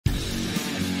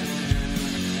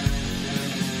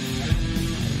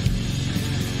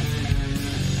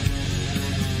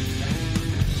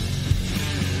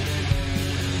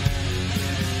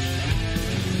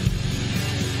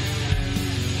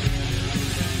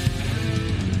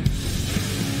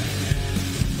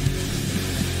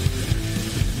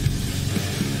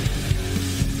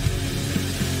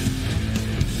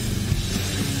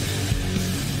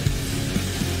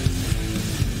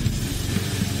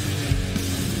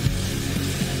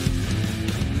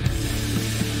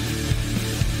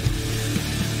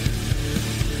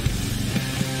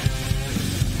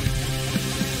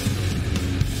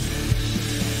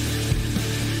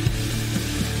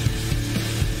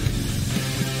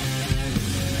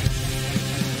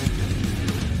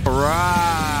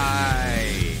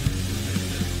right.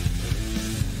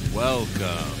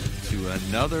 Welcome to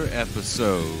another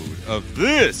episode of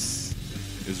This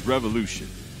is Revolution.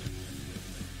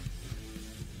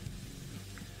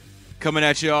 Coming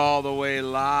at you all the way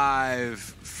live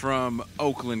from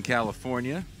Oakland,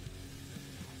 California.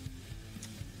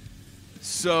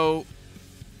 So,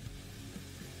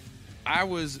 I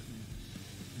was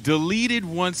deleted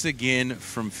once again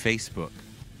from Facebook.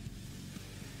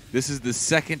 This is the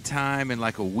second time in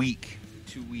like a week,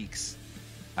 2 weeks,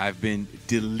 I've been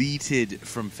deleted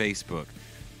from Facebook.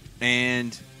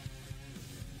 And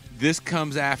this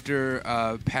comes after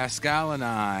Pascal and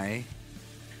I,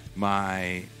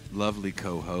 my lovely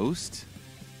co-host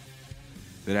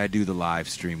that I do the live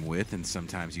stream with, and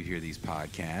sometimes you hear these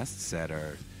podcasts that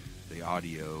are the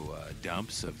audio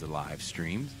dumps of the live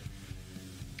streams.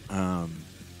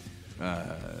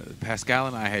 Pascal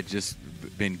and I had just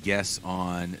been guests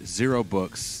on Zero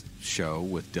Books show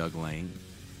with Doug Lane,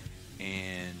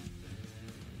 and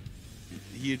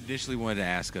he initially wanted to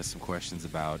ask us some questions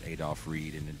about Adolph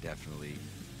Reed, and then definitely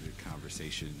the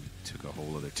conversation took a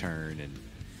whole other turn, and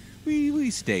we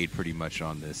stayed pretty much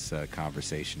on this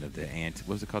conversation of the what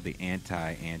was it called, the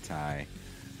anti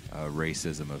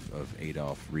racism of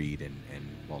Adolph Reed and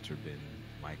Walter Ben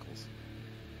Michaels,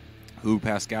 who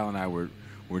Pascal and I were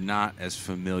not as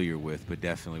familiar with, but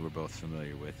definitely we're both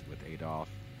familiar with Adolph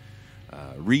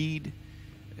Reed.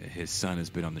 His son has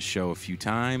been on the show a few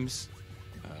times.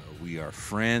 We are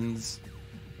friends.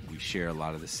 We share a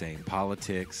lot of the same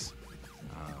politics.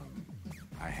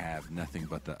 I have nothing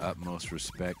but the utmost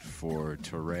respect for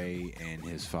Touré and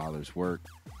his father's work.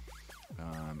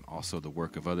 Also the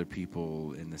work of other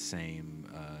people in the same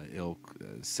ilk,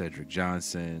 Cedric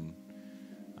Johnson,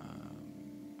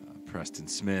 Preston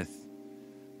Smith.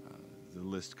 The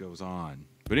list goes on.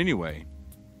 But anyway,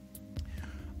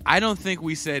 I don't think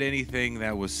we said anything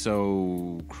that was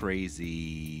so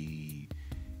crazy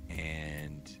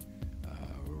and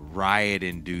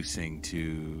riot-inducing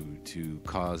to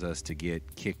cause us to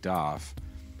get kicked off.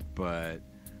 But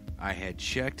I had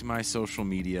checked my social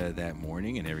media that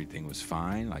morning, and everything was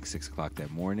fine, like 6 o'clock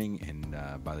that morning. And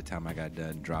by the time I got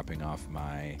done dropping off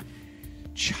my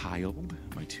child,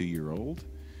 my 2-year-old,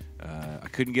 I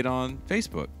couldn't get on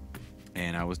Facebook.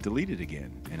 And I was deleted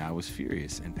again, and I was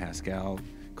furious. And Pascal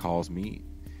calls me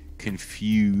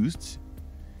confused,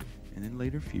 and then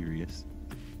later furious,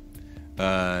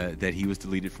 that he was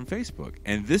deleted from Facebook.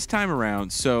 And this time around,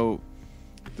 so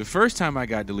the first time I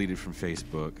got deleted from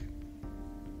Facebook,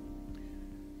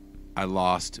 I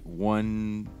lost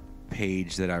one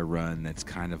page that I run that's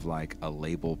kind of like a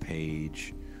label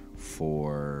page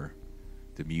for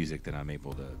the music that I'm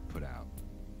able to put out.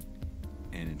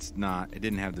 And it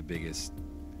didn't have the biggest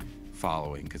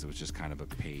following because it was just kind of a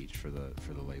page for the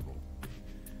label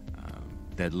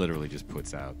that literally just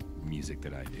puts out music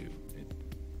that I do. It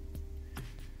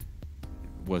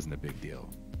wasn't a big deal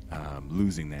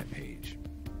losing that page.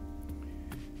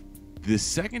 The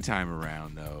second time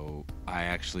around, though, I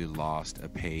actually lost a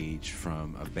page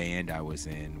from a band I was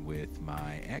in with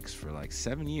my ex for like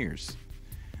 7 years,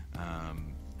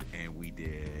 and we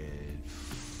did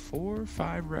 4 or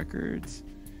 5 records,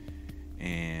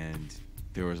 and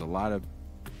there was a lot of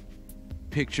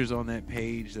pictures on that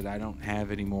page that I don't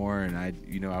have anymore, and I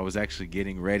was actually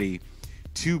getting ready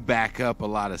to back up a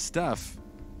lot of stuff,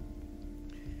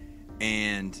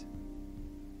 and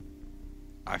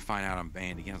I find out I'm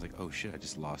banned again. I was like, oh shit, I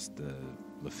just lost the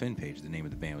Le Fin page. The name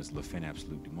of the band was Le Fin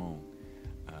Absolute du Monde.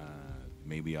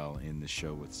 Maybe I'll end the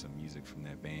show with some music from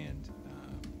that band,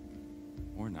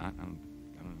 or not. I don't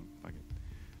know. Fuck it.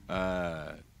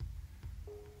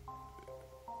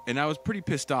 And I was pretty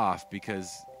pissed off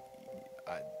because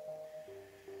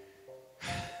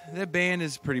that band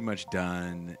is pretty much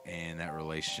done, and that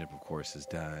relationship, of course, is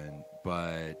done.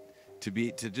 But to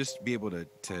just be able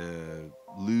to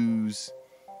lose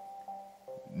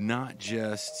not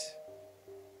just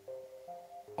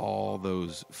all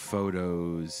those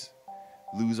photos,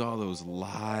 lose all those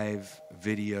live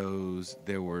videos.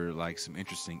 There were like some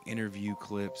interesting interview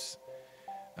clips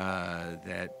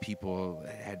that people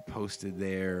had posted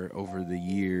there over the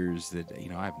years that,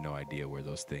 I have no idea where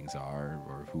those things are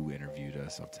or who interviewed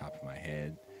us off the top of my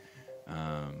head.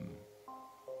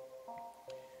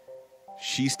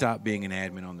 She stopped being an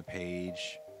admin on the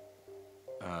page.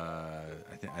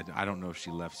 I don't know if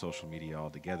she left social media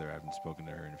altogether. I haven't spoken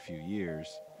to her in a few years.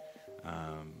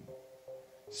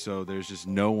 So there's just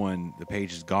no one. The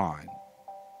page is gone.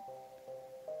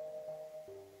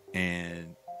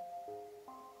 And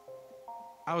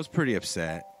I was pretty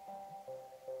upset.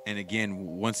 And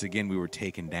once again, we were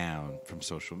taken down from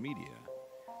social media.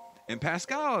 And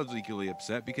Pascal was equally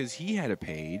upset because he had a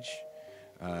page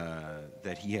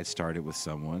that he had started with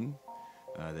someone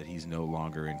that he's no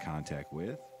longer in contact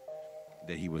with,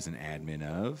 that he was an admin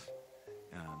of,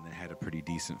 that had a pretty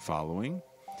decent following.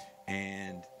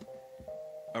 And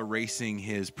erasing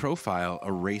his profile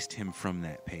erased him from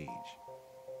that page.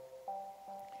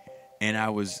 And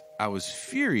I was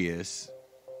furious.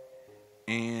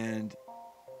 And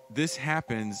this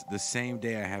happens the same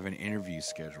day I have an interview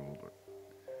scheduled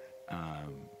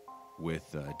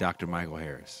with Dr. Michael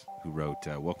Harris, who wrote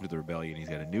Welcome to the Rebellion. He's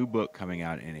got a new book coming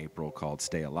out in April called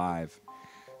Stay Alive.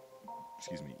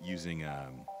 Using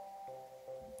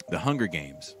the Hunger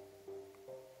Games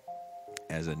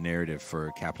as a narrative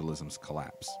for capitalism's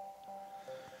collapse.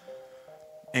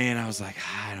 And I was like,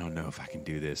 I don't know if I can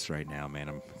do this right now, man.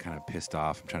 I'm kind of pissed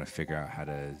off. I'm trying to figure out how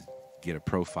to get a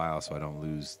profile so I don't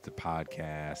lose the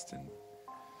podcast. And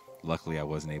luckily I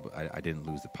wasn't able, I didn't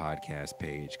lose the podcast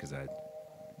page because I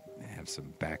have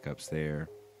some backups there.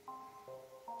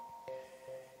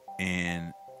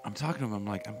 And I'm talking to him. I'm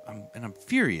like, I'm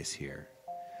furious here.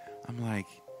 I'm like,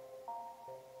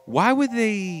 why would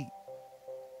they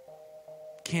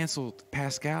cancel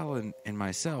Pascal and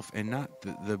myself and not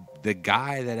the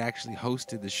guy that actually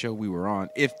hosted the show we were on,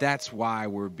 if that's why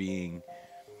we're being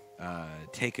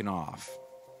taken off?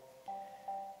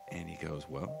 And he goes,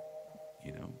 well,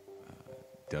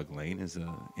 Doug Lane is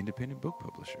an independent book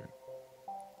publisher.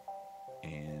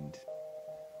 And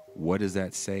what does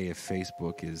that say if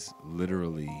Facebook is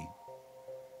literally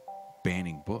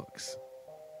banning books?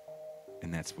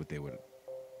 And that's what they would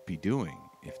be doing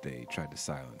if they tried to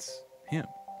silence him.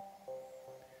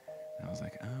 And I was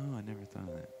like, oh, I never thought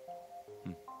of that.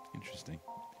 Interesting.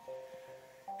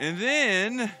 And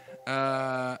then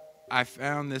I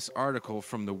found this article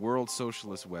from the World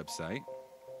Socialist website.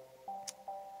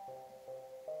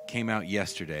 Came out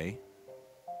yesterday,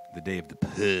 the day of the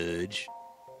purge,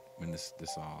 when this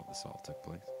all took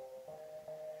place.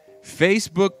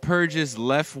 Facebook purges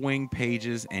left-wing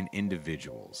pages and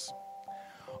individuals.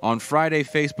 On Friday,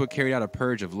 Facebook carried out a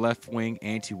purge of left-wing,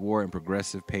 anti-war, and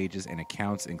progressive pages and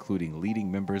accounts, including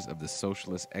leading members of the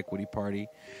Socialist Equity Party.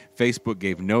 Facebook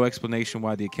gave no explanation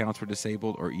why the accounts were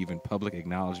disabled or even public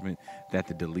acknowledgement that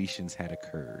the deletions had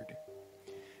occurred.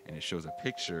 And it shows a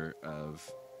picture of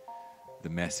the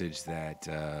message that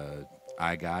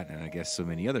I got, and I guess so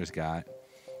many others got,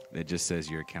 that just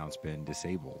says your account's been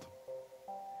disabled.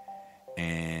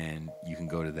 And you can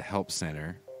go to the help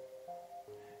center.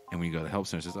 And when you go to the help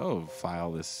center, it says, oh,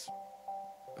 file this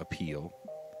appeal.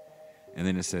 And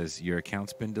then it says, your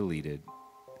account's been deleted.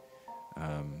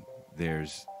 There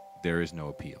is no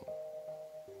appeal.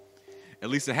 At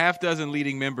least a half dozen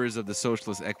leading members of the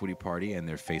Socialist Equity Party and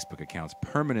their Facebook accounts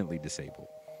permanently disabled.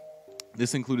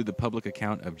 This included the public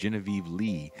account of Genevieve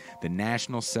Lee, the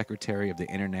National Secretary of the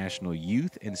International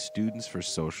Youth and Students for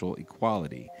Social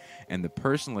Equality, and the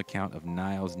personal account of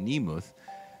Niles Nemuth,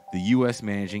 the U.S.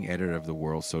 managing editor of the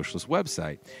World Socialist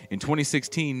website. In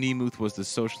 2016, Nemuth was the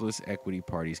Socialist Equity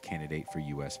Party's candidate for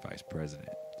U.S. vice president.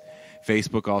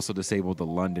 Facebook also disabled the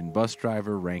London bus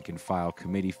driver rank and file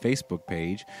committee Facebook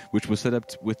page, which was set up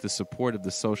with the support of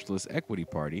the Socialist Equity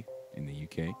Party in the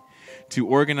UK to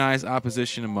organize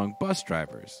opposition among bus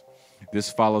drivers.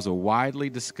 This follows a widely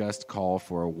discussed call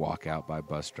for a walkout by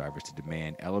bus drivers to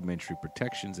demand elementary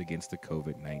protections against the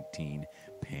COVID-19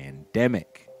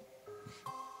 pandemic.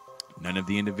 None of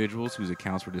the individuals whose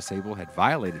accounts were disabled had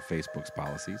violated Facebook's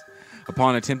policies.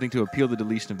 Upon attempting to appeal the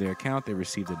deletion of their account, they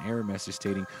received an error message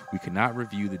stating, "We cannot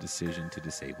review the decision to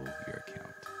disable your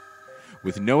account."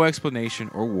 With no explanation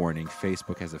or warning,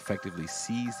 Facebook has effectively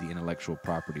seized the intellectual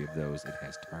property of those it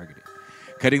has targeted,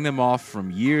 cutting them off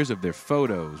from years of their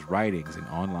photos, writings, and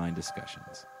online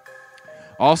discussions.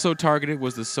 Also targeted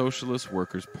was the Socialist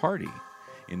Workers' Party.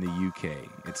 In the UK,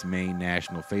 its main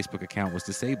national Facebook account was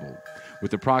disabled,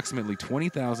 with approximately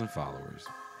 20,000 followers.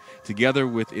 Together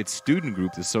with its student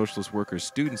group, the Socialist Workers'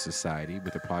 Student Society,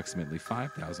 with approximately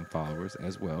 5,000 followers,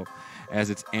 as well as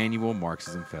its annual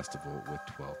Marxism Festival with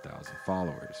 12,000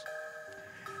 followers.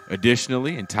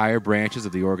 Additionally, entire branches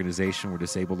of the organization were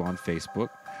disabled on Facebook,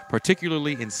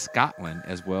 particularly in Scotland,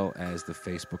 as well as the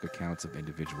Facebook accounts of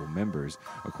individual members,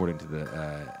 according to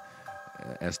the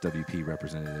SWP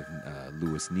representative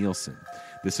Louis Nielsen.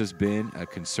 This has been a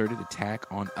concerted attack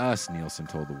on us, Nielsen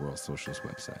told the World Socialist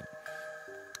website.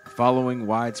 Following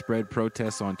widespread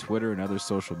protests on Twitter and other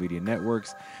social media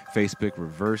networks, Facebook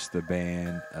reversed the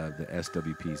ban of the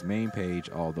SWP's main page,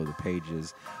 although the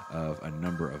pages of a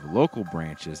number of local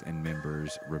branches and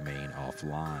members remain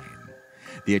offline.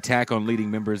 The attack on leading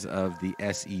members of the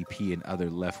SEP and other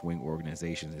left-wing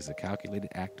organizations is a calculated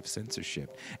act of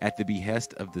censorship at the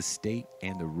behest of the state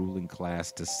and the ruling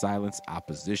class to silence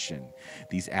opposition.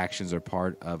 These actions are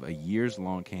part of a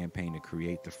years-long campaign to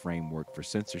create the framework for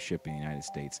censorship in the United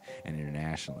States and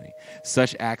internationally.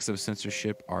 Such acts of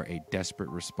censorship are a desperate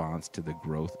response to the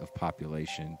growth of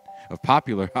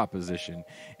popular opposition,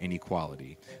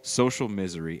 inequality, social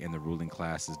misery, and the ruling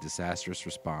class's disastrous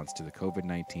response to the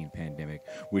COVID-19 pandemic,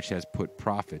 which has put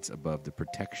profits above the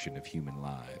protection of human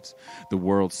lives. The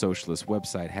World Socialist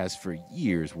website has for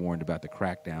years warned about the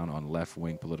crackdown on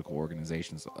left-wing political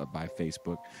organizations by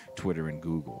Facebook, Twitter, and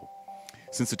Google.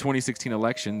 Since the 2016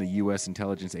 election, the U.S.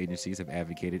 intelligence agencies have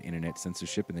advocated internet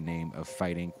censorship in the name of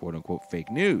fighting quote-unquote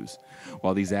fake news.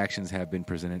 While these actions have been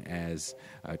presented as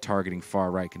targeting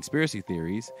far-right conspiracy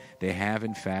theories, they have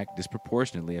in fact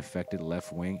disproportionately affected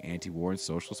left-wing anti-war and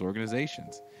socialist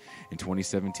organizations. In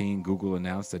 2017, Google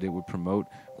announced that it would promote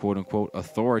quote-unquote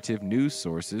authoritative news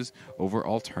sources over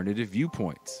alternative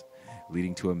viewpoints,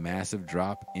 leading to a massive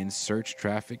drop in search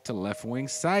traffic to left-wing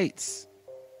sites.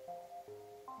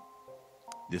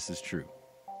 This is true.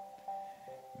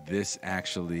 This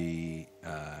actually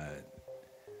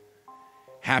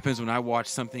happens when I watch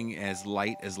something as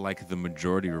light as like the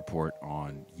Majority Report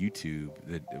on YouTube.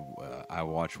 That I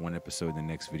watch one episode, the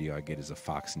next video I get is a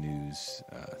Fox News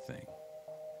thing.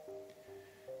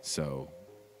 So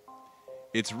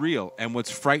it's real. And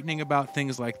what's frightening about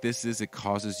things like this is it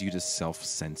causes you to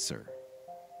self-censor.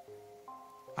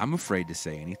 I'm afraid to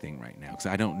say anything right now because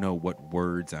I don't know what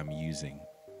words I'm using.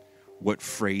 What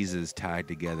phrases tied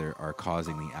together are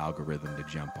causing the algorithm to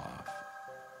jump off.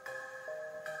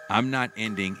 I'm not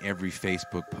ending every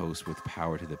Facebook post with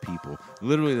power to the people.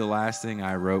 Literally the last thing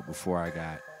I wrote before I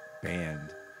got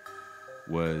banned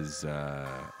was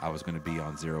I was going to be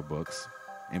on Zero Books.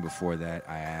 And before that,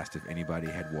 I asked if anybody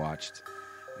had watched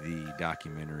the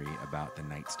documentary about the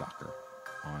Night Stalker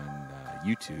on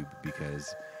YouTube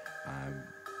because I'm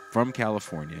from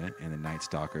California and the Night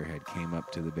Stalker had came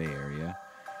up to the Bay Area.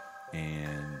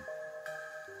 And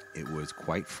it was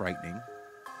quite frightening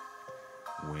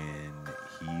when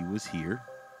he was here.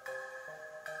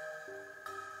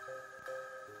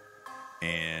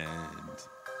 And,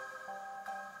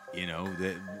 you know,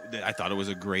 I thought it was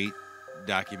a great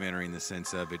documentary in the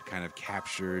sense of it kind of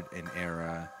captured an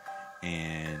era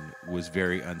and was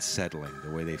very unsettling.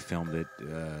 The way they filmed it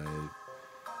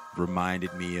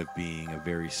reminded me of being a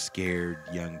very scared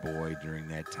young boy during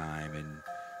that time, and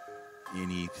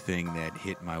anything that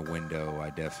hit my window,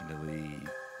 I definitely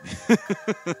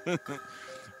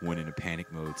went into panic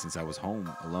mode since I was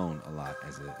home alone a lot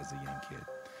as a young kid.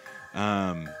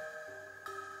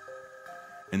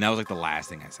 And that was like the last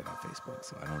thing I said on Facebook.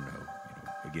 So I don't know.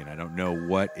 Again, I don't know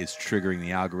what is triggering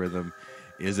the algorithm.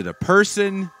 Is it a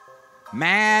person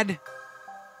mad?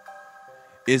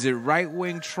 Is it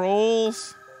right-wing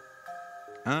trolls?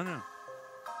 I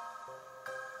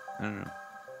don't know.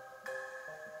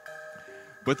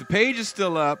 But the page is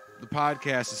still up. The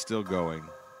podcast is still going.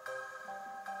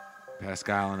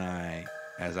 Pascal and I,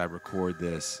 as I record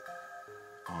this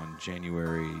on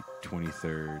January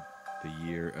 23rd, the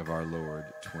year of our Lord,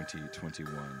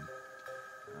 2021,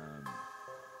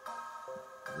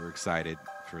 we're excited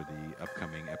for the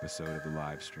upcoming episode of the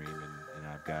live stream. And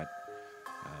I've got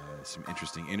some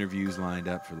interesting interviews lined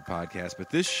up for the podcast.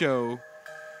 But this show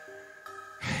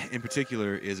in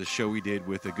particular is a show we did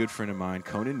with a good friend of mine,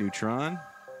 Conan Neutron.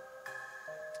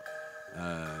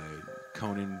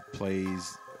 Conan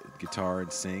plays guitar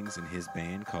and sings in his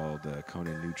band called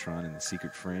Conan Neutron and the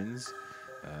Secret Friends.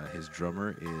 His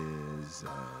drummer is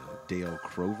Dale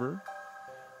Crover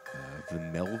of the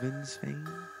Melvins fame.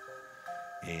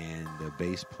 And the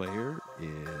bass player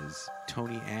is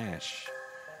Tony Ash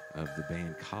of the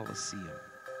band Coliseum,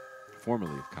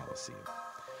 formerly of Coliseum.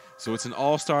 So it's an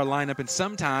all-star lineup, and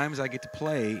sometimes I get to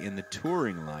play in the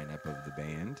touring lineup of the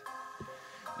band.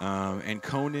 And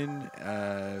Conan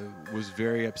was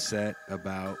very upset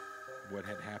about what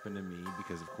had happened to me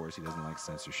because, of course, he doesn't like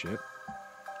censorship.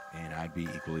 And I'd be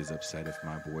equally as upset if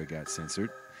my boy got censored.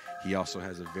 He also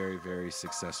has a very, very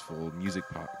successful music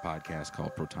podcast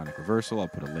called Protonic Reversal. I'll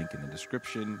put a link in the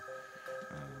description.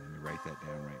 Let me write that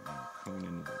down right now.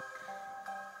 Conan,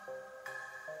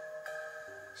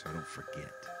 so I don't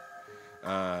forget.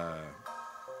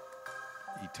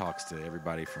 He talks to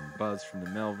everybody from Buzz from the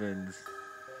Melvins.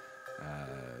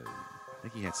 I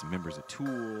think he had some members of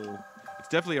Tool. It's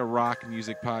definitely a rock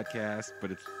music podcast,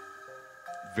 but it's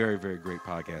very, very great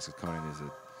podcast because Conan is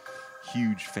a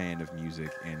huge fan of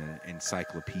music and an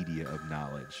encyclopedia of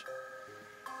knowledge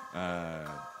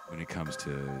when it comes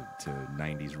to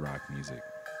 90s rock music.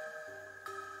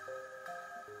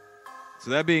 So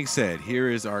that being said, here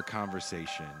is our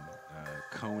conversation.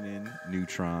 Conan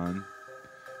Neutron,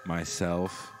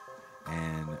 myself,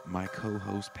 and my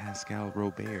co-host Pascal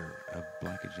Robert of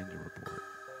Black Agenda Report.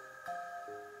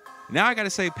 Now I got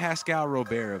to say Pascal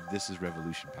Robert of This Is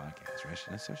Revolution podcast, right?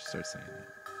 I should start saying that.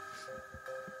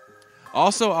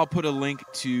 Also, I'll put a link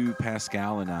to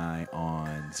Pascal and I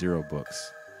on Zero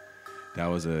Books. That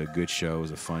was a good show. It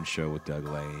was a fun show with Doug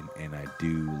Lane, and I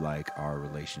do like our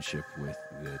relationship with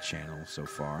the channel so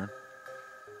far.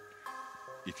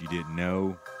 If you didn't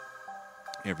know,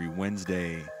 every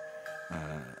Wednesday,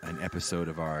 an episode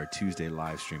of our Tuesday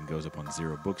live stream goes up on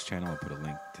Zero Books channel. I'll put a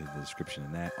link to the description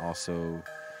in that. Also,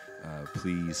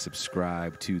 please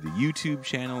subscribe to the YouTube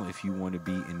channel if you want to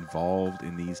be involved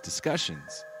in these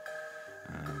discussions.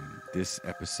 This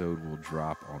episode will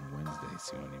drop on Wednesday,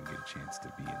 so you won't even get a chance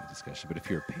to be in the discussion. But if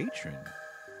you're a patron,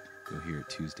 you'll hear it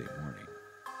Tuesday morning.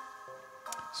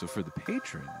 So for the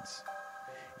patrons,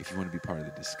 if you want to be part of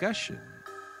the discussion,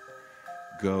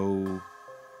 go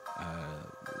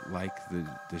like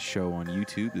the show on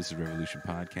YouTube. This is Revolution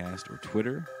Podcast, or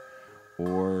Twitter,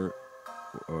 or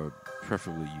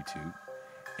preferably YouTube,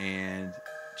 and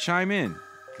chime in,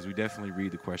 because we definitely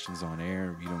read the questions on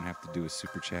air. You don't have to do a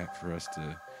super chat for us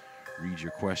to read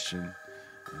your question.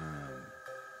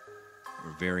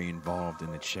 We're very involved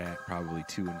in the chat, probably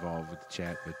too involved with the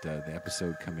chat, but the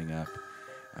episode coming up,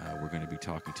 we're going to be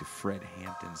talking to Fred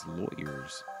Hampton's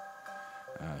lawyers,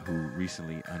 who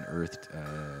recently unearthed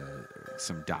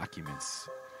some documents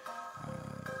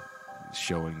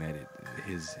showing that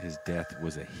his death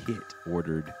was a hit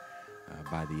ordered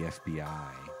by the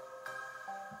FBI.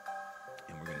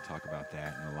 And we're going to talk about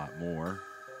that and a lot more.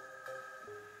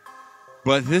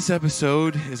 But this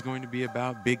episode is going to be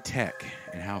about big tech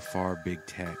and how far big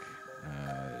tech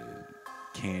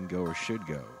can go or should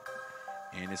go.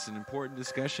 And it's an important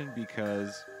discussion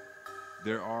because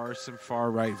there are some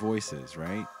far-right voices,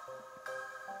 right?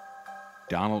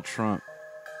 Donald Trump,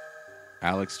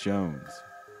 Alex Jones.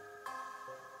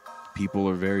 People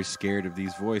are very scared of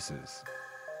these voices.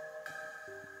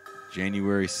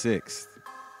 January 6th.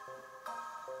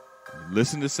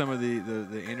 Listen to some of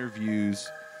the interviews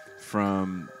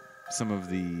from some of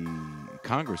the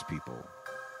Congress people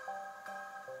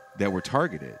that were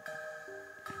targeted.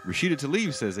 Rashida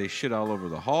Tlaib says they shit all over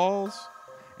the halls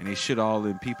and they shit all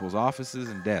in people's offices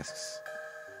and desks.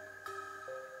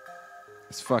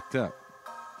 It's fucked up.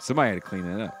 Somebody had to clean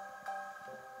it up.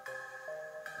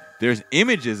 There's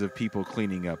images of people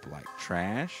cleaning up like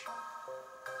trash.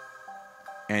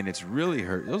 And it's really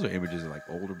hurt. Those are images of like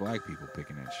older black people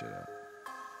picking that shit up.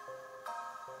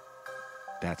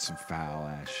 That's some foul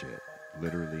ass shit,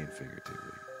 literally and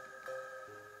figuratively.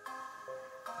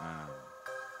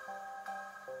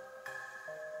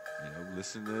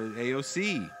 Listen to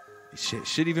AOC.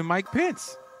 Shit, even Mike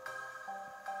Pence.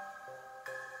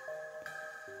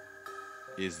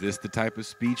 Is this the type of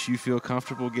speech you feel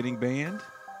comfortable getting banned?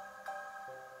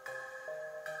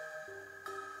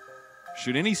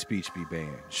 Should any speech be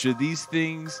banned? Should these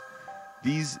things,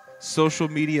 these social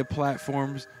media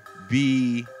platforms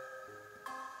be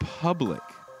public?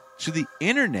 Should the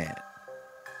internet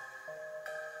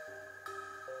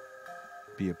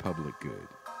be a public good?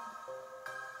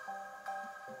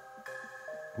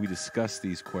 We discuss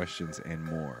these questions and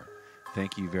more.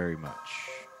 Thank you very much.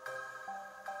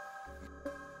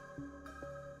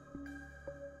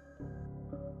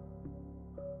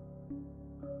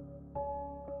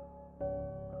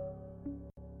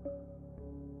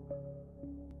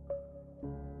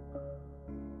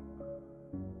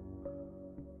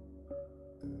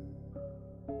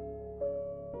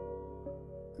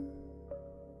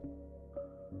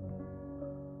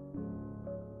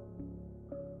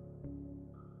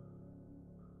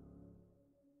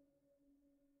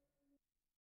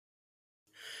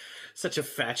 Such a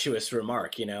fatuous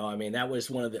remark, you know. I mean, that was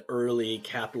one of the early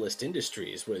capitalist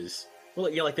industries. Was, well,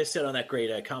 you know, like they said on that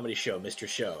great comedy show, Mr.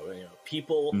 Show. You know,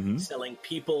 people selling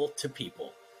people to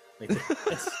people. Like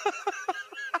that's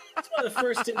one of the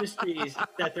first industries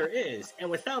that there is. And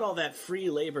without all that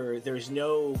free labor, there's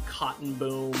no cotton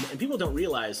boom. And people don't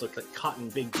realize, look, like cotton,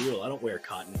 big deal. I don't wear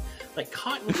cotton. Like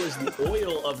cotton was the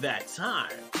oil of that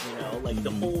time. You know, like the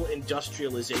whole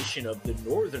industrialization of the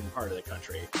northern part of the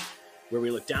country, where we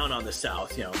look down on the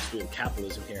South, you know, because we have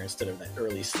capitalism here instead of that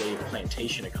early slave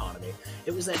plantation economy.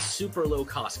 It was that super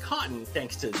low-cost cotton,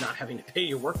 thanks to not having to pay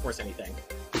your workforce anything,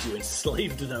 because you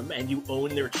enslaved them and you own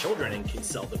their children and can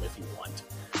sell them if you want.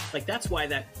 Like, that's why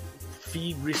that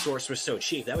feed resource was so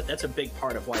cheap. That's a big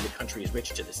part of why the country is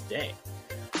rich to this day.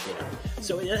 You know?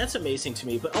 So yeah, that's amazing to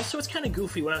me. But also, it's kind of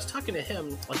goofy. When I was talking to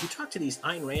him, like, you talk to these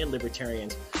Ayn Rand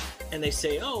libertarians, and they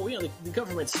say, oh, the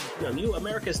government's,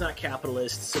 America's not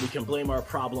capitalist, so we can blame our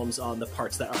problems on the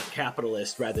parts that aren't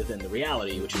capitalist rather than the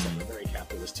reality, which is very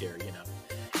capitalist here,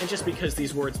 And just because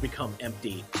these words become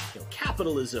empty,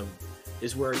 capitalism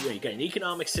is where you got an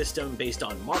economic system based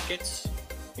on markets,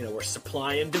 where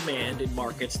supply and demand in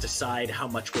markets decide how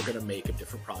much we're going to make of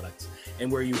different products,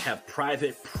 and where you have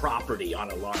private property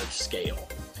on a large scale.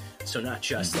 So not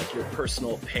just like your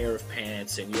personal pair of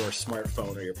pants and your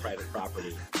smartphone or your private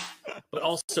property, but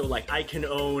also like I can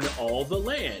own all the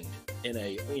land in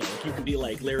a, you can be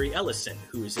like Larry Ellison,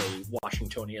 who is a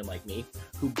Washingtonian like me,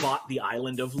 who bought the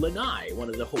island of Lanai, one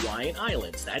of the Hawaiian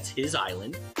islands. That's his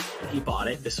island. And he bought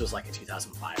it. This was like in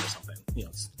 2005 or something.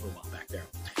 It's a little while back there.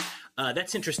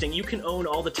 That's interesting. You can own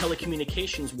all the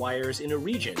telecommunications wires in a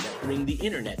region that bring the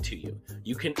internet to you.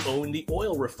 You can own the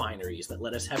oil refineries that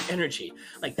let us have energy.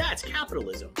 Like, that's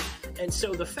capitalism. And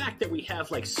so the fact that we have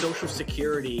like Social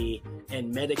Security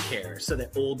and Medicare so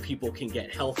that old people can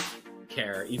get health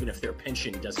care even if their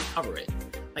pension doesn't cover it,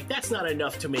 like, that's not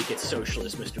enough to make it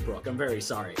socialist, Mr. Brooke. I'm very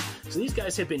sorry. So these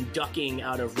guys have been ducking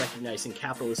out of recognizing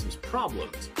capitalism's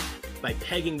problems by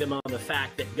pegging them on the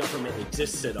fact that government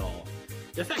exists at all.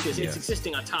 The fact is, it's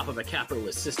existing on top of a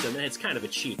capitalist system, and it's kind of a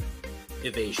cheap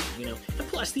evasion, And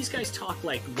plus, these guys talk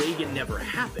like Reagan never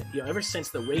happened. Ever since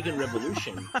the Reagan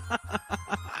Revolution,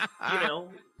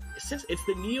 since it's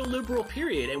the neoliberal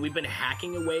period, and we've been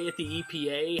hacking away at the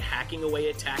EPA, hacking away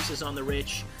at taxes on the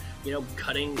rich,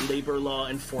 cutting labor law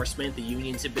enforcement. The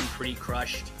unions have been pretty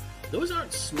crushed. Those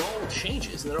aren't small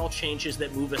changes, and they're all changes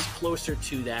that move us closer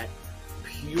to that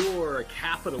pure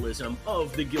capitalism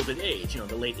of the Gilded Age,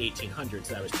 the late 1800s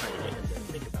that I was trying to get him to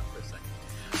think about for a second.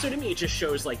 So to me, it just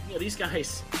shows like, these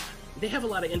guys, they have a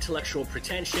lot of intellectual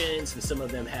pretensions, and some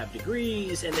of them have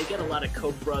degrees, and they get a lot of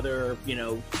Koch brother,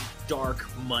 dark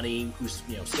money, whose,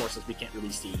 sources we can't really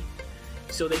see.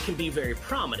 So they can be very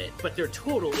prominent, but they're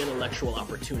total intellectual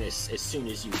opportunists as soon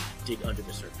as you dig under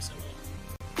the surface of it.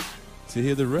 To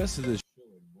hear the rest of the show.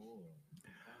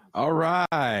 All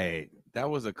right. That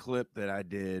was a clip that I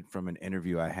did from an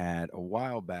interview I had a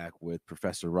while back with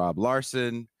Professor Rob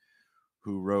Larson,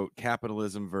 who wrote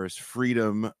Capitalism versus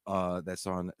Freedom. That's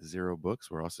on Zero Books,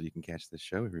 where also you can catch this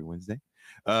show every Wednesday.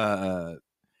 And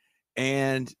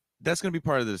that's going to be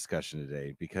part of the discussion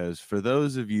today, because for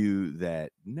those of you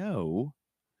that know,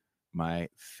 my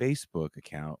Facebook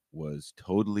account was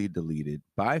totally deleted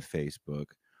by Facebook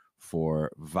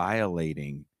for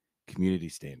violating community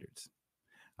standards.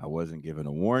 I wasn't given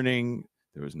a warning.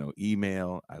 There was no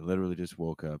email. I literally just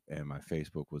woke up and my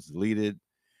Facebook was deleted.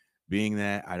 Being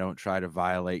that I don't try to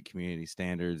violate community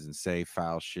standards and say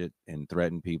foul shit and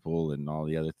threaten people and all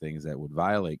the other things that would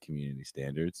violate community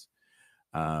standards,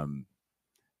 I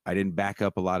didn't back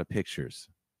up a lot of pictures.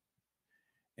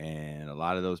 And a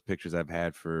lot of those pictures I've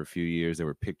had for a few years, there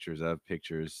were pictures of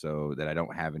pictures so that I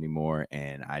don't have anymore.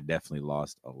 And I definitely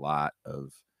lost a lot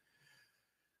of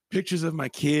pictures of my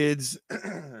kids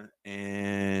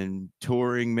and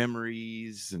touring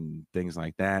memories and things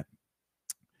like that.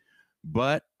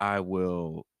 But I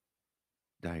will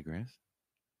digress.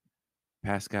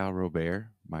 Pascal Robert,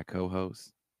 my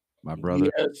co-host, my brother.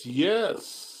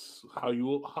 Yes. How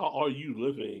are you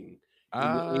living?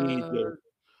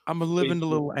 I'm living a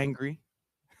little angry.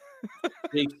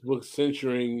 Facebook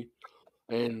censoring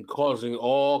and causing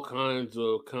all kinds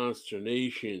of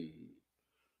consternation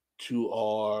to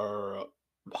our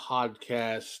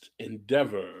podcast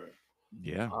endeavor.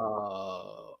 Yeah.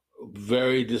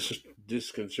 Very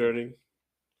disconcerting.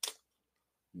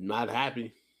 Not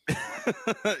happy.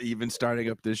 Even starting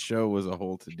up this show was a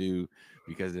whole to-do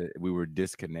because we were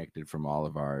disconnected from all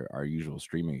of our usual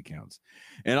streaming accounts.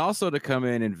 And also to come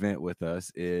in and vent with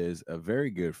us is a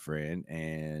very good friend,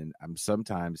 and I'm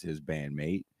sometimes his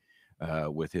bandmate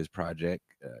with his project,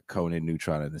 Conan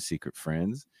Neutron and the Secret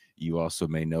Friends. You also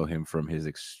may know him from his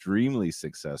extremely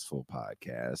successful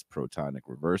podcast, Protonic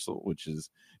Reversal, which is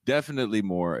definitely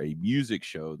more a music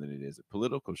show than it is a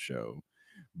political show.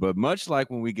 But much like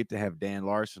when we get to have Dan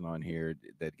Larson on here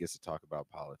that gets to talk about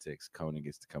politics, Conan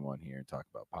gets to come on here and talk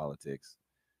about politics.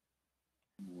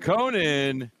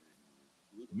 Conan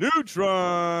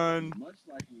Neutron.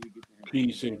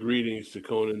 Peace and greetings to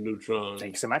Conan Neutron.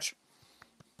 Thanks so much.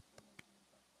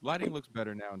 Lighting looks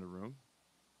better now in the room.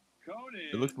 Conan.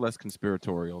 It looks less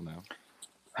conspiratorial now.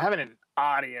 Having an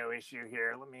audio issue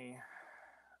here.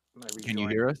 Can you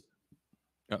hear us?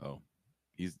 Uh-oh.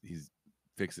 He's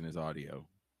fixing his audio.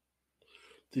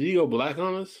 Did he go black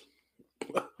on us?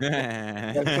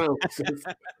 That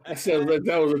sounds like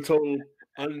that was a total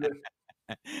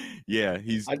Yeah,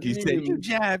 he's saying, "You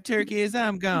jive turkeys,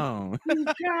 I'm gone."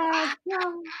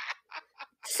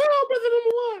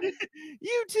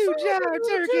 You too, giant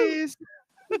turkeys.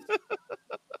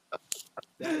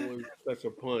 That was such a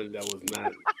pun. That was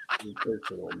not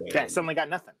intentional, man. Yeah, suddenly got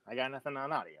nothing. I got nothing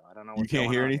on audio. I don't know what's You can't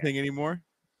going hear on anything here. anymore?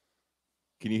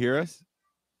 Can you hear us?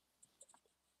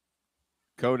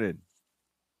 Conan.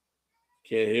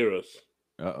 Can't hear us.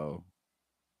 Uh-oh.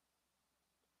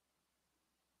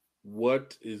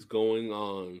 What is going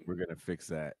on? We're going to fix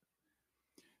that.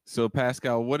 So,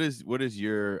 Pascal, what is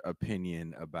your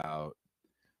opinion about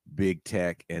big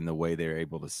tech and the way they're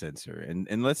able to censor?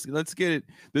 And let's get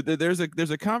it.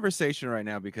 There's a conversation right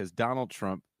now because Donald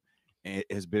Trump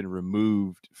has been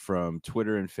removed from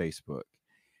Twitter and Facebook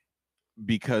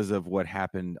because of what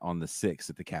happened on the 6th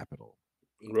at the Capitol.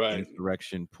 Right.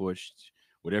 Insurrection, pushed,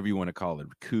 whatever you want to call it,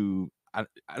 coup. I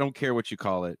don't care what you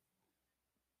call it.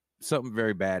 Something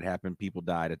very bad happened. People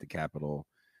died at the Capitol.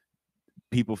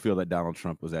 People feel that Donald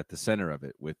Trump was at the center of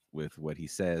it with what he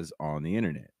says on the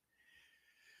internet.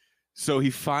 So he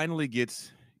finally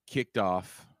gets kicked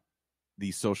off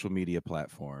these social media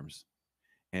platforms.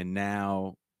 And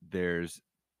now there's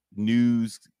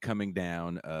news coming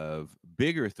down of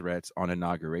bigger threats on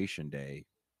Inauguration Day.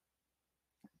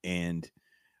 And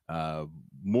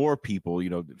more people,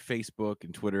 Facebook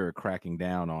and Twitter are cracking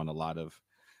down on a lot of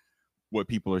what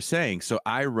people are saying. So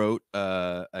I wrote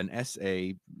an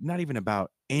essay, not even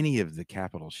about any of the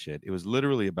Capitol shit. It was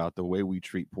literally about the way we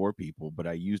treat poor people, but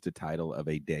I used the title of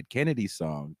a Dead Kennedy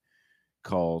song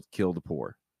called Kill the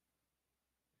Poor.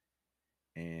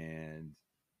 And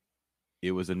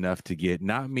it was enough to get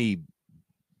not me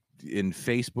in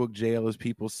Facebook jail, as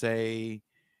people say,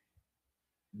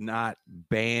 not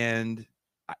banned.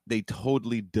 They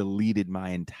totally deleted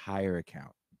my entire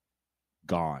account.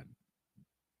 Gone.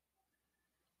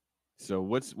 So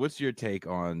what's your take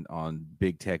on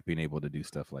big tech being able to do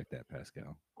stuff like that,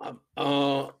 Pascal?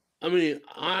 I mean,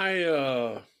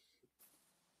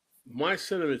 my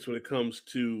sentiments when it comes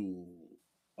to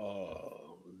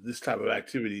this type of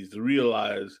activities to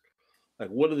realize, like,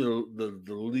 what are the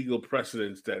legal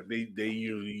precedents that they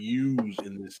usually use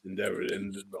in this endeavor,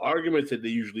 and the arguments that they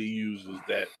usually use is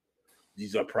that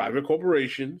these are private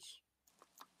corporations.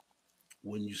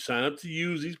 When you sign up to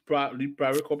use these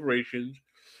private corporations,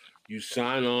 you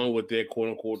sign on with their quote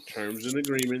unquote terms and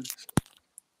agreements.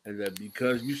 And that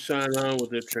because you sign on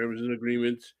with their terms and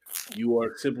agreements, you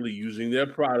are simply using their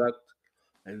product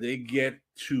and they get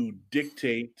to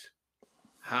dictate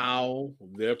how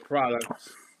their product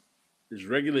is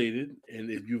regulated. And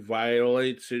if you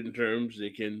violate certain terms, they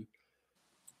can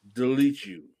delete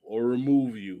you or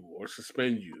remove you or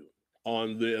suspend you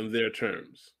on their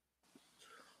terms.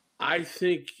 I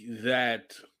think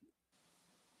that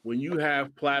when you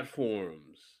have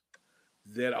platforms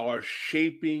that are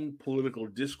shaping political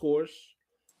discourse,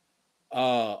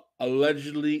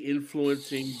 allegedly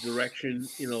influencing direction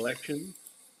in elections,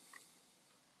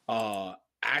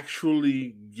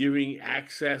 actually giving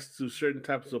access to certain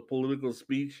types of political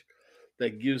speech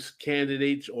that gives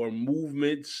candidates or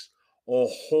movements or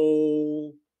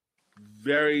whole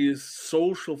various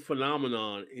social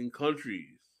phenomenon in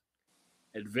countries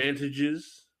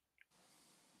advantages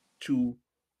to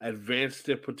advance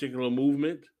their particular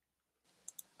movement.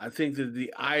 I think that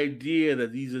the idea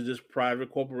that these are just private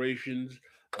corporations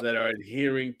that are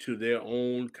adhering to their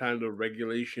own kind of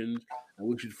regulations and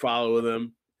we should follow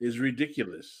them is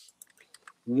ridiculous.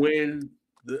 When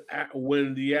the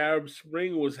Arab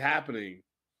Spring was happening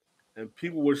and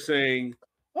people were saying,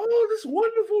 "Oh, this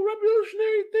wonderful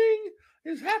revolutionary thing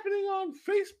is happening on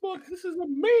Facebook. This is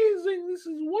amazing. This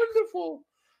is wonderful."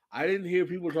 I didn't hear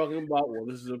people talking about, well,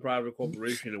 this is a private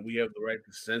corporation and we have the right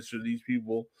to censor these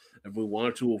people if we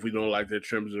want to, if we don't like their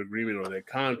terms of agreement or their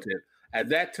content. At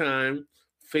that time,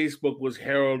 Facebook was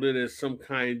heralded as some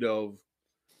kind of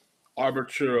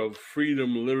arbiter of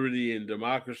freedom, liberty, and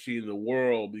democracy in the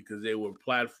world because they were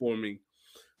platforming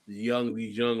these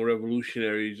young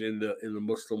revolutionaries in the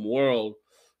Muslim world,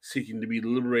 seeking to be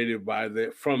liberated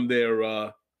from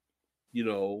their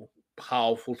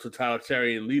powerful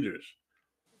totalitarian leaders.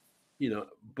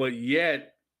 But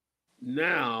yet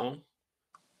now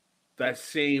that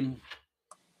same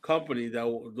company,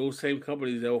 those same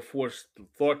companies that were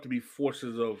thought to be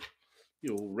forces of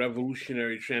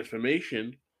revolutionary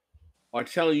transformation are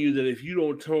telling you that if you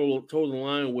don't toe the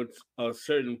line with a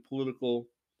certain political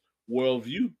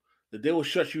worldview, that they will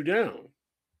shut you down.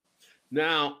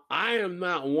 Now, I am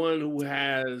not one who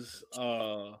has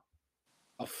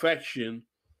affection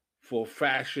for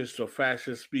fascist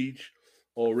speech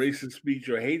or racist speech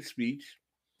or hate speech.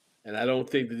 And I don't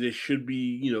think that there should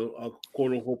be, a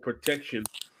quote unquote protection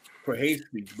for hate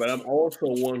speech. But I'm also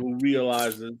one who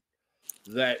realizes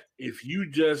that if you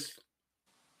just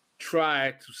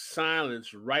try to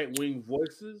silence right-wing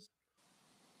voices,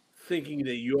 thinking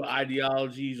that your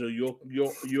ideologies or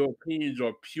your opinions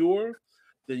are pure,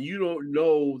 then you don't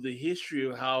know the history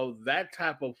of how that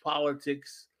type of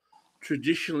politics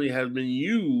traditionally has been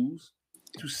used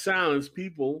to silence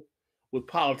people with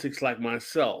politics like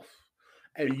myself.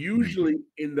 And usually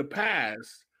in the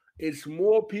past, it's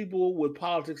more people with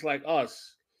politics like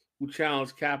us who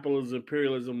challenge capitalism,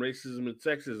 imperialism, racism, and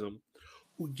sexism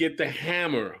who get the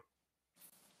hammer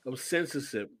of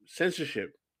censorship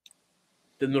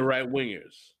than the right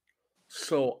wingers.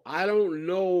 So I don't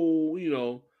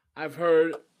know, I've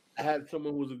had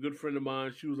someone who was a good friend of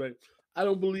mine. She was like, I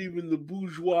don't believe in the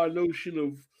bourgeois notion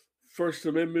of First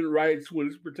Amendment rights when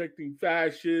it's protecting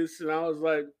fascists. And I was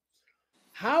like,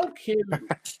 how can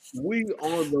we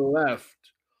on the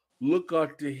left look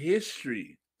at the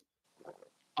history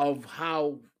of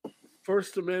how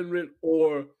First Amendment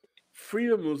or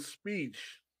freedom of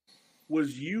speech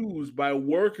was used by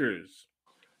workers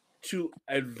to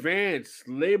advance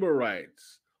labor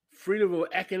rights,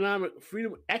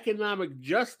 economic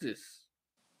justice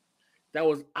that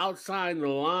was outside the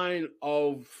line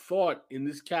of thought in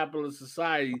this capitalist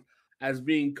society as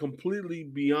being completely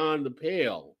beyond the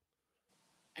pale?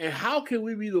 And how can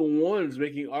we be the ones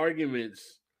making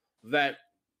arguments that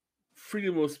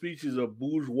freedom of speech is a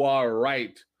bourgeois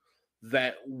right,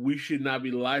 that we should not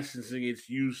be licensing its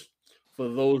use for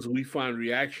those we find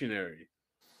reactionary?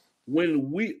 When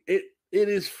it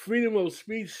is freedom of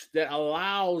speech that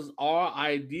allows our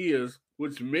ideas,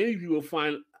 which many people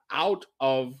find out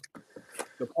of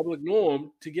the public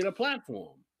norm, to get a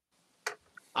platform.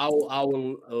 I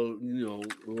will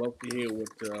love to hear what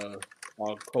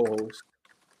our co-host,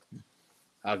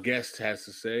 our guest, has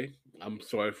to say. I'm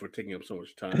sorry for taking up so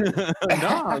much time.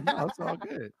 No, it's all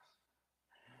good.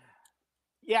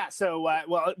 Yeah. So,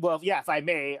 yeah. If I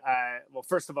may,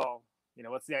 first of all,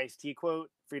 what's the Ice-T quote?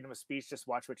 Freedom of speech, just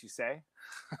watch what you say.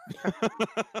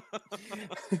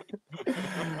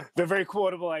 The very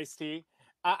quotable Ice-T.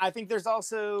 I think there's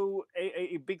also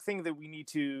a big thing that we need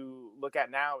to look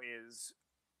at now is,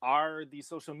 are these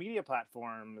social media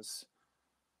platforms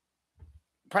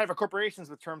private corporations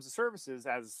with terms of services,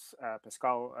 as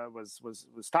Pascal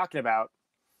was talking about?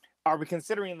 Are we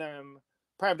considering them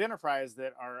private enterprise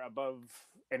that are above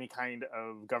any kind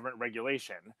of government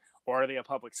regulation, or are they a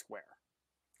public square?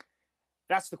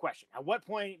 That's the question. At what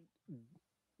point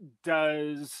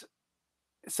does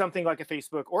something like a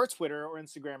Facebook or Twitter or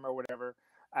Instagram or whatever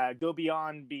go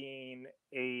beyond being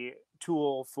a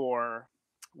tool for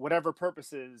whatever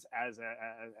purposes as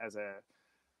a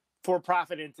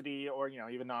for-profit entity, or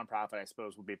even nonprofit, I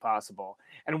suppose, would be possible?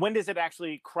 And when does it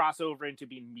actually cross over into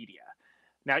being media?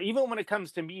 Now, even when it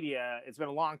comes to media, it's been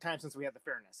a long time since we had the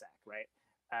Fairness Act, right?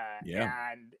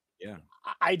 And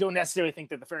I don't necessarily think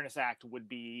that the Fairness Act would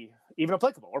be even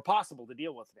applicable or possible to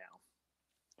deal with now.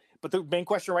 But the main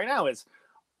question right now is,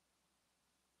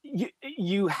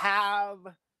 you have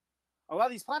a lot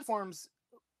of these platforms,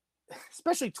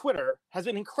 especially Twitter, has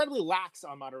been incredibly lax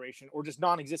on moderation, or just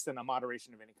non-existent on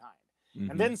moderation of any kind. Mm-hmm.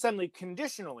 And then suddenly,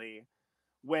 conditionally,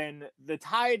 when the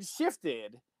tide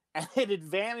shifted and it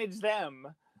advantaged them,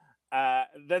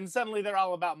 then suddenly they're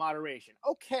all about moderation.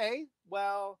 Okay,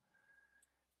 well,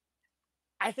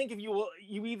 I think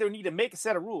you either need to make a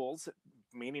set of rules,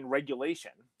 meaning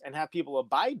regulation, and have people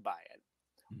abide by it,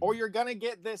 or you're going to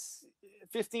get this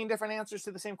 15 different answers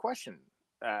to the same question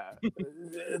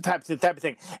type of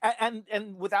thing.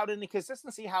 And without any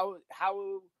consistency, how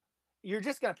you're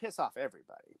just going to piss off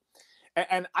everybody.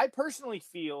 And I personally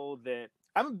feel that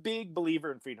I'm a big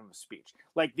believer in freedom of speech.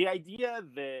 Like the idea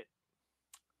that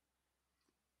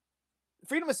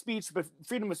freedom of speech, but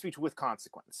freedom of speech with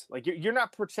consequence. Like you're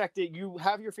not protected. You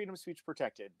have your freedom of speech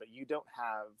protected, but you don't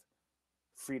have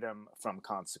freedom from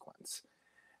consequence.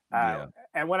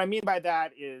 And what I mean by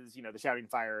that is, the shouting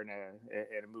fire in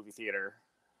a movie theater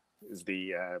is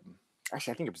the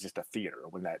actually, I think it was just a theater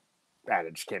when that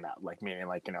adage came out, like meaning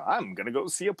like, I'm gonna go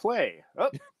see a play. Oh,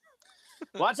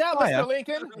 watch out, Mr.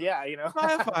 Lincoln. Yeah,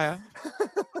 fire.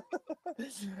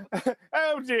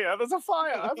 Oh dear, there's a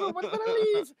fire. Everyone's gonna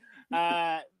leave.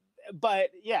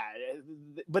 But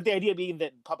the idea being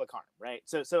that public harm, right?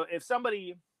 So if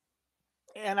somebody,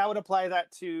 and I would apply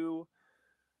that to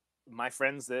my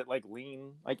friends that like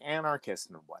lean like anarchist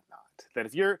and whatnot, that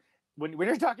if you're when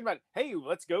you're talking about, hey,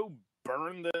 let's go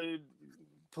burn the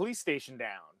police station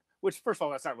down, which first of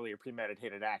all, that's not really a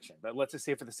premeditated action, but let's just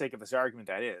say for the sake of this argument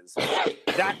that is,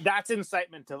 that's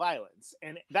incitement to violence.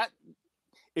 And that,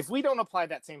 if we don't apply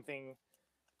that same thing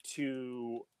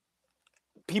to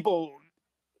people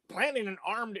planning an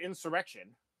armed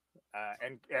insurrection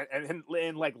and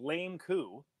like lame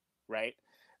coup, right?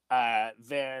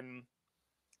 Then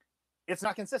it's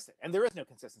not consistent, and there is no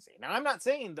consistency. Now, I'm not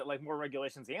saying that like more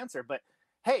regulation is the answer, but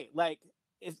hey, like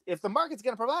if the market's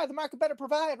going to provide, the market better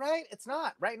provide, right? It's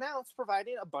not. Right now, it's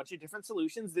providing a bunch of different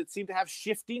solutions that seem to have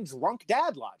shifting drunk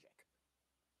dad logic.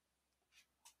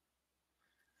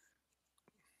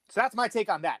 So that's my take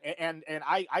on that. And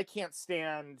I can't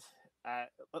stand,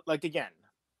 like, again,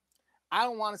 I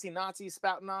don't want to see Nazis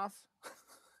spouting off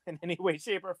in any way,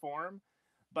 shape, or form.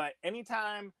 But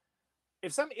anytime,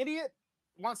 if some idiot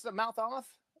wants to mouth off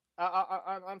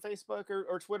on Facebook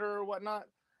or Twitter or whatnot,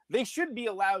 they should be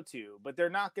allowed to, but they're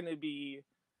not going to be,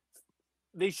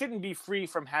 they shouldn't be free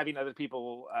from having other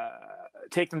people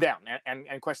take them down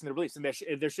and question their beliefs. And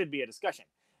there should be a discussion.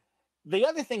 The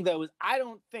other thing, though, is I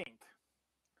don't think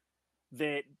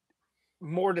that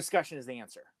more discussion is the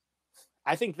answer.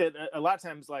 I think that a lot of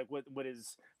times, like what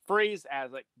is phrased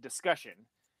as like discussion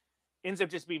ends up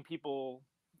just being people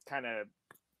kind of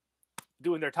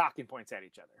doing their talking points at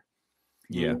each other.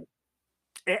 Yeah.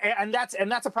 And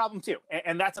that's a problem too.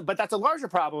 But that's a larger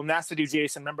problem. That's to do,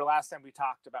 Jason. Remember last time we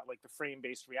talked about like the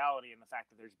frame-based reality and the fact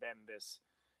that there's been this,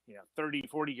 30,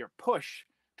 40 year push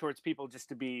towards people just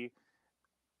to be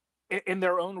in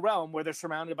their own realm where they're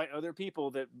surrounded by other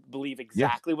people that believe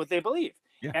exactly what they believe.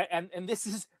 Yeah. And this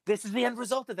is the end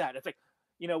result of that. It's like,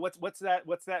 what's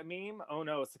that meme? Oh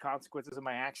no, it's the consequences of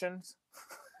my actions.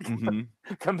 Mm-hmm.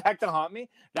 Come back to haunt me.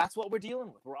 That's what we're dealing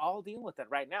with. We're all dealing with that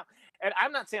right now. And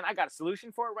I'm not saying I got a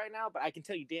solution for it right now, but I can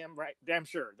tell you damn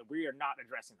sure that we are not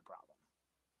addressing the problem.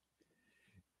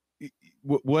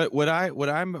 What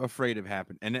I'm afraid of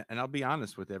happened, and I'll be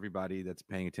honest with everybody that's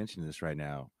paying attention to this right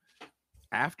now.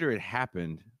 After it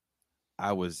happened,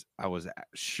 I was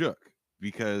shook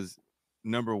because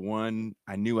number one,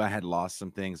 I knew I had lost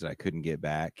some things that I couldn't get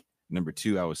back. Number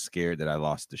two, I was scared that I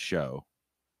lost the show.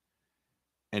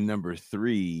 And number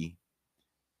three,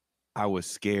 I was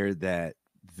scared that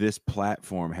this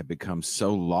platform had become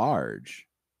so large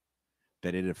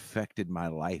that it affected my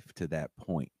life to that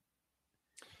point.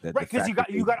 That right, because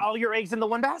you got all your eggs in the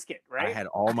one basket, right? I had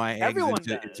all my eggs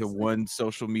into one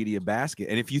social media basket.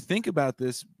 And if you think about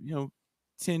this,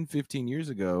 10, 15 years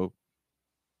ago,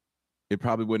 it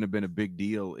probably wouldn't have been a big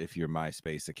deal if your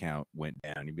MySpace account went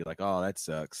down. You'd be like, oh, that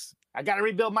sucks. I got to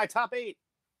rebuild my top 8.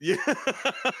 Yeah,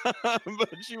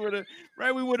 but you would have,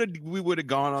 right? We would have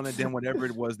gone on it. Then whatever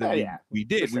it was that we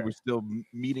did, sure. We were still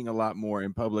meeting a lot more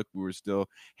in public. We were still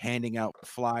handing out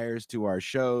flyers to our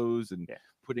shows and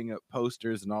putting up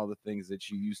posters and all the things that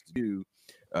you used to do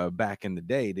back in the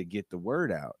day to get the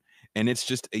word out. And it's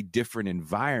just a different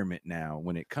environment now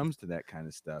when it comes to that kind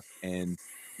of stuff. And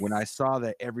when I saw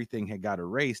that everything had got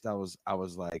erased, I was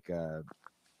like,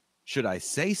 should I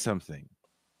say something?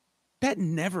 That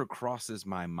never crosses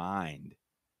my mind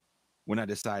when I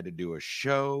decide to do a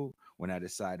show, when I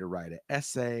decide to write an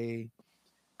essay.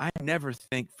 I never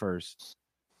think first,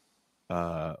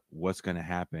 what's going to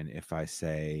happen if I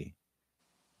say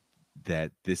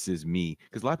that this is me?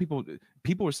 Because a lot of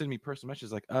people were sending me personal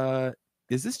messages like,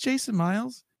 is this Jason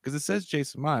Miles? Because it says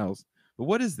Jason Miles, but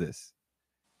what is this?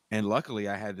 And luckily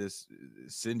I had this,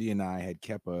 Cindy and I had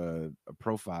kept a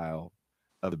profile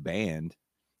of the band.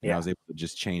 And I was able to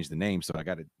just change the name, so I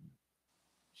got to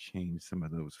change some of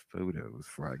those photos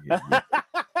before I get.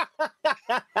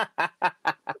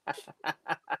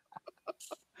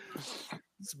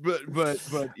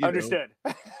 but understood.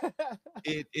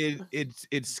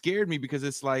 It scared me because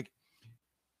it's like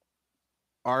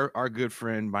our good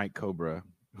friend Mike Cobra,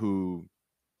 who,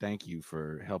 thank you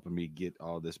for helping me get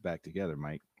all this back together,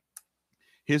 Mike.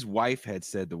 His wife had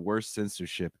said the worst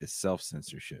censorship is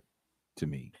self-censorship to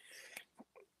me.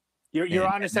 You're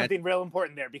onto something real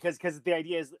important there, because the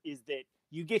idea is that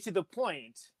you get to the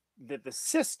point that the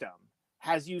system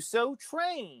has you so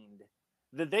trained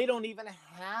that they don't even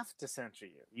have to censor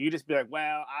you. You just be like,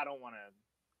 well, I don't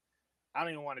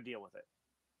even want to deal with it.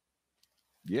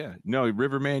 Yeah, no,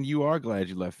 Riverman, you are glad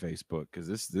you left Facebook, because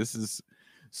this is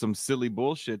some silly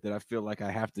bullshit that I feel like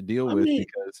I have to deal with.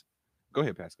 Because go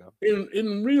ahead, Pascal.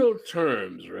 In real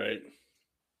terms, right?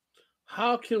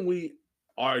 How can we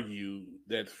argue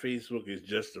that Facebook is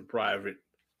just a private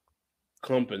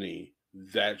company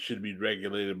that should be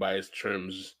regulated by its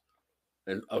terms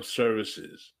and of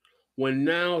services, when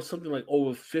now something like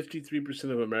over 53%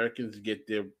 of Americans get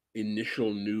their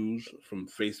initial news from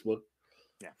Facebook?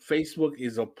 Facebook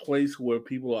is a place where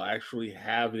people are actually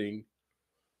having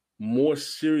more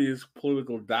serious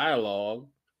political dialogue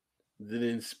than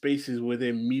in spaces where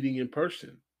they're meeting in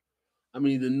person. I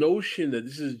mean, the notion that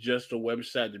this is just a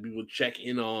website that people check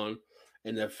in on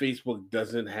and that Facebook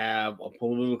doesn't have a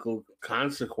political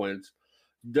consequence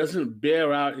doesn't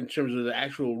bear out in terms of the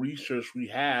actual research we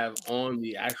have on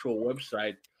the actual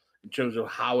website in terms of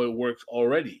how it works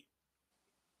already.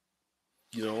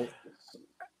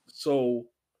 So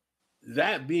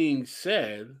that being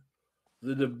said,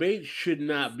 the debate should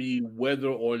not be whether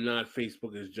or not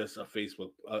Facebook is just a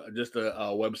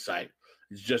website.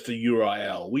 It's just a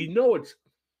URL. We know it's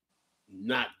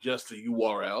not just a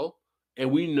URL,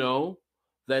 and we know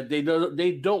that they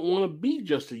don't want to be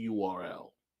just a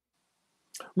URL.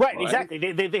 Right?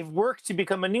 Exactly. They've worked to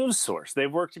become a news source.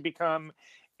 They've worked to become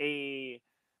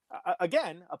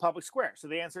again a public square. So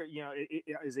the answer,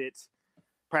 is it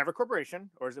private corporation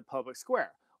or is it public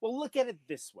square? Well, look at it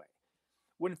this way.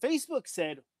 When Facebook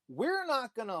said, we're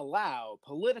not going to allow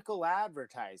political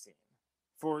advertising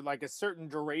for like a certain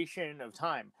duration of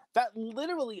time, that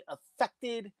literally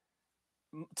affected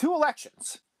 2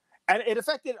 elections. And it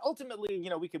affected ultimately,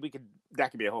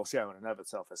 that could be a whole show in and of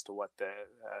itself as to what the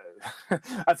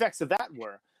effects of that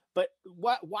were. But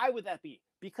why would that be?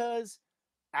 Because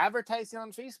advertising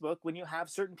on Facebook, when you have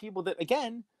certain people that,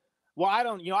 again, I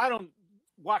don't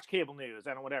watch cable news,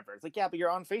 I don't whatever. It's like, yeah, but you're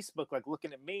on Facebook, like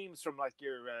looking at memes from like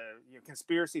your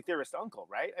conspiracy theorist uncle,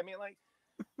 right? I mean,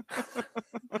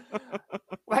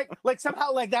 like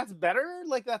somehow like that's better.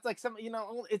 Like that's like some,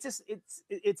 it's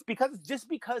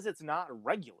because it's not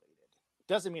regulated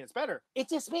doesn't mean it's better. It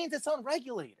just means it's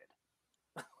unregulated.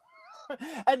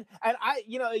 and I,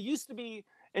 it used to be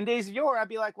in days of yore, I'd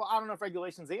be like, well, I don't know if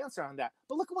regulation's the answer on that,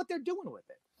 but look at what they're doing with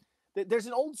it. There's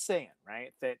an old saying,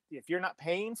 right? That if you're not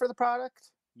paying for the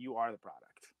product, you are the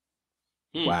product.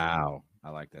 Wow.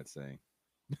 I like that saying.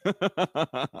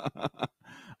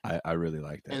 I really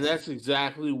like that. And that's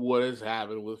exactly what has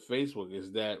happened with Facebook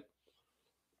is that,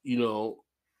 your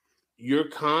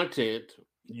content,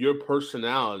 your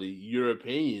personality, your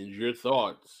opinions, your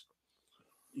thoughts,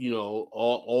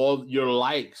 all your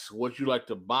likes, what you like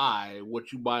to buy,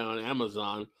 what you buy on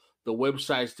Amazon, the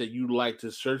websites that you like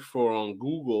to search for on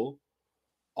Google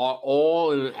are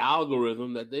all in an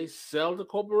algorithm that they sell to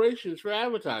corporations for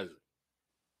advertising.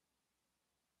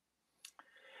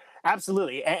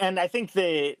 Absolutely. And I think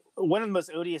that one of the most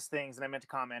odious things, and I meant to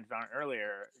comment on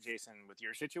earlier, Jason, with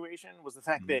your situation, was the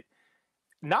fact that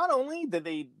not only did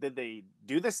they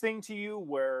do this thing to you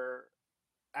where,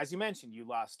 as you mentioned, you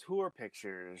lost tour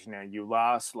pictures, you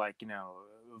lost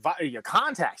your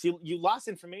contacts, you lost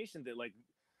information that like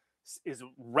is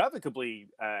irrevocably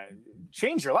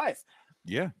changed your life.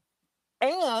 Yeah.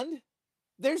 And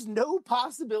there's no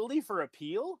possibility for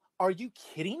appeal. Are you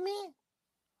kidding me?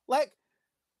 Like,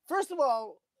 first of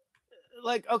all,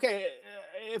 like, okay,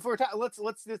 if we're talking, let's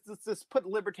just put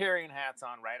libertarian hats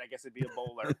on, right? I guess it'd be a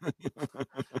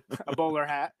bowler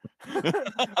hat.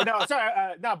 No, sorry,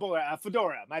 not bowler, a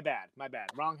fedora. My bad,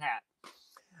 wrong hat.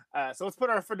 So let's put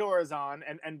our fedoras on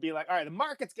and be like, all right, the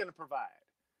market's going to provide.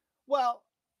 Well,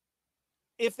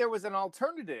 if there was an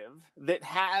alternative that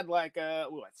had like a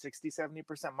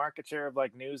 60-70% market share of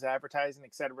like news, advertising,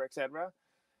 et cetera,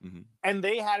 and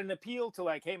they had an appeal to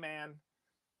like, hey man,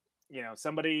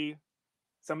 somebody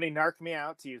narked me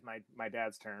out, to use my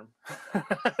dad's term,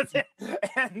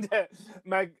 and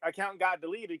my account got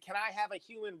deleted. Can I have a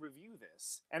human review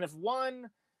this? And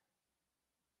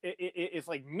if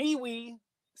like MeWe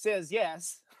says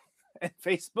yes and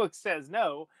Facebook says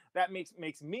no, that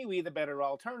makes MeWe the better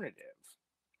alternative.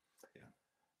 Yeah.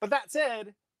 But that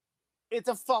said, it's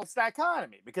a false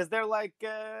dichotomy because they're like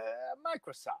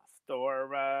Microsoft or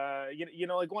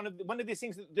like one of these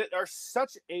things that are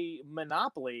such a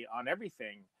monopoly on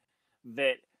everything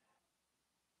that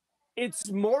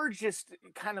it's more just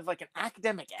kind of like an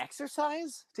academic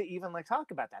exercise to even like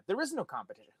talk about that. There is no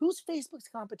competition. Who's Facebook's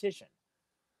competition?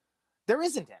 There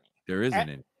isn't any. There isn't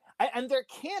any. And there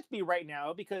can't be right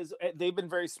now because they've been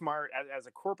very smart as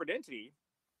a corporate entity.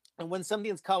 And when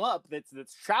something's come up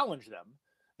that's challenged them,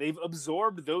 they've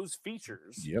absorbed those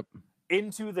features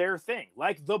into their thing,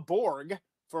 like the Borg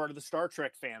for the Star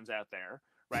Trek fans out there,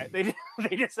 right? They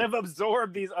just have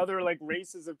absorbed these other like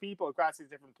races of people across these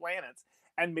different planets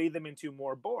and made them into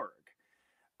more Borg.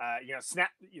 Snapchat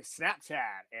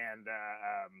and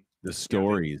the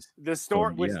stories, the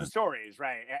stories,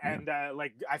 right? And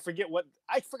I forgot what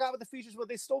the features what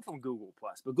they stole from Google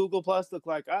Plus, but Google Plus looked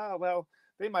like, oh well,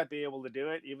 they might be able to do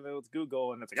it even though it's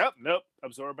Google, and it's like, oh nope,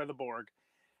 absorbed by the Borg.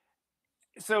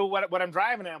 So what I'm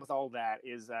driving at with all that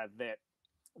is that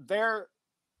there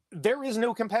is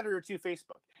no competitor to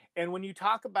Facebook. And when you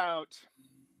talk about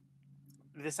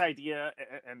this idea,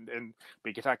 and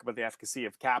we can talk about the efficacy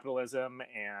of capitalism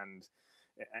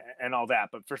and all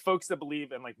that, but for folks that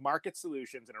believe in like market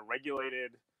solutions and a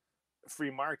regulated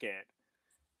free market,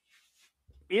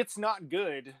 it's not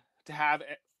good to have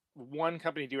one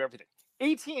company do everything.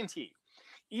 AT&T.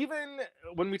 Even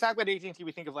when we talk about AT&T,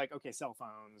 we think of like, okay, cell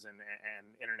phones and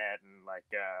internet and like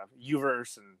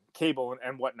Uverse and cable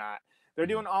and whatnot. They're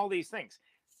doing all these things.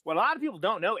 What a lot of people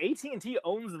don't know, AT&T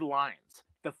owns the lines,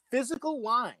 the physical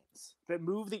lines that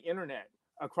move the internet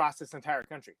across this entire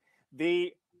country.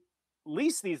 They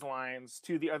lease these lines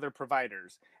to the other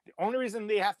providers. The only reason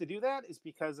they have to do that is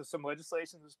because of some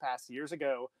legislation that was passed years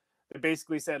ago that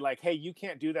basically said like, hey, you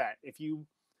can't do that. If you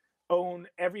own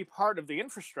every part of the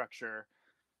infrastructure,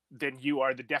 then you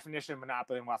are the definition of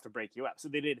monopoly and we'll have to break you up. So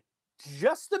they did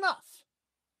just enough.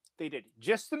 They did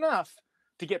just enough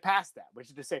to get past that, which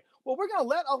is to say, well, we're going to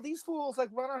let all these fools like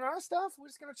run on our stuff. We're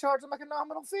just going to charge them like a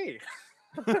nominal fee.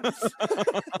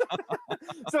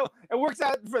 So it works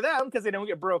out for them because they don't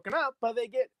get broken up, but they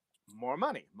get more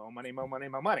money.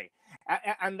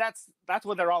 And that's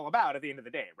what they're all about at the end of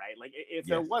the day, right? Like if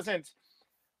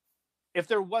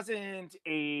there wasn't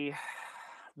a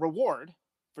reward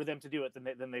for them to do it,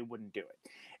 then they wouldn't do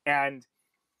it. And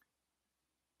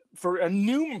for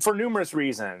numerous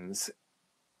reasons,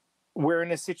 we're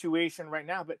in a situation right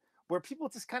now, but where people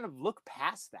just kind of look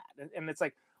past that, and it's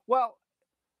like, well,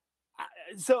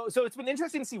 so it's been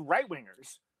interesting to see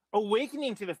right-wingers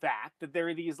awakening to the fact that there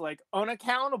are these like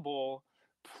unaccountable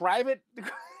private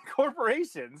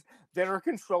corporations that are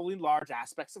controlling large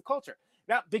aspects of culture.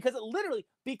 Now, because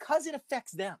it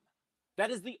affects them.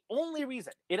 That is the only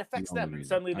reason it affects them. And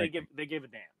suddenly they give a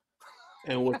damn.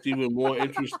 And what's even more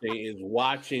interesting is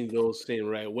watching those same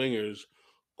right-wingers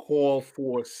call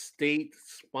for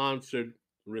state-sponsored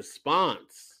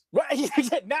response. Right.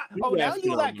 Now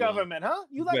you like government, huh?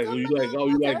 You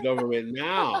like government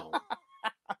now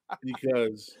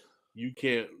because you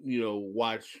can't,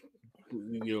 watch,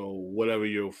 whatever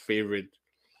your favorite,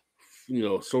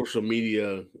 social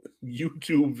media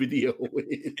YouTube video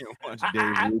is. Watch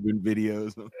Dave Rubin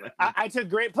videos. I took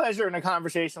great pleasure in a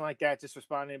conversation like that, just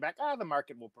responding back, the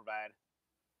market will provide.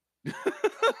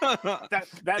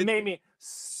 that made me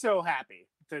so happy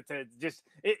to just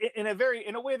in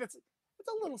a way that's it's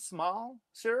a little small,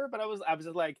 sure, but I was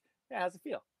just like, yeah, how's it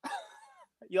feel?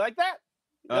 You like that?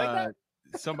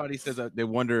 Somebody says they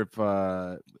wonder if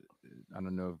I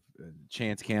don't know if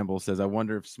Chance Campbell says, I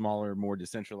wonder if smaller, more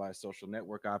decentralized social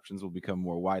network options will become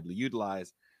more widely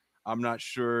utilized. I'm not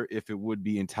sure if it would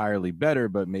be entirely better,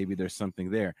 but maybe there's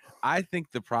something there. I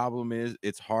think the problem is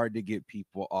it's hard to get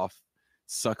people off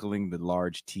suckling the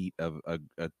large teat of a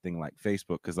thing like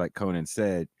Facebook, because like Conan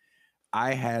said,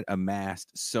 I had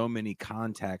amassed so many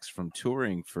contacts from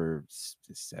touring for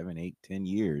 7, 8, 10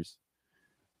 years.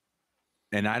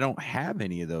 And I don't have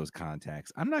any of those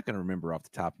contacts. I'm not going to remember off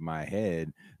the top of my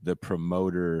head the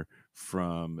promoter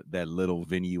from that little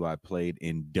venue I played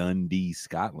in Dundee,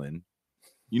 Scotland.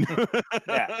 Yeah.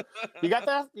 You got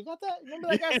that? Remember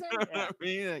that guy's name? Yeah. I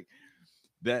mean, like,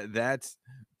 that's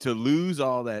to lose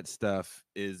all that stuff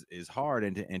is hard,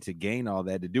 and to gain all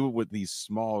that, to do it with these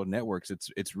small networks,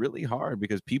 it's really hard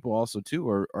because people also too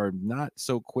are not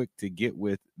so quick to get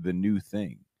with the new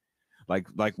thing. Like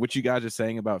what you guys are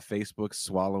saying about Facebook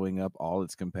swallowing up all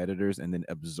its competitors and then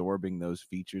absorbing those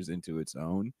features into its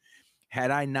own.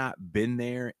 Had I not been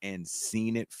there and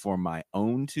seen it for my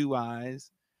own two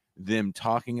eyes, them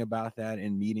talking about that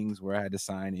in meetings where I had to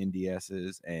sign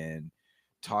NDSs and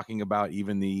talking about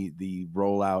even the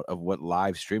rollout of what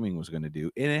live streaming was going to do,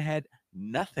 and it had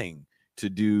nothing to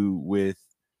do with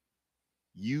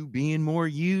you being more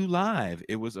you live.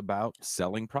 It was about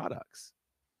selling products.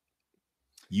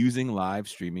 Using live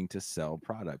streaming to sell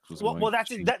products was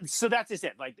that's just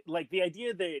it. Like the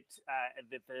idea that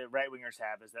the right wingers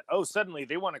have is that suddenly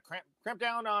they want to cramp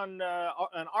down on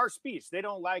our speech. They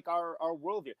don't like our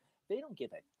worldview. They don't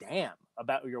give a damn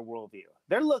about your worldview.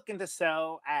 They're looking to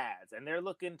sell ads and they're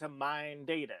looking to mine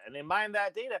data, and they mine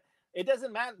that data. It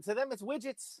doesn't matter to them. It's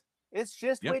widgets. It's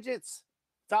just widgets.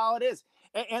 That's all it is.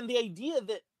 And the idea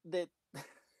that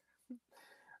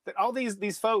that all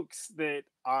these folks that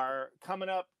are coming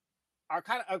up are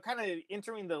kind of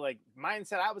entering the like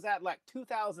mindset I was at like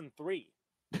 2003.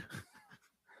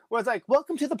 Where it's like,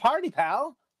 welcome to the party,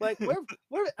 pal. Like,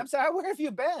 where I'm sorry, where have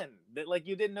you been? That like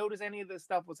you didn't notice any of this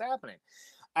stuff was happening.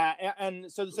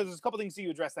 And so there's a couple things that you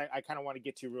addressed I kind of want to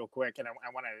get to real quick, and I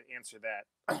want to answer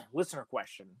that listener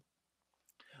question.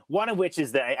 One of which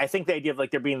is that I think the idea of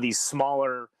like there being these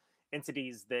smaller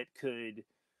entities that could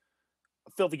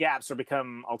fill the gaps or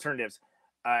become alternatives.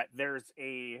 There's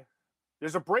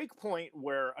a break point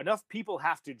where enough people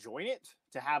have to join it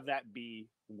to have that be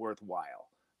worthwhile.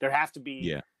 There have to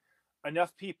be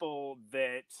enough people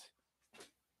that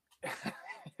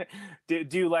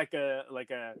do like a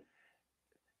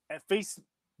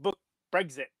Facebook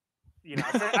Brexit you know,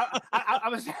 I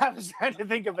was trying to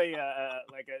think of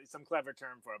some clever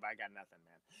term for it, but I got nothing,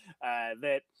 man.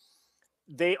 That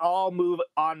they all move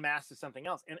en masse to something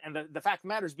else, and the fact of the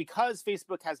matter is, because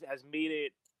Facebook has made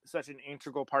it such an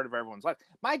integral part of everyone's life.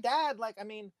 My dad, like, I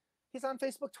mean, he's on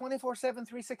Facebook 24/7,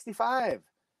 365.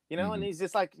 You know, and he's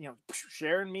just like, you know,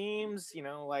 sharing memes, you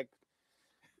know, like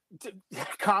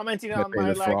commenting on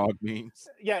my like frog memes.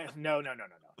 Yeah, no.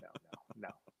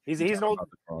 He's an old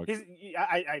he's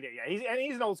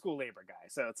an old school labor guy.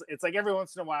 So it's like every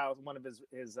once in a while one of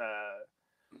his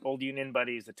old union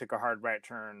buddies that took a hard right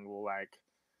turn will like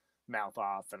mouth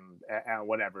off and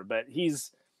whatever. But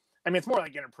it's more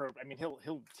like inappropriate. I mean,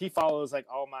 he follows like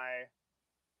all my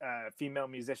female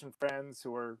musician friends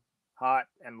who are hot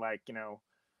and like, you know,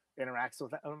 interacts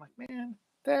with them. I'm like, man,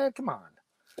 Dad, come on.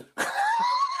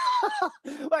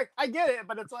 Like, I get it,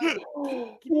 but it's like,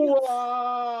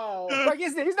 wow. Like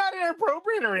he's not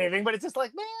inappropriate or anything, but it's just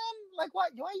like, man, like, why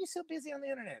are you so busy on the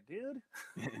internet, dude?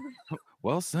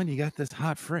 Well, son, you got this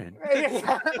hot friend. But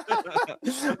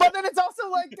then it's also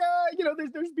like, you know,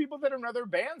 there's people that are in other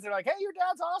bands. They're like, hey, your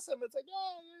dad's awesome. It's like,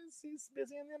 yeah, he's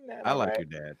busy on the internet. I like your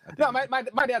dad. No,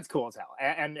 my dad's cool as hell,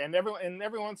 and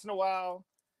every once in a while,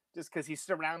 just because he's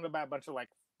surrounded by a bunch of like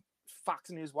Fox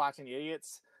News watching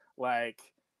idiots, like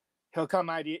he'll come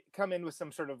in with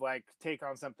some sort of like take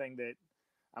on something that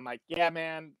I'm like, yeah,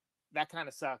 man, that kind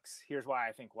of sucks. Here's why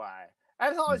I think why.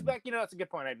 And it's always back, you know, that's a good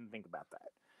point. I didn't think about that.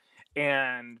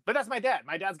 But that's my dad.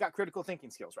 My dad's got critical thinking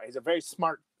skills, right? He's a very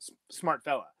smart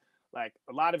fella. Like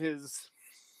a lot of his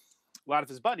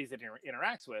buddies that he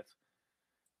interacts with,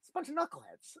 it's a bunch of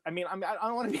knuckleheads. I mean, I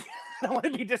don't want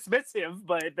to be dismissive,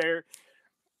 but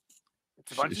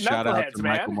it's a bunch of shout out knuckleheads, to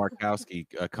man. Michael Markowski,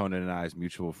 Conan and I's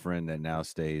mutual friend that now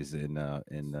stays in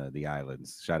the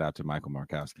islands. Shout out to Michael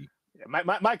Markowski. Yeah,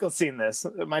 Michael's seen this.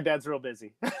 My dad's real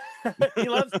busy. he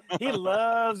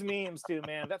loves memes too,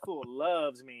 man. That fool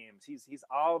loves memes. He's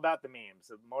all about the memes.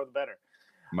 The more the better.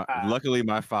 Luckily,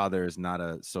 my father is not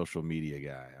a social media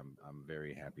guy. I'm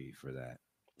very happy for that.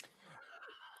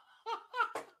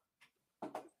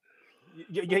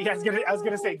 Yeah, I was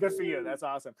gonna say, good for you. That's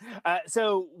awesome.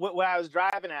 So what I was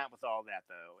driving at with all that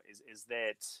though is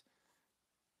that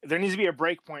there needs to be a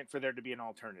break point for there to be an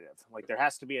alternative. Like there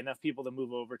has to be enough people to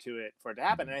move over to it for it to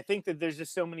happen. And I think that there's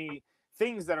just so many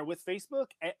things that are with Facebook,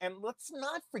 and let's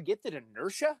not forget that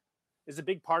inertia is a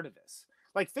big part of this.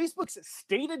 Like Facebook's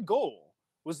stated goal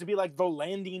was to be like the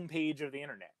landing page of the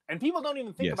internet, and people don't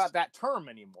even think about that term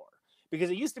anymore, because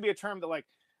it used to be a term that like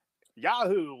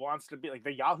Yahoo wants to be like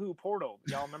the Yahoo portal.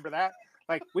 Y'all remember that?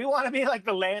 Like, we want to be like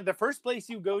the first place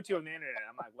you go to on the internet.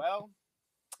 I'm like, well,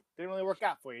 didn't really work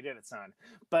out for you, did it, son?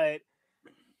 But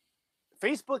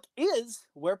Facebook is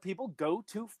where people go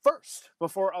to first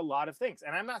before a lot of things.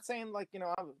 And I'm not saying like, you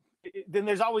know, then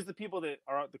there's always the people that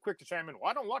are the quick to chime in. Well,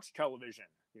 I don't watch television.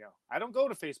 You know, I don't go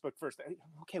to Facebook first.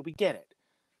 Okay, we get it.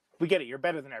 We get it. You're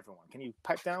better than everyone. Can you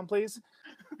pipe down, please?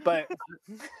 But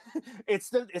it's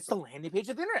the landing page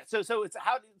of the internet. So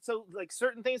like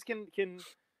certain things can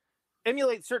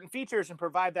emulate certain features and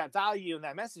provide that value and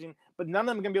that messaging, but none of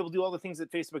them are going to be able to do all the things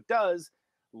that Facebook does,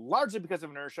 largely because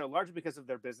of inertia, largely because of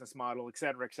their business model, et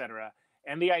cetera, et cetera.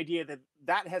 And the idea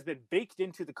that has been baked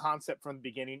into the concept from the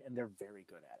beginning, and they're very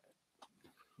good at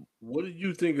it. What did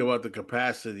you think about the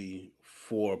capacity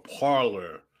for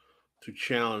Parler to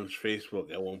challenge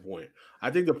Facebook at one point? I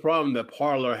think the problem that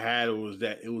Parler had was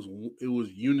that it was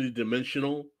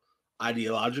unidimensional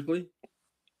ideologically,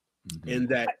 and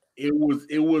that it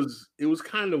was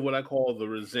kind of what I call the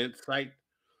resent site,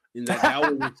 in that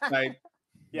was a site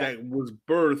that was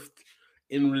birthed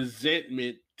in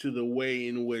resentment to the way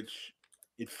in which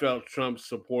it felt Trump's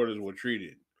supporters were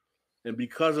treated. And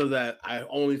because of that, I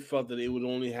only felt that it would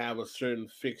only have a certain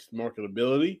fixed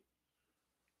marketability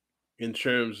in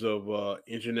terms of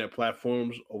internet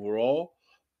platforms overall.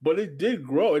 But it did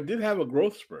grow. It did have a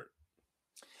growth spurt.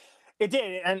 It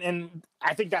did. And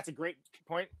I think that's a great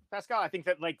point, Pascal. I think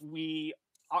that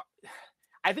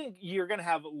I think you're going to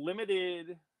have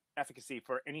limited efficacy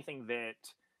for anything that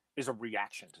is a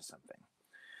reaction to something.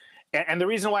 And the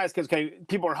reason why is because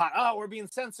people are hot. Oh, we're being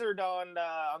censored on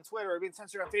Twitter. We're being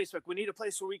censored on Facebook. We need a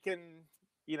place where we can,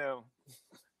 you know,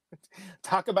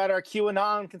 talk about our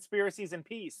QAnon conspiracies in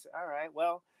peace. All right,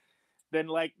 well, then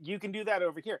like you can do that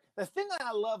over here. The thing that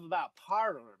I love about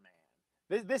Parler,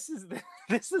 man, this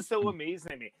is so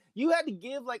amazing to me. You had to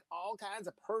give like all kinds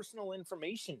of personal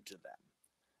information to them.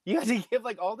 You had to give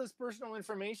like all this personal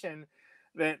information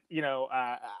that, you know,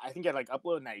 I think you had like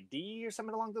upload an ID or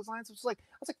something along those lines. I was like,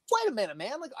 wait a minute,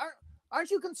 man. Like,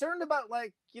 aren't you concerned about,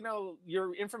 like, you know,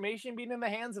 your information being in the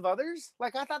hands of others?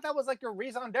 Like, I thought that was like your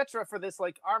raison d'etre for this,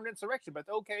 like, armed insurrection. But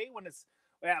okay, when it's,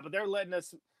 yeah, but they're letting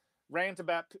us rant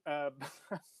about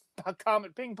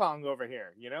Comet Ping Pong over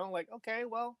here, you know? Like, okay,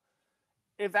 well,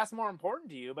 if that's more important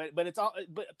to you, but it's all,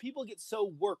 but people get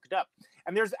so worked up.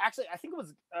 And there's actually, I think it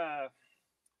was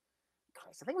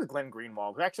Glenn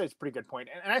Greenwald, who actually has a pretty good point.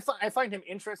 And I find him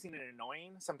interesting and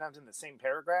annoying sometimes in the same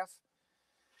paragraph.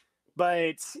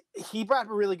 But he brought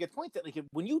up a really good point that, like,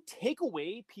 when you take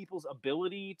away people's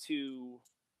ability to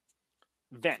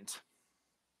vent,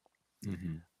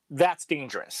 that's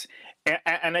dangerous.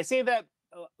 And I say that,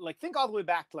 like, think all the way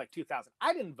back to like 2000.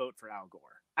 I didn't vote for Al Gore.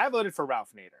 I voted for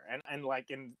Ralph Nader. And like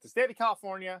in the state of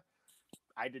California,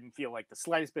 I didn't feel like the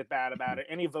slightest bit bad about it.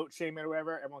 Any vote shaming or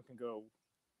whatever, everyone can go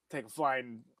take a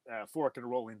flying fork and a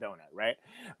rolling donut, right?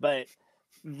 But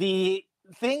the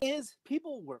thing is,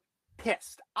 people were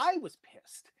pissed. I was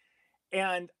pissed.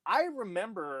 And I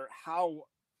remember how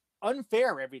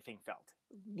unfair everything felt,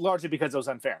 largely because it was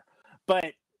unfair.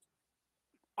 But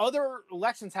other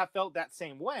elections have felt that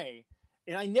same way.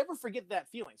 And I never forget that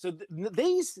feeling. So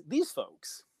these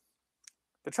folks,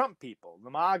 the Trump people,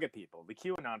 the MAGA people, the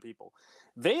QAnon people,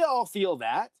 they all feel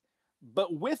that,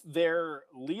 but with their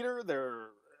leader, their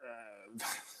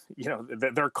you know,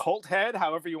 their cult head,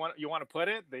 however you want to put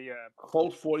it, the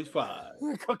Colt 45.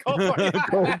 Colt 45.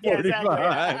 Colt 45. Yeah,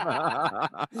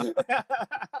 exactly.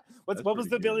 What was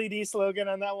the good. Billy D slogan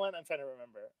on that one? I'm trying to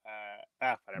remember.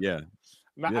 Whatever. Yeah.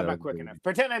 I'm not quick enough.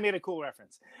 Pretend I made a cool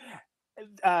reference.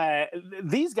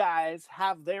 These guys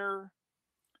have their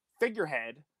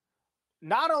figurehead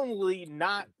not only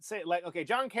not say, like, okay,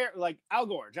 John Kerry, like Al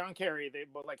Gore, John Kerry, they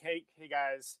both like, hey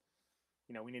guys,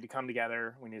 you know, we need to come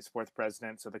together, we need to support the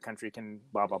president so the country can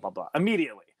blah blah blah blah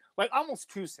immediately, like almost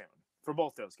too soon for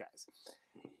both those guys.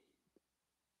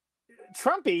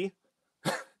 Trumpy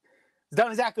has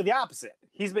done exactly the opposite.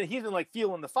 He's been like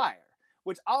fueling the fire,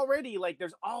 which already, like,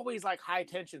 there's always like high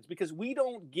tensions because we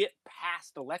don't get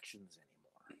past elections anymore.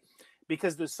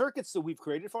 Because the circuits that we've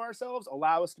created for ourselves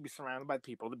allow us to be surrounded by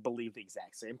people that believe the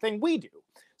exact same thing we do.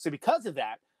 So because of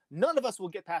that, none of us will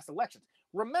get past elections.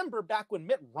 Remember back when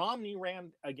Mitt Romney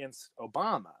ran against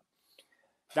Obama,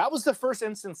 that was the first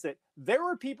instance that there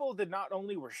were people that not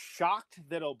only were shocked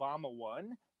that Obama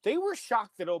won, they were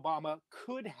shocked that Obama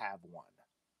could have won.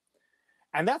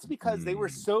 And that's because they were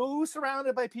so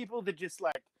surrounded by people that just,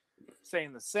 like,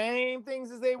 saying the same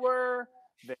things as they were,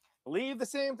 they believe the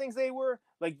same things they were,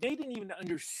 like, they didn't even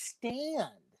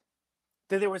understand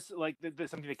that there was, like,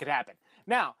 there's something that could happen.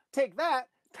 Now, take that,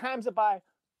 times it by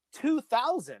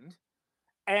 2,000,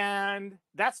 and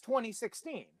that's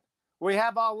 2016. We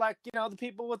have all, like, you know, the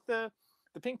people with the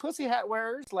pink pussy hat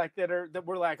wearers, like, that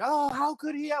were like, oh, how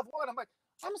could he have won? I'm like,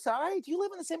 I'm sorry, do you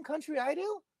live in the same country I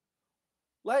do?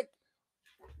 Like,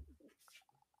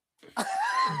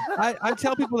 I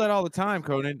tell people that all the time,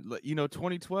 Conan. You know,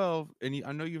 2012, and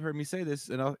I know you've heard me say this,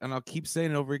 and I'll keep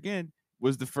saying it over again,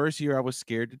 was the first year I was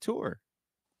scared to tour.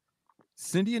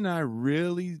 Cindy and I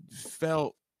really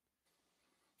felt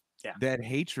that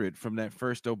hatred from that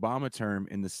first Obama term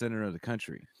in the center of the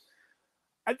country.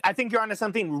 I think you're onto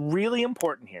something really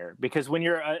important here, because when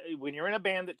you're in a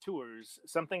band that tours,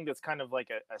 something that's kind of like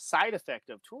a side effect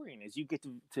of touring is you get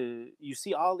to you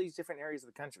see all these different areas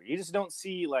of the country. You just don't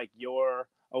see, like, here,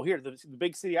 the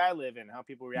big city I live in, how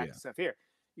people react to stuff here.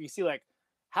 You see, like,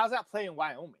 how's that playing in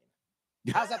Wyoming?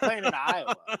 How's that playing in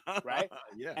Iowa? Right?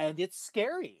 Yeah. And it's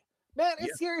scary. Man,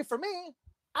 it's scary for me.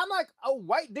 I'm like a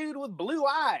white dude with blue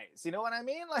eyes. You know what I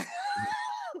mean? Like,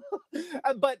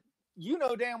 but you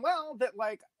know damn well that,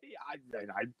 like,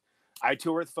 I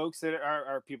tour with folks that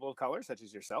are people of color, such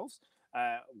as yourselves,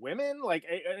 women, like,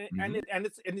 and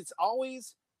it's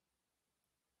always,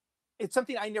 it's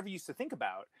something I never used to think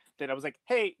about, that I was like,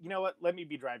 hey, you know what? Let me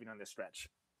be driving on this stretch.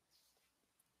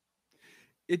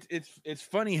 It's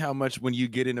funny how much when you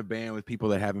get in a band with people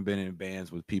that haven't been in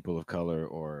bands with people of color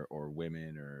or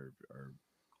women or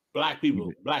black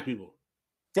people.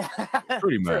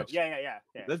 Pretty much. Yeah.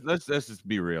 Let's just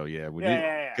be real. Yeah.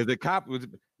 Because the cop was,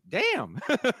 damn.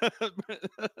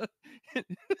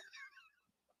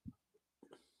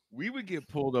 We would get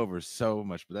pulled over so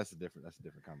much, but that's a different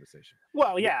conversation.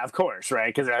 Well, yeah, of course,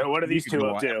 right? Because what are these two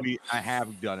up to? I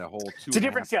have done a whole two. It's a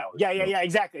different show. Yeah,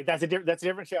 exactly. That's a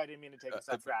different show. I didn't mean to take us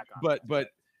off track on. But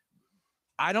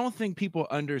I don't think people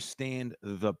understand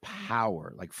the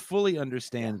power, like fully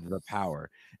understand the power.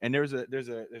 And there's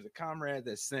a comrade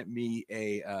that sent me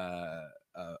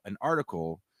an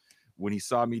article when he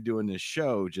saw me doing this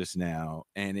show just now,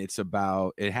 and it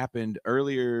happened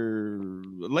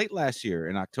late last year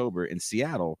in October in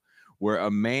Seattle, where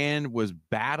a man was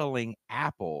battling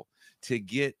Apple to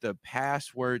get the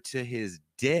password to his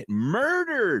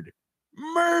murdered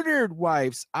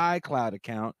wife's iCloud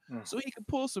account so he could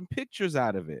pull some pictures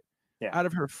out of it, out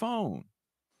of her phone.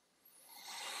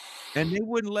 And they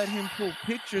wouldn't let him pull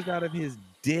pictures out of his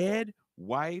dead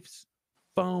wife's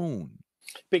phone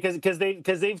because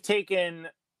they've taken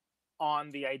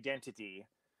on the identity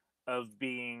of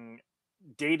being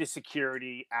data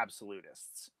security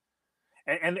absolutists.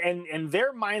 And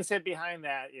their mindset behind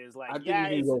that is like, I think you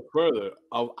can go further,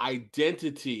 of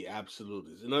identity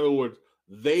absolutists. In other words,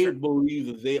 they believe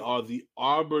that they are the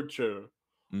arbiter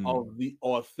of the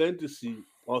authenticity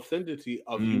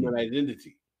of human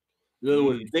identity. In other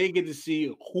words, they get to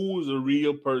see who's a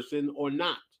real person or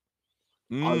not.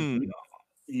 You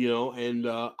know, and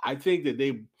I think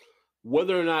that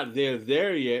whether or not they're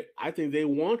there yet, I think they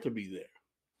want to be there.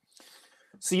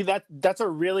 See, that's a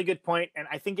really good point, and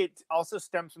I think it also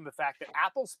stems from the fact that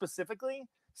Apple specifically,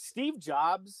 Steve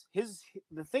Jobs,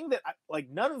 the thing that like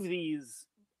none of these,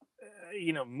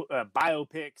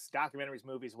 biopics, documentaries,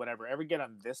 movies, whatever, ever get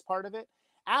on this part of it.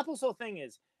 Apple's whole thing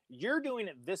is, you're doing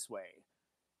it this way,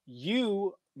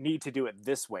 you need to do it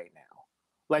this way now.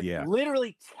 Like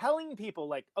literally telling people,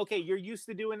 like, okay, you're used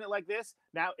to doing it like this,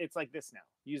 now it's like this now.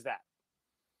 Use that,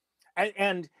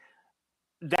 and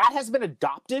that has been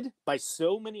adopted by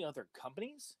so many other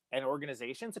companies and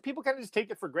organizations that people kind of just take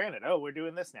it for granted. Oh, we're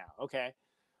doing this now. Okay.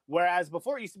 Whereas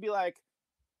before it used to be like,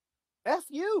 F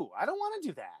you, I don't want to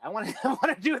do that. I want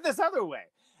to do it this other way.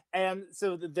 And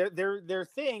so their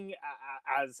thing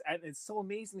and it's so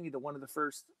amazing to me that one of the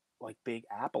first like big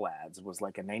Apple ads was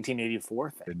like a 1984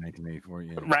 thing. In 1984,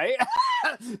 yeah. Right?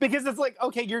 Because it's like,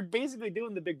 okay, you're basically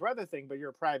doing the Big Brother thing, but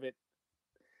you're a private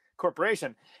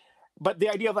corporation. But the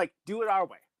idea of like, do it our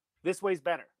way. This way's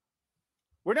better.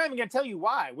 We're not even going to tell you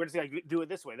why. We're just going to do it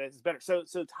this way. That's better. So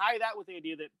tie that with the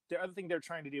idea that the other thing they're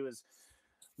trying to do is,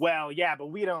 well, yeah, but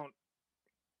we don't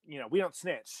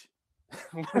snitch.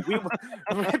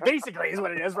 Basically is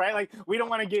what it is, right? Like, we don't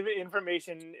want to give it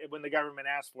information when the government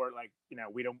asks for it. Like,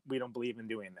 we don't believe in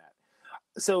doing that.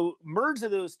 So merge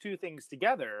those two things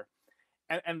together.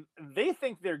 And they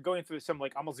think they're going through some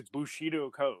like almost like Bushido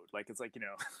code. Like it's like,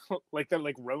 like they're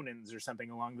like Ronins or something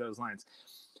along those lines.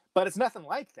 But it's nothing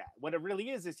like that. What it really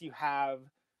is you have,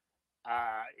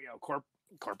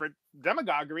 corporate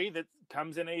demagoguery that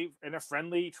comes in a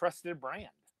friendly, trusted brand.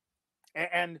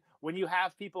 And when you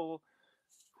have people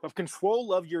who have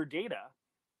control of your data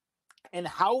and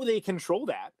how they control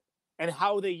that and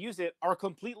how they use it are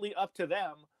completely up to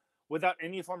them, without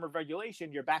any form of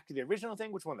regulation, you're back to the original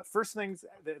thing, which one of the first things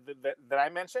that I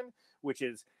mentioned, which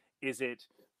is it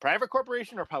private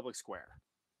corporation or public square?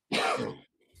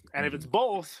 And if it's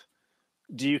both,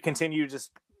 do you continue to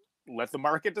just let the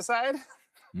market decide?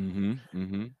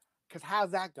 Because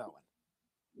how's that going?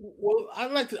 Well,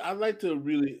 I'd like to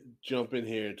really jump in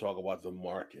here and talk about the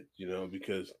market,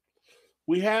 because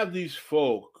we have these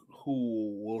folk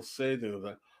who will say things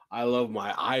like, I love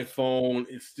my iPhone.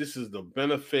 This is the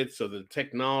benefits of the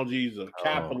technologies of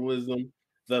capitalism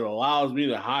that allows me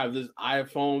to have this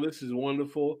iPhone. This is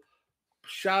wonderful.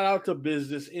 Shout out to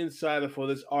Business Insider for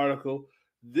this article.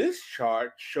 This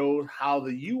chart shows how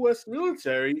the U.S.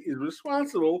 military is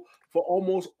responsible for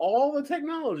almost all the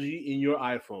technology in your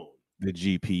iPhone. The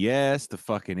GPS, the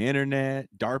fucking internet,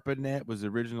 DARPANet was the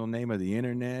original name of the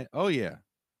internet. Oh, yeah.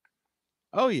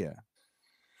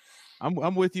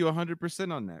 I'm with you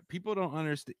 100% on that. People don't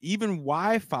understand. Even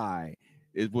Wi-Fi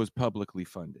was publicly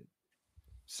funded.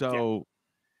 So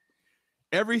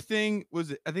everything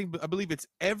was, I believe it's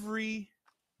every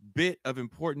bit of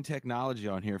important technology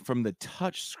on here, from the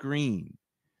touch screen.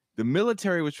 The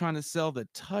military was trying to sell the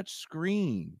touch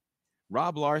screen.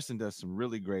 Rob Larson does some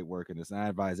really great work in this, and I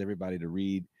advise everybody to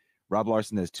read. Rob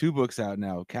Larson has 2 books out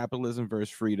now, Capitalism versus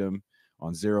Freedom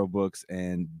on Zero Books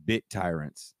and Bit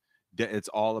Tyrants. It's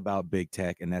all about big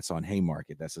tech, and that's on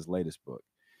Haymarket. That's his latest book.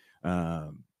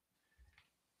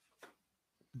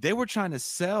 They were trying to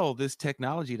sell this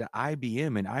technology to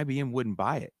IBM, and IBM wouldn't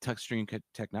buy it. Touchscreen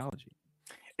technology.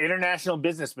 International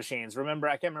business machines. Remember,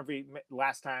 I can't remember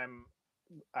last time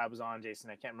I was on, Jason.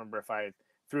 I can't remember if I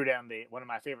threw down one of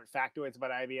my favorite factoids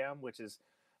about IBM, which is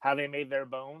how they made their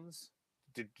bones.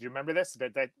 Did you remember this?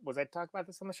 Was I talking about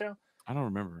this on the show? I don't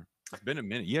remember. It's been a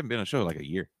minute. You haven't been on a show like a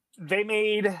year. They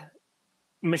made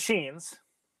machines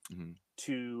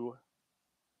to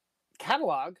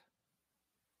catalog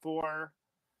for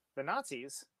the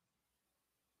Nazis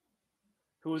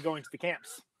who was going to the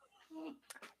camps.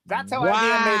 That's how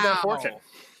IBM made their fortune.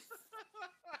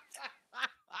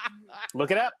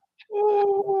 Look it up.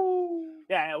 Ooh.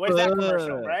 Yeah, where's that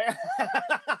commercial, right?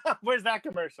 Where's that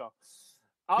commercial?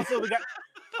 Also, we got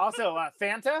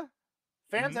Fanta.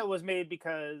 Fanta was made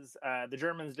because the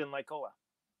Germans didn't like cola.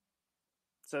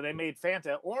 So they made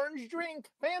Fanta, orange drink,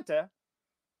 Fanta,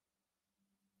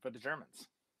 for the Germans.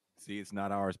 See, it's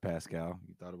not ours, Pascal.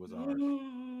 You thought it was ours.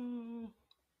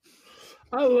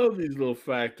 I love these little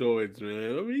factoids,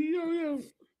 man. I mean,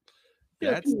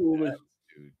 That's dude.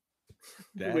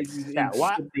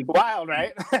 Wild,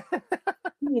 right?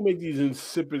 People make these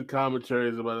insipid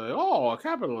commentaries about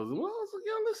capitalism. Well, I was like,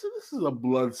 listen, this is a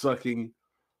blood-sucking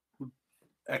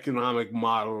economic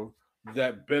model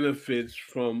that benefits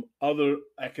from other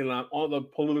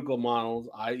political models,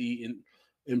 i.e.,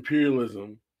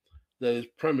 imperialism, that is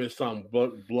premised on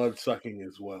blood-sucking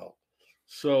as well.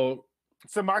 So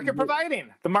it's the market providing.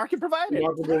 The market providing.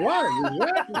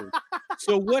 Exactly.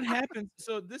 So what happens?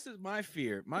 So this is my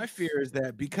fear. My fear is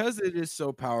that because it is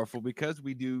so powerful, because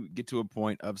we do get to a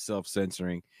point of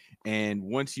self-censoring, and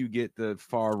once you get the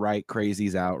far right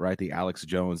crazies out, right, the Alex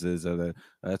Joneses or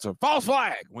that's a false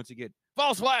flag. Once you get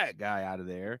false flag guy out of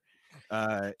there,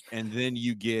 and then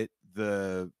you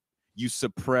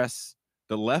suppress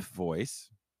the left voice,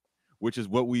 which is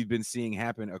what we've been seeing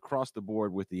happen across the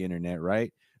board with the internet,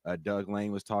 right? Doug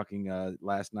Lane was talking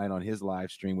last night on his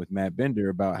live stream with Matt Bender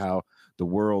about how the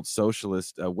World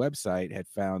Socialist website had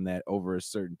found that over a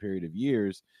certain period of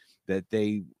years that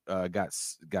they got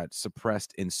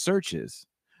suppressed in searches.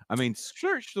 I mean,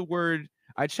 search the word.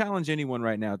 I challenge anyone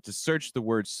right now to search the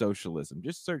word socialism.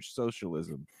 Just search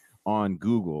socialism on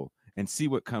Google and see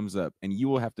what comes up. And you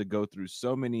will have to go through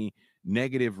so many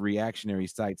negative reactionary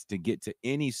sites to get to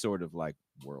any sort of like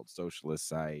World Socialist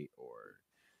site or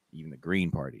even the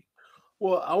Green Party.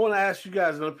 Well, I want to ask you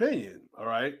guys an opinion, all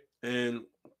right? And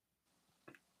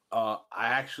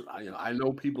I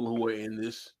know people who are in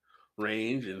this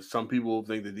range, and some people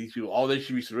think that these people, they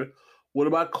should be surrendered. What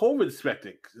about COVID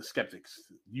skeptics?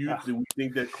 Do we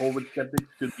think that COVID skeptics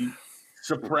should be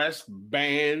suppressed,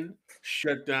 banned,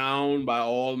 shut down by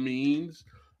all means,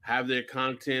 have their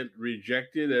content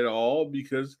rejected at all?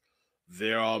 Because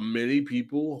there are many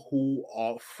people who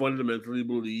fundamentally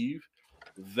believe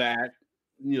that,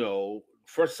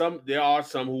 for some, there are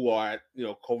some who are,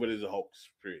 COVID is a hoax,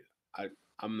 period.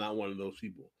 I'm not one of those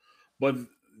people. But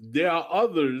there are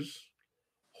others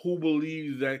who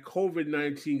believe that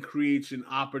COVID-19 creates an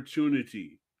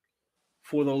opportunity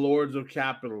for the lords of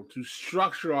capital to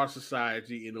structure our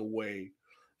society in a way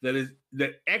that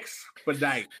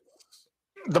expedites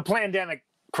the pandemic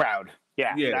crowd.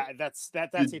 Yeah. That's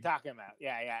what you're talking about.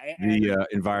 Yeah. The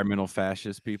environmental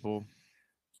fascist people.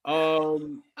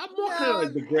 I'm more kind of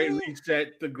like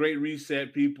the Great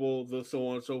Reset people, the so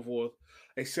on and so forth,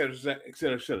 et cetera, et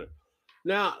cetera, et cetera.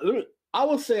 Now, I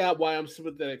will say why I'm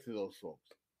sympathetic to those folks.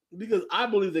 Because I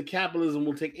believe that capitalism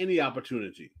will take any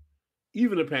opportunity,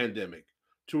 even a pandemic,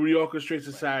 to reorchestrate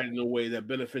society in a way that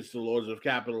benefits the lords of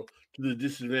capital to the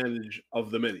disadvantage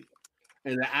of the many.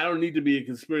 And I don't need to be a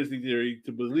conspiracy theory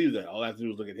to believe that. All I have to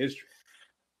do is look at history.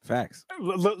 Facts.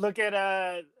 Look at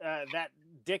that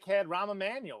dickhead Rahm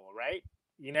Emanuel, right?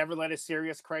 You never let a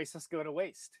serious crisis go to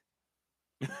waste.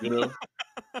 I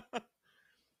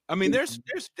mean, there's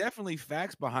definitely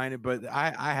facts behind it, but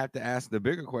I have to ask the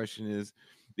bigger question is,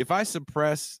 if I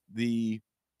suppress the...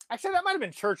 Actually, that might have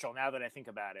been Churchill now that I think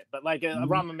about it, but like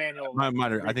Rahm Emanuel...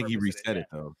 I think he reset it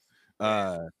though.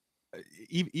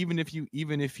 Even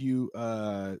if you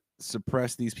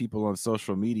suppress these people on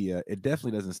social media, it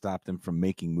definitely doesn't stop them from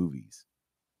making movies,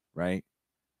 right?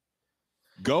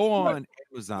 Go on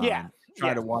Amazon,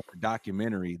 try to watch a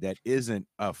documentary that isn't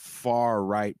a far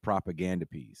right propaganda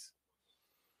piece.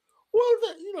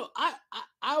 Well,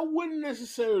 I wouldn't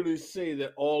necessarily say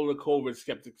that all the COVID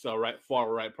skeptics are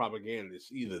far right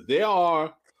propagandists either. They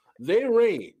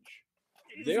range.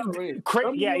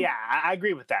 I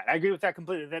agree with that. I agree with that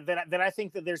completely. That I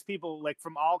think that there's people like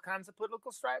from all kinds of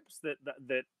political stripes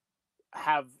that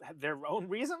have their own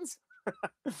reasons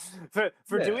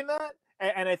for doing that,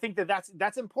 and I think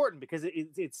that's important because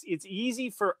it's easy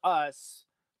for us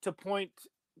to point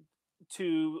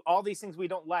to all these things we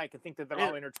don't like and think that they're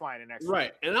all intertwined and excellent.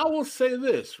 Right. And I will say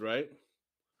this, right?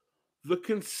 The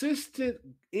consistent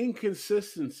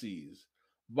inconsistencies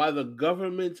by the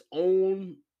government's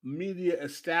own media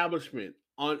establishment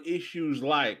on issues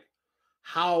like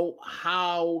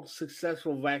how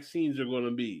successful vaccines are going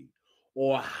to be,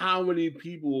 or how many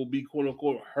people will be quote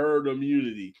unquote herd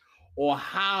immunity, or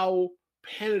how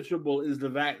penetrable is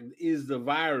the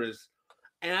virus.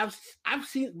 And I've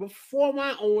seen before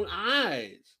my own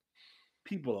eyes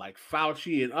people like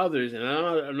Fauci and others, and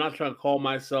I'm not trying to call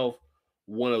myself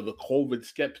one of the COVID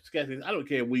skeptics. I don't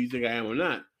care what you think I am or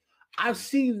not. I've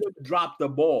seen them drop the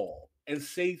ball and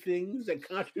say things that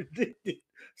contradicted.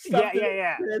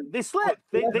 Yeah. They slipped.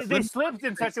 They slipped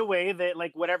in such a way that,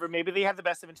 like, whatever. Maybe they have the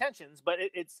best of intentions, but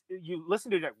it's you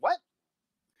listen to it like, what?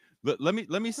 Let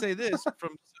me say this: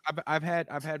 I've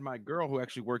had my girl who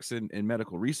actually works in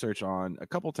medical research on a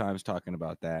couple times talking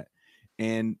about that,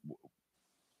 and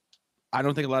I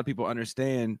don't think a lot of people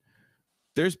understand.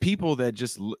 There's people that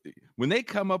just when they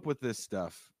come up with this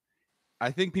stuff,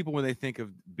 I think people when they think of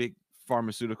big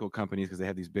pharmaceutical companies because they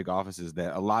have these big offices,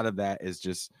 that a lot of that is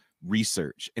just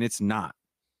research, and it's not.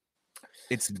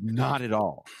 It's not at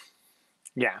all.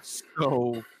 Yeah.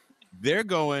 So they're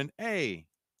going, hey.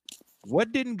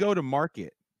 What didn't go to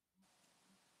market?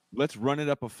 Let's run it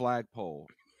up a flagpole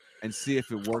and see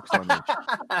if it works on it.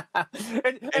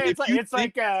 It's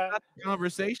like a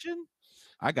conversation.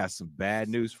 I got some bad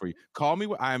news for you. Call me.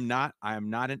 I am not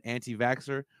an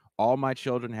anti-vaxxer. All my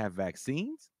children have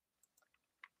vaccines.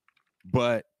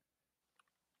 But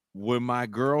when my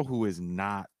girl, who is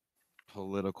not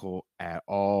political at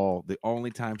all, the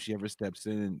only time she ever steps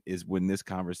in is when this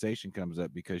conversation comes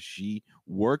up, because she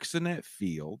works in that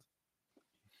field.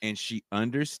 And she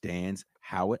understands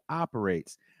how it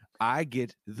operates. I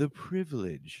get the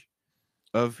privilege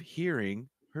of hearing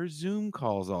her Zoom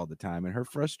calls all the time and her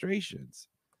frustrations.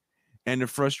 And the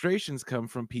frustrations come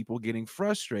from people getting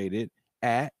frustrated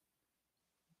at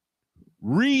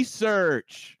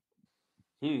research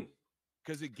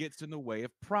because it gets in the way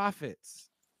of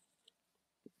profits.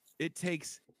 It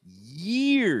takes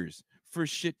years for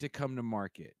shit to come to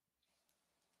market.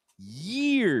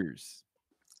 Years.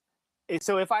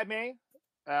 So, if I may,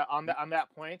 on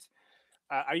that point,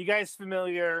 are you guys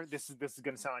familiar? This is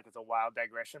going to sound like it's a wild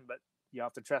digression, but you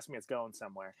have to trust me; it's going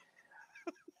somewhere.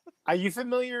 Are you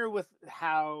familiar with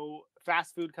how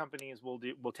fast food companies will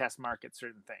test market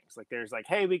certain things? Like, there's like,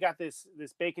 hey, we got this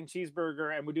bacon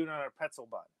cheeseburger, and we're doing it on a pretzel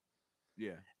bun.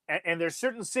 Yeah. And there's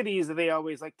certain cities that they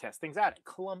always like test things out.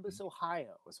 Columbus,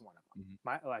 Ohio is one of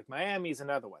them. Like Miami's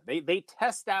another one. They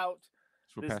test out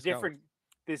this different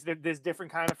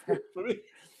kind of food.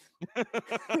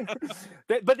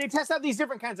 But they test out these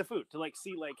different kinds of food to like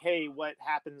see like, hey, what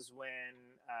happens when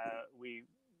we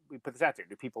put this out there?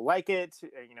 Do people like it?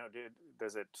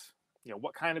 Does it?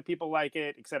 What kind of people like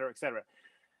it, et cetera, et cetera.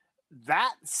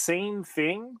 That same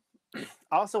thing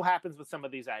also happens with some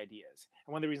of these ideas.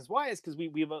 And one of the reasons why is because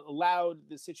we've allowed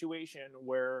the situation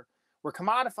where we're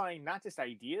commodifying not just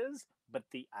ideas, but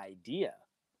the idea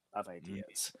of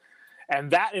ideas.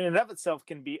 And that in and of itself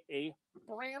can be a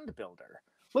brand builder.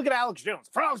 Look at Alex Jones.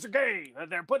 Frogs are gay.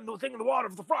 They're putting the thing in the water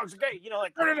for the frogs are gay.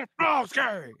 Like, frogs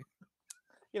gay.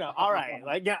 All right.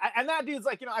 Like, yeah. And that dude's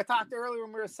like, I talked earlier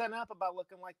when we were setting up about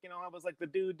looking like, I was like the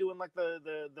dude doing like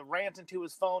the rant into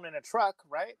his phone in a truck,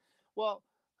 right? Well,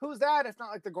 who's that if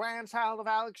not like the grandchild of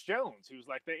Alex Jones, who's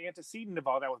like the antecedent of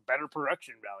all that with better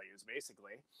production values,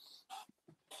 basically.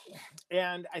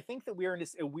 And I think that we're in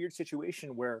a weird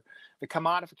situation where the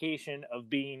commodification of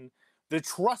being the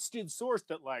trusted source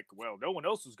that like, well, no one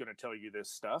else is going to tell you this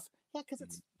stuff. Yeah, because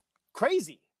it's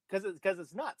crazy, because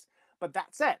it's nuts. But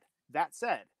that said,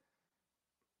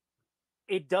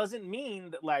 it doesn't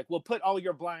mean that like, we'll put all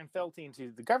your blind fealty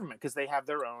into the government because they have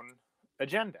their own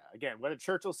agenda. Again, whether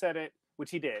Churchill said it,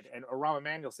 which he did, and Rahm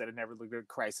Emanuel said it, never let a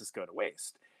crisis go to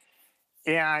waste.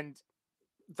 And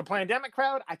the pandemic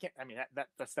crowd,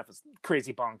 that stuff is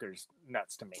crazy bonkers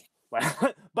nuts to me.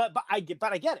 but I get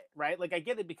it, right? Like I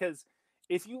get it because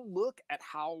if you look at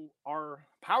how our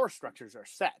power structures are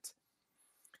set,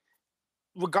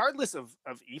 regardless of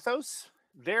ethos,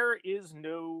 there is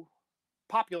no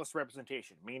populist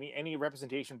representation, meaning any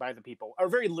representation by the people, or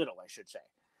very little, I should say,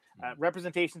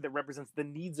 representation that represents the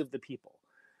needs of the people.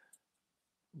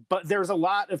 But there's a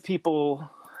lot of people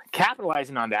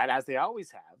capitalizing on that, as they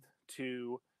always have,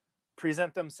 to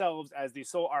present themselves as the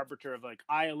sole arbiter of like,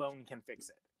 I alone can fix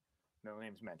it. No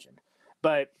names mentioned.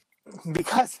 But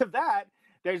because of that,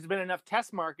 there's been enough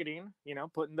test marketing,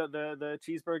 putting the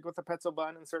cheeseburger with the pretzel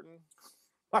bun in certain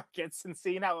markets and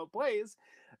seeing how it plays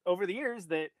over the years,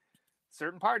 that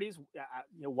certain parties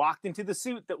walked into the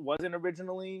suit that wasn't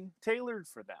originally tailored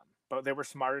for them, but they were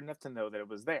smart enough to know that it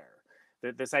was there.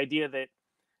 This idea that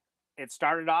it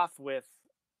started off with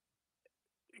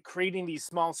creating these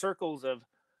small circles of,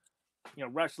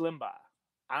 Rush Limbaugh.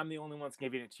 I'm the only one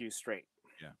giving it to you straight.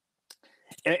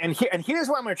 Yeah. And here's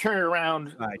where I'm going to turn it around.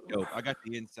 Inside dope. I got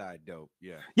the inside dope.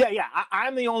 Yeah. Yeah.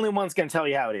 I'm the only one going to tell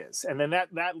you how it is. And then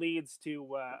that leads to,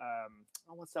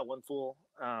 what's that one fool?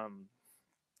 I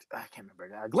can't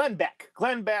remember. Glenn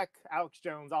Beck, Alex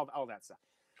Jones, all that stuff.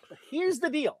 But here's the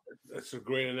deal. That's a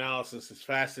great analysis. It's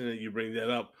fascinating you bring that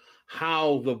up.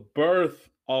 How the birth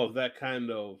of that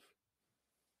kind of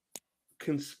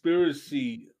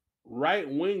conspiracy,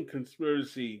 right-wing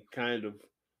conspiracy kind of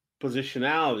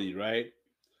positionality, right?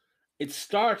 It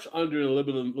starts under a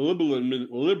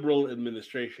liberal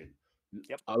administration.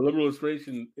 Yep. A liberal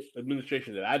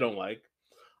administration that I don't like.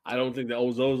 I don't think that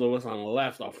those of us on the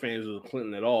left are fans of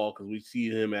Clinton at all, because we see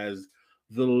him as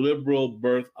the liberal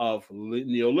birth of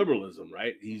neoliberalism,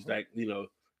 right? He's like,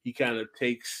 he kind of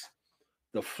takes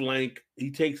the flank, he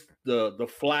takes the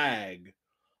flag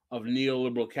of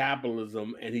neoliberal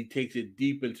capitalism and he takes it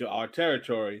deep into our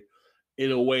territory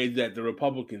in a way that the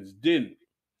Republicans didn't.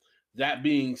 That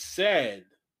being said,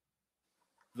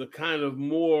 the kind of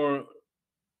more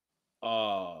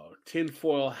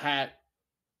tinfoil hat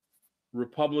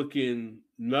Republican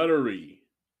nuttery,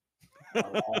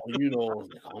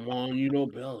 come on,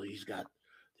 Bill,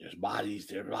 there's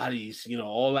bodies,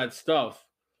 all that stuff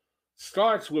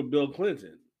starts with Bill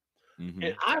Clinton. Mm-hmm.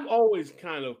 And I've always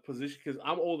kind of positioned, because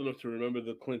I'm old enough to remember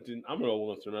the Clinton, I'm not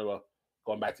old enough to remember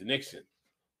going back to Nixon,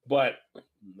 but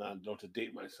don't to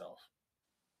date myself.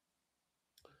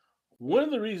 One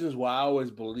of the reasons why I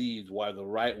always believed why the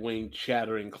right-wing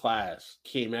chattering class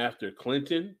came after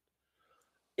Clinton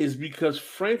is because,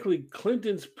 frankly,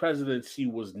 Clinton's presidency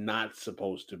was not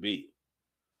supposed to be.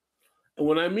 And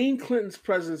when I mean Clinton's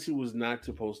presidency was not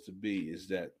supposed to be, is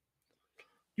that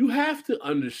you have to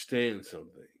understand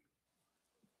something.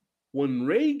 When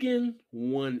Reagan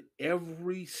won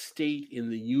every state in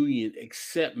the Union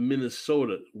except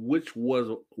Minnesota, which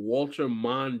was Walter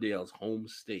Mondale's home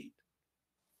state,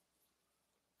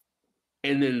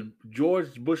 and then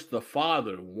George Bush the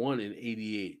father won in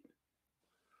 88,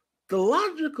 the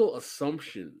logical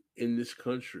assumption in this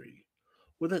country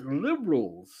was that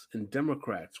liberals and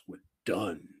Democrats were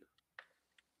done.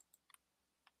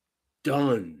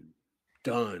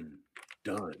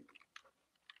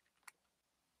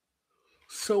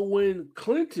 So when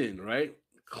Clinton,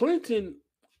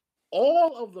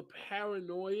 all of the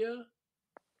paranoia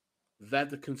that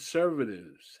the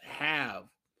conservatives have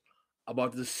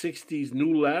about the 60s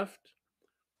new left,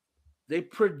 they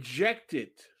project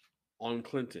it on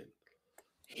Clinton.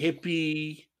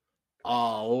 Hippie,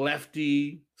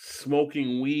 lefty,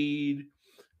 smoking weed.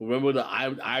 Remember the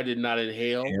I did not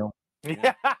inhale?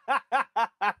 Yeah,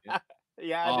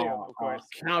 I do, of course.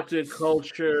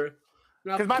 Counterculture.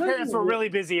 Because my parents were really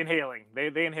busy inhaling. They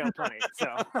inhaled plenty.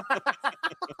 So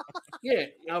yeah,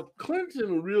 now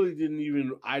Clinton really didn't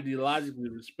even ideologically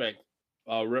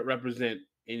represent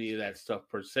any of that stuff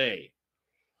per se.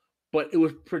 But it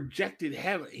was projected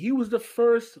heavily. He was the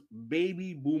first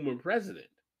baby boomer president.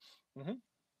 Mm-hmm.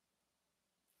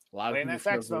 A lot of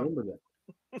people don't remember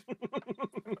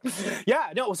that.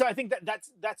 Yeah, no. So I think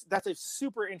that's a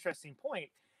super interesting point,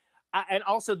 and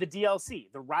also the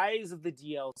DLC, the rise of the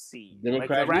DLC, like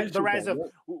the rise of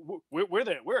we're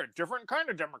a different kind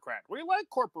of Democrat. We like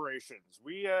corporations.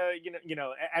 We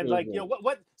and like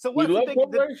what. So what we love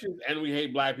corporations and we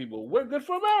hate black people. We're good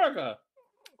for America.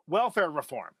 Welfare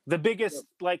reform, the biggest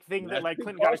thing that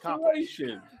Clinton got accomplished.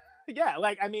 Yeah,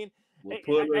 I mean. We'll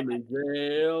put them in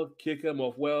jail, kick them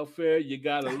off welfare. You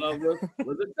gotta love us.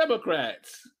 We're the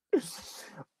Democrats.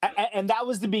 And that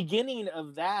was the beginning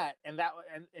of that, and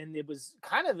it was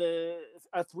kind of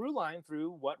a through line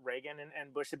through what Reagan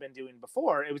and Bush had been doing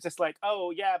before. It was just like,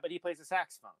 oh yeah, but he plays the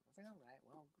saxophone. I was like, all right,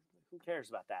 well, who cares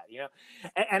about that,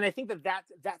 And I think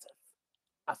that's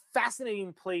a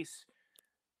fascinating place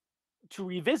to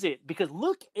revisit, because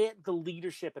look at the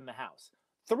leadership in the House.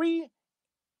 3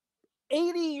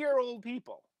 80-year-old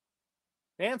people,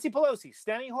 Nancy Pelosi,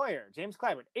 Steny Hoyer, James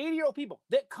Clyburn, 80-year-old people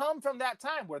that come from that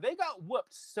time where they got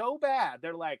whooped so bad.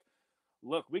 They're like,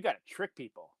 look, we got to trick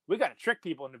people. We got to trick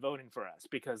people into voting for us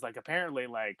because apparently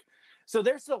so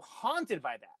they're still haunted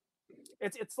by that.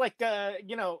 It's like, they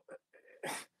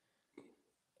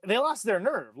lost their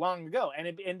nerve long ago. And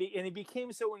it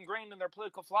became so ingrained in their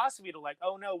political philosophy to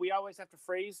oh no, we always have to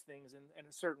phrase things in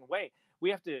a certain way. We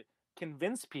have to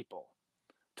convince people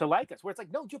to like us, where it's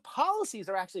like, no, your policies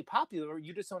are actually popular.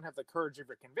 You just don't have the courage of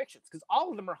your convictions, because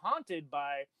all of them are haunted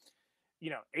by,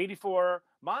 84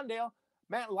 Mondale.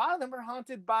 Man, a lot of them are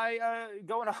haunted by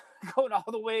going all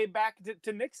the way back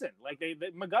to Nixon,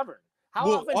 McGovern.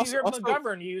 How often do you hear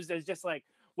McGovern used as just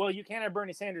well, you can't have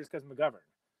Bernie Sanders because McGovern?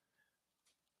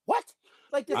 What?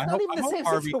 It's not even the same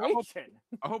situation.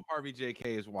 I hope Harvey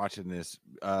J.K. is watching this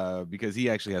because he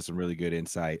actually has some really good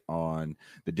insight on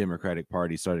the Democratic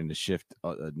Party starting to shift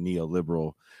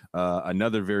neoliberal.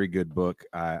 Another very good book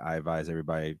I advise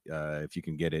everybody, if you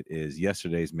can get it, is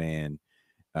Yesterday's Man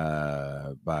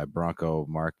by Branko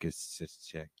Markus.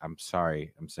 I'm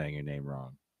sorry, I'm saying your name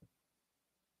wrong.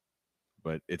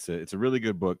 But it's a really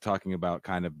good book talking about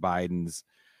kind of Biden's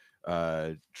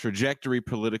trajectory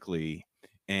politically,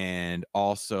 and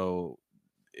also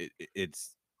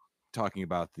it's talking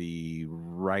about the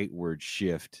rightward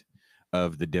shift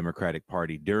of the Democratic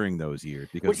Party during those years,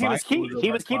 because which he was key.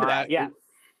 He was key to that. Yeah,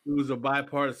 it was a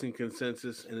bipartisan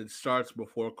consensus, and it starts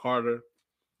before Carter.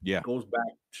 Yeah, it goes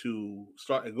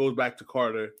back to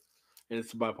Carter, and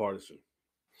it's bipartisan.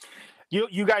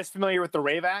 You guys familiar with the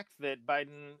RAVE Act that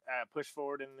Biden pushed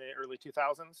forward in the early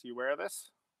 2000s? You aware of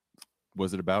this?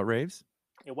 Was it about raves?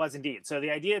 It was indeed. So the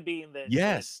idea being that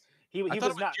yes, he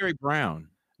was not Jerry Brown.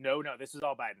 No, this is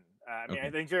all Biden. I mean, Okay.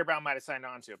 I think Jerry Brown might have signed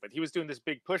on to it, but he was doing this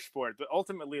big push for it. But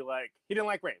ultimately, like, he didn't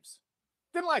like raves,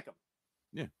 didn't like them.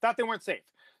 Yeah, thought they weren't safe.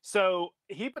 So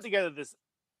he put together this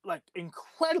like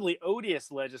incredibly odious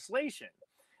legislation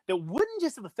that wouldn't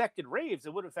just have affected raves;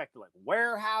 it would have affected like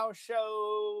warehouse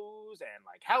shows and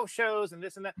like house shows and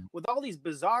this and that, with all these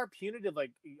bizarre, punitive,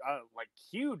 like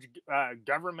huge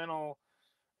government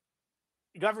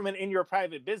in your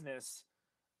private business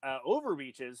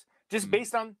overreaches just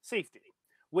based on safety,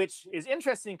 which is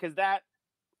interesting because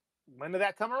when did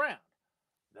that come around?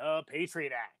 The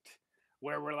Patriot Act,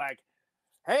 where we're like,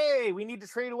 hey, we need to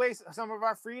trade away some of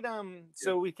our freedom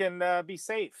so we can be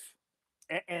safe.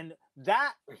 And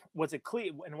that was a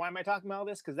clear, and why am I talking about all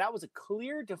this? Because that was a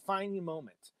clear defining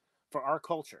moment for our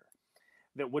culture.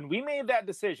 That when we made that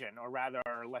decision, or rather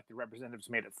our elected representatives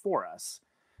made it for us,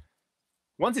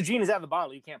 once a genie is out of the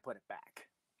bottle, you can't put it back.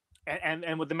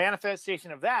 And with the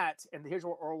manifestation of that, and here's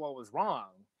where Orwell was wrong,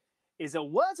 is it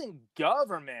wasn't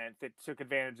government that took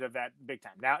advantage of that big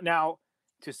time. Now,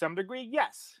 to some degree,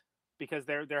 yes, because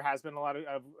there has been a lot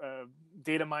of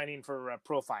data mining for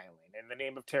profiling in the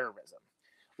name of terrorism.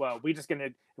 Well,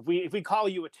 if we call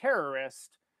you a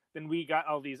terrorist, then we got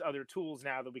all these other tools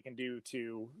now that we can do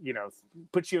to,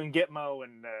 put you in Gitmo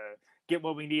and get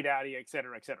what we need out of you, et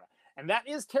cetera, et cetera. And that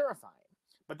is terrifying,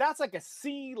 but that's like a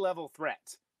C-level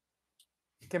threat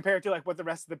compared to like what the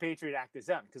rest of the Patriot Act has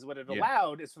done. Because what it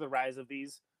allowed is for the rise of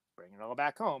these, bringing it all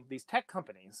back home, these tech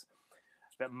companies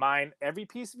that mine every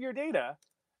piece of your data.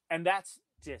 And that's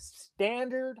just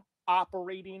standard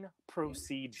operating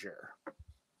procedure.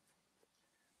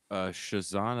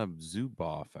 Shazana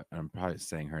Zuboff, I'm probably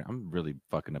saying her, I'm really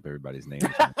fucking up everybody's name.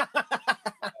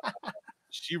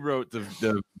 She wrote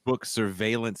the book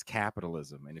Surveillance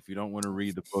Capitalism, and if you don't want to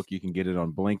read the book, you can get it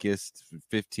on Blinkist,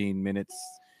 15 minutes.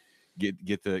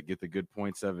 Get the good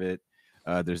points of it.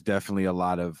 There's definitely a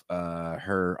lot of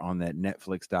her on that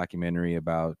Netflix documentary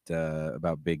about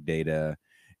big data,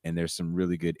 and there's some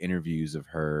really good interviews of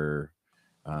her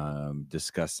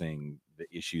discussing the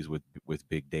issues with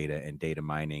big data and data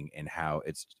mining, and how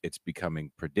it's becoming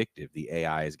predictive. The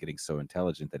AI is getting so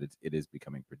intelligent that it is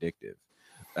becoming predictive.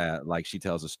 Like she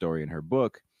tells a story in her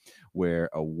book where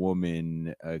a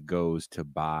woman goes to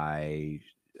buy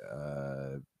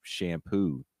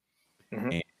shampoo,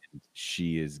 and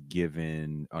she is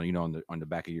given on the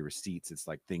back of your receipts, it's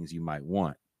like things you might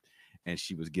want, and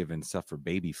she was given stuff for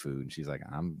baby food, and she's like,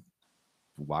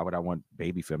 why would I want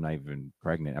baby food? I'm not even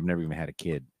pregnant. I've never even had a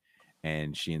kid.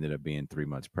 And she ended up being 3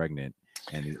 months pregnant,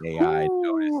 and the AI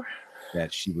noticed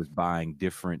that she was buying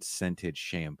different scented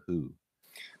shampoo.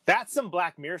 That's some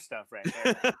Black Mirror stuff right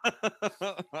there.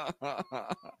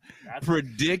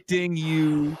 Predicting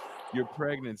your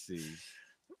pregnancy.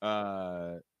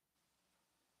 What's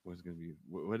gonna be?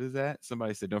 What is that?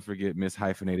 Somebody said, don't forget, Miss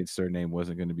Hyphenated Surname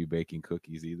wasn't going to be baking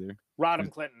cookies either. Rodham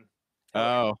Clinton.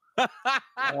 Oh.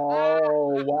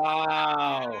 Oh,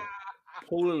 wow.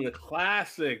 Pulling the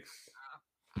classics.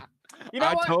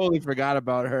 I totally forgot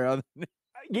about her.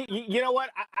 You know what?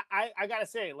 I gotta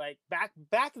say, like back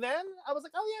then, I was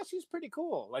like, oh yeah, she's pretty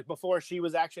cool. Like before she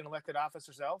was actually an elected office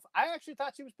herself, I actually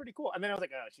thought she was pretty cool. And then I was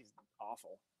like, oh, she's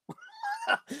awful.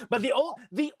 But the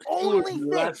only thing,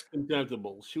 less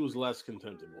contemptible. She was less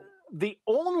contemptible. The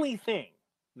only thing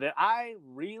that I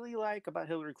really like about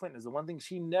Hillary Clinton is the one thing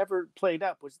she never played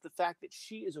up, was the fact that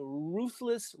she is a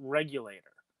ruthless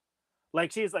regulator.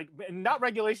 Like she's like, not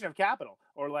regulation of capital,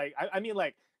 or like I mean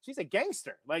like she's a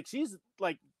gangster. Like she's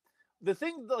like the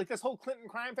thing, like this whole Clinton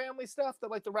crime family stuff that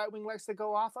like the right wing likes to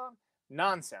go off on,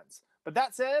 nonsense. But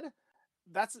that said,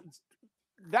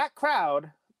 that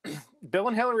crowd, Bill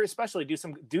and Hillary especially,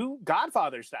 do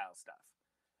Godfather style stuff.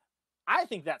 I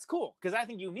think that's cool because I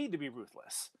think you need to be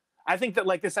ruthless. I think that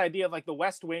like this idea of like the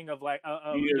West Wing of like,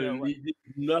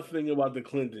 nothing about the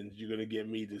Clintons you're gonna get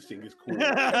me to think is cool.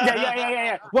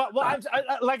 yeah. Well,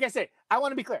 like I say, I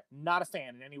want to be clear, not a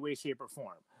fan in any way, shape, or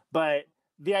form. But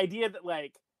the idea that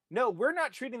like, no, we're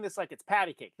not treating this like it's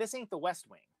patty cake. This ain't the West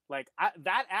Wing. Like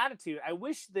that attitude. I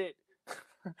wish that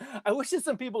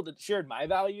some people that shared my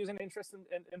values and interests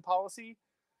in policy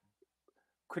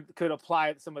could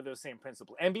apply some of those same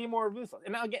principles and be more ruthless.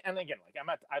 And again, like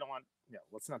I don't want,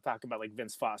 let's not talk about like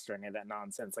Vince Foster or any of that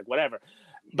nonsense, like whatever.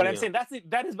 But I'm saying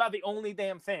that is about the only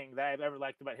damn thing that I've ever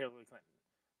liked about Hillary Clinton.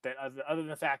 That other than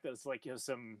the fact that it's like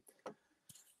some,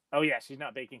 oh yeah, she's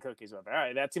not baking cookies with her. All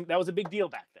right, that was a big deal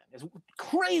back then. It's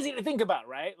crazy to think about,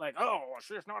 right? Like, oh,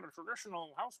 she's not a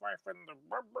traditional housewife, and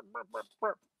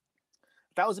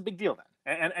that was a big deal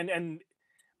then. And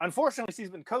unfortunately, she's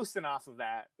been coasting off of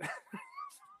that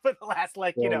for the last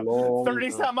 30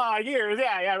 some odd years.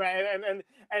 Yeah, right.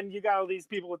 And you got all these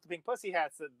people with the pink pussy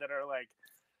hats that are like,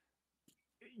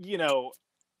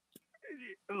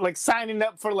 like signing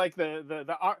up for like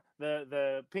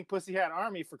the pink pussy hat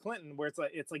army for Clinton, where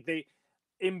it's like they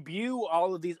imbue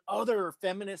all of these other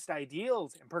feminist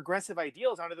ideals and progressive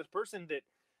ideals onto this person that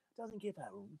doesn't give a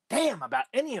damn about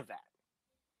any of that.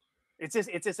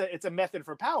 It's a method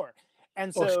for power.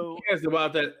 And so she cares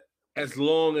about that as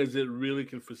long as it really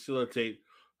can facilitate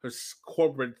her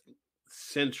corporate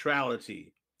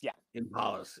centrality in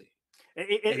policy.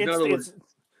 In other words,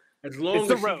 as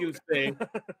long as she can say,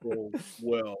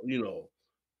 well,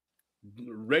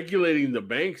 regulating the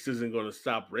banks isn't going to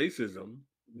stop racism.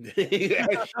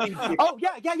 Oh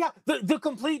yeah. The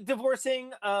complete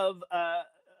divorcing of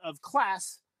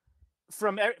class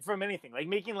from anything, like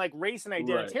making like race an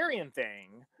identitarian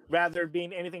thing rather than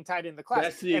being anything tied into class.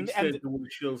 That's the extent to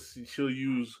which she'll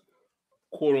use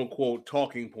quote unquote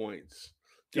talking points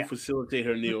to facilitate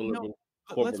her neoliberal.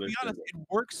 Let's be honest, it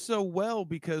works so well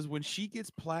because when she gets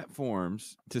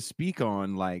platforms to speak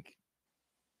on, like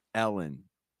Ellen,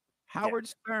 Howard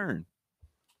Stern,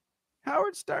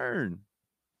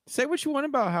 say what you want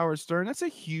about Howard Stern. That's a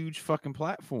huge fucking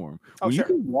platform. You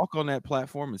can walk on that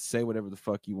platform and say whatever the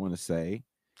fuck you want to say,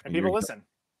 and people listen.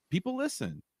 People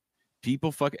listen.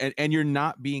 People fuck, and you're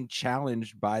not being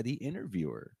challenged by the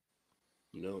interviewer.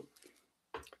 No.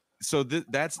 So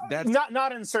that's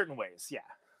not in certain ways. Yeah.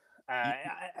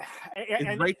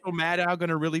 Is Rachel Maddow going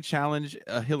to really challenge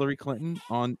Hillary Clinton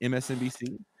on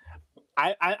MSNBC?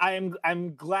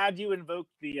 I'm glad you invoked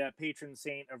the patron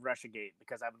saint of Russiagate,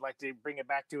 because I would like to bring it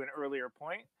back to an earlier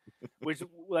point, which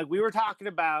like we were talking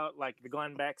about, like the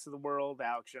Glenn Becks of the world, the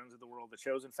Alex Jones of the world, the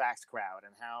Chosen Facts crowd,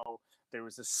 and how there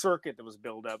was a circuit that was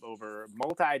built up over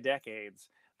multi-decades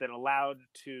that allowed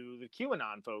to the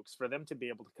QAnon folks for them to be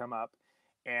able to come up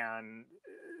and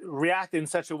react in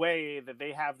such a way that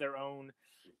they have their own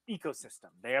ecosystem.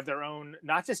 They have their own,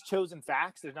 not just chosen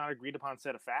facts, there's not agreed upon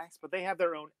set of facts, but they have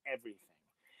their own everything.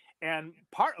 And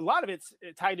a lot of it's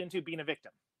tied into being a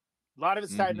victim. A lot of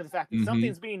it's tied into the fact that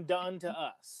something's being done to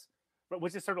us, but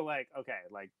which is sort of like, okay,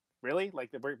 like really? Like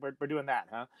we're doing that,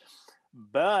 huh?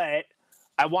 But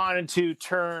I wanted to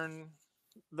turn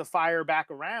the fire back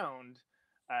around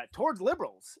towards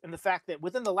liberals, and the fact that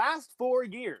within the last 4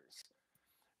 years,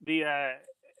 the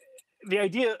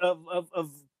idea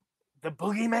of the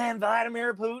boogeyman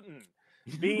Vladimir Putin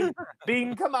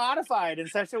being commodified in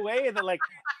such a way that like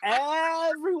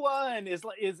everyone is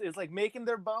like making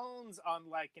their bones on,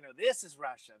 like, this is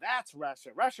Russia, that's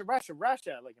Russia,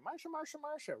 like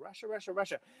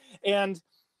Russia, and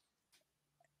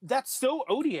that's so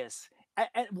odious.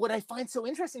 And what I find so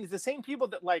interesting is the same people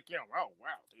that, like, oh wow,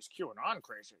 these QAnon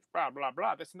crazies, blah blah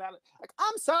blah, this and that. Like,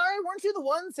 I'm sorry, weren't you the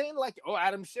one saying like, oh,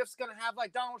 Adam Schiff's gonna have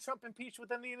like Donald Trump impeached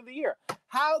within the end of the year?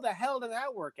 How the hell did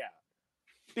that work out?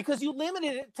 Because you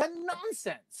limited it to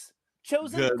nonsense,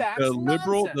 chosen facts, the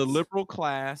liberal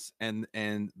class and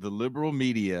the liberal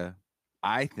media,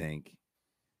 I think,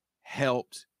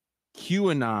 helped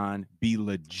QAnon be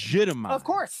legitimized. Of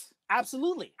course,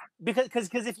 absolutely, because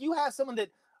if you have someone that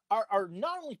are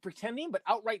not only pretending but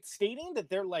outright stating that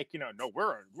they're like, no,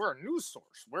 we're a news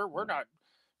source. We're not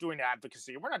doing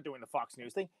advocacy. We're not doing the Fox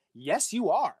News thing. Yes,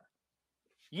 you are.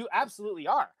 You absolutely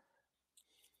are.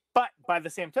 But by the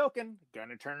same token,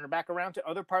 gonna turn it back around to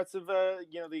other parts of the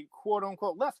quote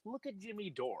unquote left. Look at Jimmy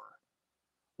Dore.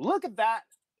 Look at that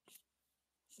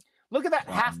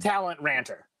half talent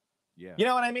ranter. Yeah. You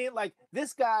know what I mean? Like,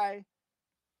 this guy,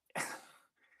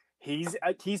 he's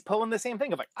pulling the same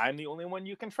thing of like, I'm the only one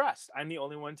you can trust. I'm the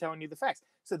only one telling you the facts.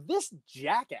 So this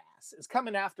jackass is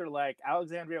coming after like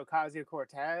Alexandria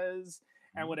Ocasio-Cortez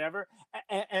and whatever,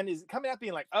 and is coming out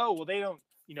being like, oh, well, they don't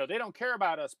care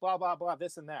about us, blah, blah, blah,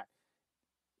 this and that.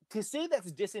 To say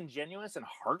that's disingenuous and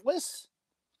heartless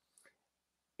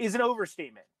is an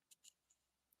overstatement,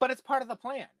 but it's part of the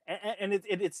plan. And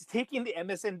it's taking the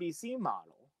MSNBC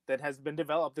model that has been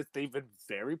developed, that they've been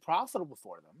very profitable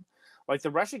for them, like the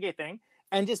Russiagate thing,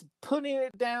 and just putting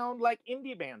it down like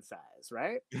indie band size,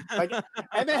 right? Like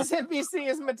MSNBC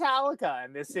is Metallica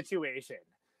in this situation.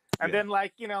 And then,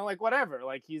 like, you know, like whatever,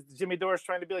 like Jimmy Dore's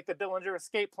trying to be like the Dillinger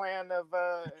escape plan of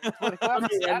political I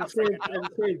efforts. mean, at the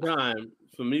same time,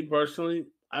 for me personally,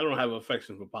 I don't have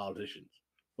affection for politicians,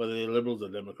 whether they're liberals or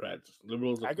Democrats,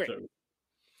 liberals or I agree. conservatives.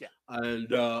 Yeah. And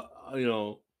you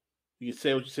know, you can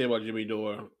say what you say about Jimmy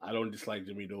Dore. I don't dislike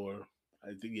Jimmy Dore.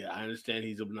 I think, yeah, I understand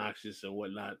he's obnoxious and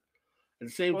whatnot. At the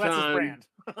same Well, that's his time, brand.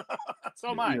 So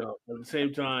am I. you know, at the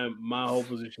same time, my whole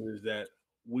position is that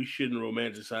we shouldn't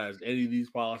romanticize any of these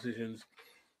politicians,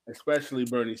 especially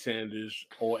Bernie Sanders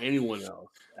or anyone else,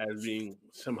 as being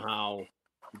somehow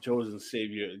the chosen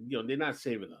savior. You know, they're not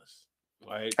saving us,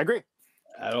 right? I agree.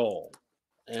 At all.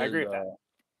 And I agree with that.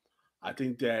 I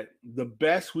think that the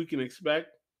best we can expect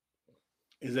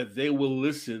is that they will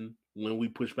listen when we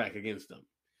push back against them.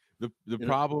 The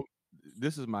problem,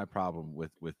 this is my problem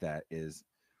with that, is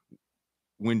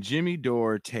when Jimmy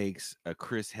Dore takes a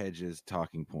Chris Hedges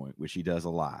talking point, which he does a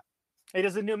lot. He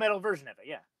does a new metal version of it,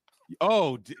 yeah.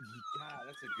 Oh, God,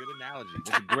 that's a good analogy.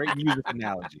 That's a great music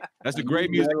analogy. That's a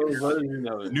great music version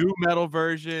of it. New metal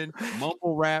version,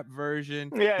 mumble rap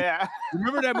version. Yeah.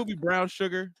 Remember that movie Brown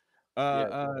Sugar?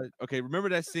 Okay, remember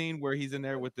that scene where he's in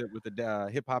there with the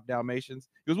hip hop Dalmatians?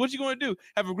 He goes, "What you gonna do?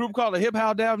 Have a group called the Hip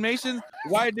Hop Dalmatians?"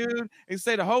 White dude, and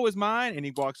say the hoe is mine, and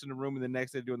he walks in the room, and the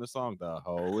next day doing the song, "The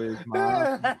hoe is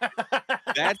mine."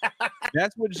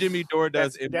 That's what Jimmy Dore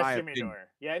does in my opinion. Dore.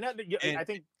 Yeah, no, I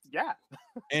think yeah.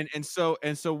 and so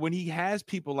when he has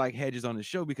people like Hedges on the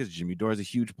show, because Jimmy Dore is a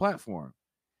huge platform,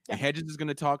 and Hedges is going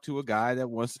to talk to a guy that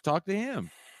wants to talk to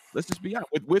him. Let's just be honest,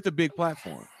 with a big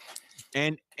platform.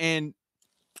 And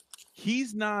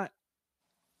he's not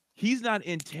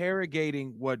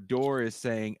interrogating what Dore is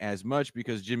saying as much,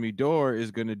 because Jimmy Dore is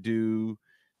going to do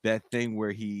that thing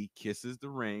where he kisses the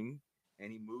ring and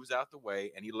he moves out the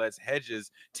way and he lets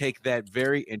Hedges take that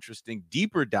very interesting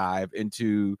deeper dive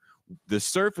into the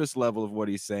surface level of what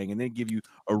he's saying, and then give you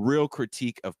a real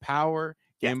critique of power,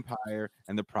 empire,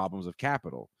 and the problems of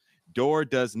capital. Dore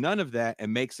does none of that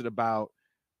and makes it about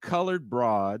colored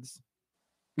broads,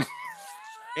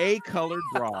 a colored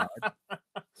broad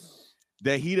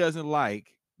that he doesn't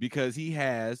like because he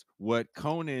has what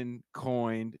Conan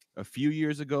coined a few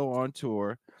years ago on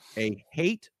tour, a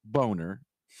hate boner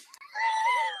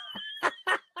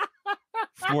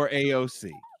for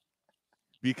AOC,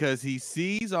 because he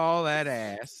sees all that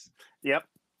ass. Yep.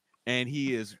 And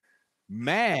he is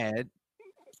mad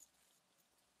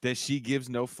that she gives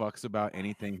no fucks about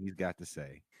anything he's got to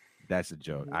say. That's a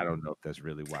joke. I don't know if that's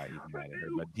really why he's mad at her,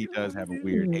 but he does have a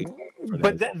weird hate for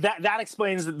that. But that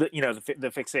explains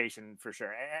the fixation for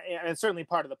sure, and it's certainly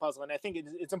part of the puzzle. And I think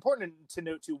it's important to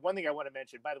note too. One thing I want to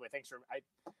mention, by the way,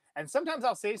 and sometimes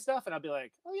I'll say stuff and I'll be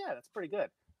like, oh yeah, that's pretty good,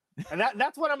 and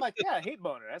that's what I'm like, yeah, hate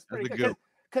boner, that's pretty good.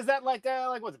 Because that like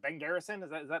what's it, Ben Garrison? Is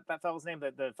that fellow's name?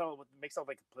 The fellow who makes all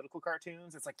like political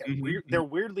cartoons. It's like they're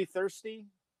weirdly thirsty,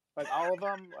 like all of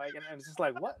them. Like, and it's just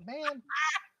like, what, man?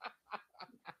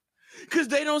 Because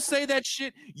they don't say that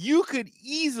shit. You could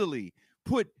easily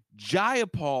put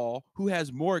Jayapal, who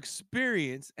has more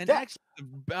experience and actually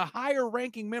a higher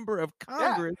ranking member of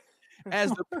Congress,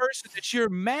 as the person that you're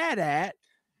mad at.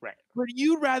 Right. But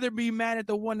you'd rather be mad at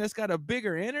the one that's got a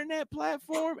bigger internet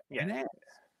platform. Yeah.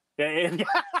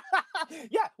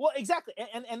 Well, exactly.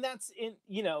 And that's in,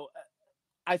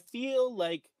 I feel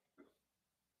like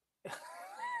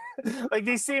like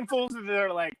these same fools that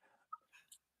are like,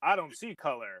 I don't see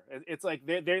color. It's like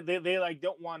they like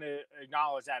don't want to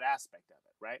acknowledge that aspect of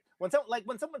it, right? When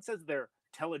someone says they're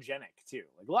telegenic too,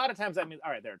 like a lot of times that means,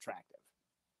 all right, they're attractive.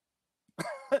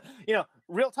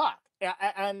 Real talk.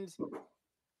 And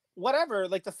whatever,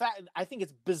 like the fact, I think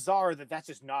it's bizarre that that's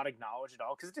just not acknowledged at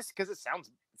all, because it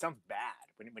sounds bad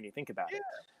when you think about it.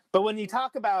 But when you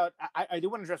talk about, I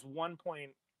do want to address one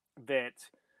point that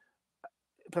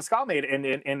Pascal made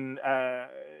in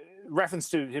reference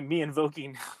to me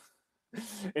invoking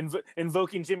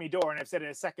Jimmy Dore, and I've said it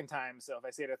a second time, so if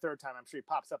I say it a third time, I'm sure he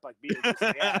pops up like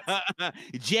Beetlejuice.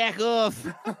 Jack off.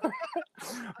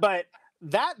 But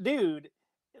that dude,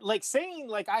 like saying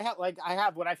like I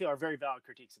have what I feel are very valid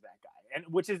critiques of that guy, and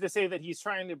which is to say that he's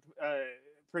trying to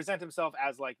present himself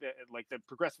as like the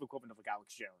progressive equivalent of like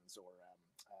Alex Jones or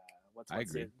I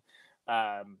agree.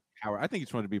 Howard, I think he's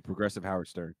trying to be progressive Howard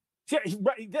Stern. Yeah,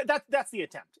 right. That's the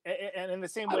attempt, and in the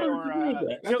same way,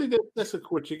 I think that's a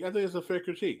critique. I think it's a fair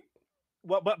critique.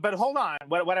 Well, but hold on.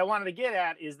 What I wanted to get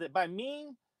at is that by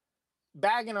me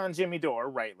bagging on Jimmy Dore,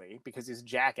 rightly, because he's a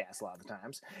jackass a lot of the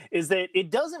times, is that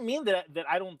it doesn't mean that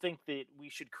I don't think that we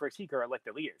should critique our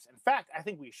elected leaders. In fact, I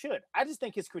think we should. I just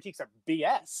think his critiques are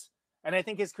BS, and I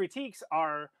think his critiques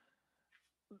are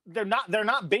they're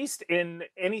not based in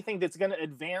anything that's going to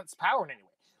advance power in any way.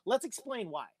 Let's explain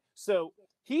why. So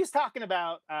he's talking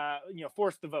about,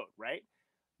 force the vote, right?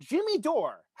 Jimmy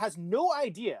Dore has no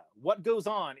idea what goes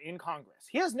on in Congress.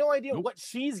 He has no idea what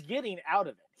she's getting out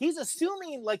of it. He's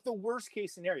assuming like the worst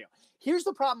case scenario. Here's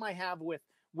the problem I have with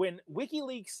when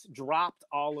WikiLeaks dropped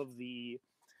all of the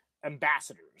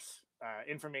ambassadors'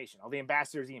 information, all the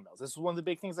ambassadors' emails. This is one of the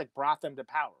big things that brought them to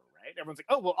power, right? Everyone's like,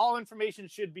 oh, well, all information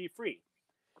should be free.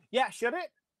 Yeah, should it?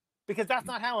 Because that's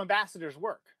not how ambassadors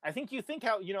work. I think you think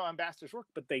how, ambassadors work,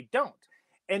 but they don't.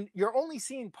 And you're only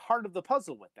seeing part of the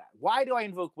puzzle with that. Why do I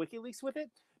invoke WikiLeaks with it?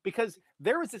 Because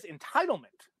there was this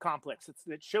entitlement complex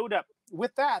that showed up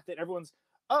with that everyone's,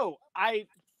 oh, I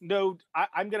know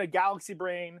I'm going to galaxy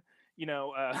brain,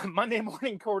 Monday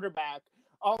morning quarterback,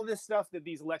 all this stuff that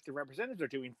these elected representatives are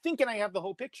doing, thinking I have the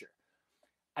whole picture.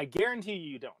 I guarantee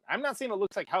you don't. I'm not saying it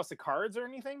looks like House of Cards or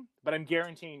anything, but I'm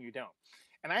guaranteeing you don't.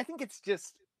 And I think it's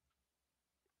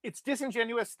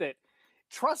disingenuous that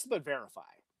trust but verify.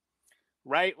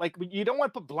 Right? Like, you don't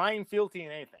want to put blind fealty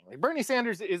in anything. Like, Bernie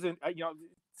Sanders isn't,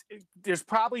 there's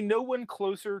probably no one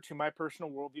closer to my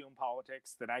personal worldview in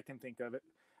politics that I can think of it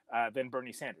than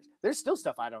Bernie Sanders. There's still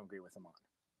stuff I don't agree with him on.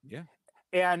 Yeah.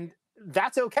 And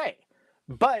that's okay.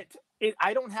 But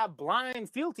I don't have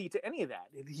blind fealty to any of that.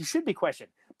 He should be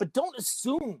questioned. But don't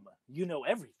assume you know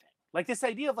everything. Like, this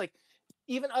idea of, like,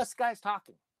 even us guys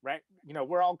talking. Right?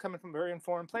 We're all coming from a very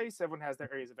informed place. Everyone has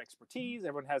their areas of expertise.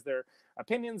 Everyone has their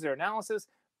opinions, their analysis.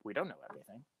 We don't know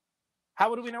everything. How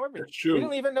would we know everything? That's true. We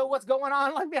don't even know what's going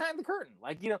on, like, behind the curtain.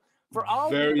 Like, for all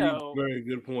very, we know. Very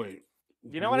good point.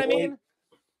 You know what I mean?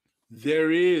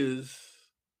 There is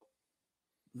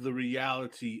the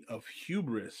reality of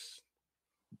hubris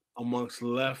amongst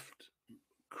left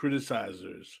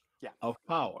criticizers of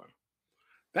power.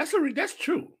 That's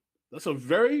true. That's a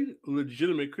very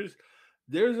legitimate criticism.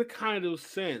 There's a kind of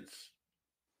sense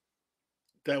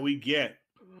that we get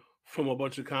from a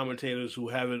bunch of commentators who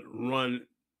haven't run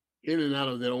in and out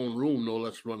of their own room, no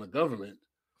less run a government,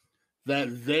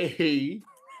 that they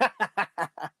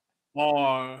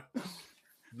are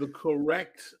the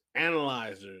correct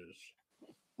analyzers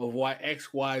of why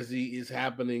X, Y, Z is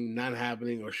happening, not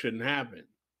happening, or shouldn't happen.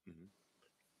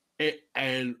 Mm-hmm.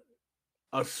 And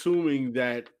assuming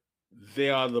that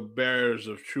they are the bearers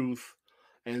of truth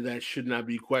and that should not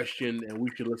be questioned, and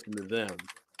we should listen to them.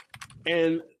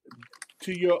 And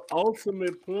to your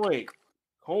ultimate point,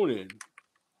 Conan,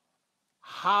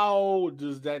 how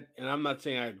does that, and I'm not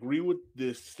saying I agree with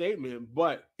this statement,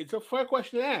 but it's a fair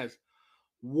question to ask.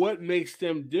 What makes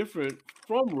them different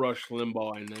from Rush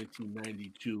Limbaugh in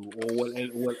 1992, or what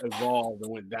evolved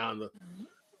and went down the...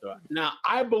 Now,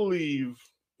 I believe,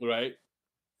 right,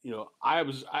 I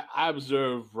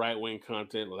observe right-wing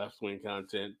content, left-wing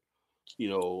content,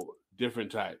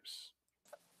 different types.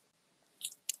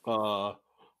 I'm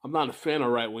not a fan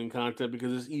of right-wing content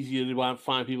because it's easier to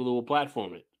find people who will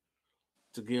platform it.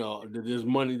 There's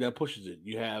money that pushes it.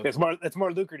 You have it's more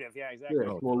lucrative. Yeah, exactly.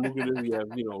 Yeah, it's more lucrative. You have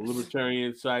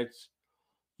libertarian sites.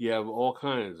 You have all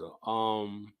kinds of.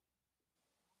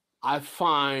 I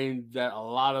find that a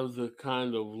lot of the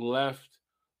kind of left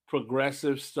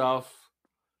progressive stuff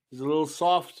is a little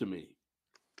soft to me.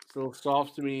 It's a little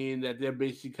soft to me in that they're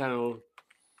basically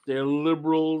they're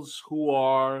liberals who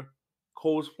are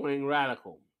cosplaying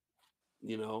radical.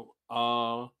 That's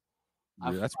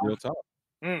real talk.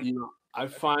 I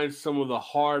find some of the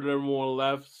harder, more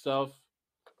left stuff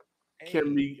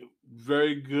can be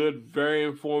very good, very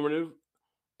informative.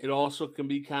 It also can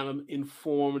be kind of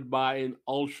informed by an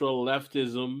ultra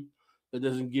leftism that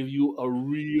doesn't give you a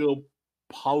real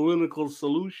political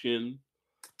solution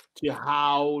to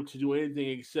how to do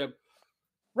anything except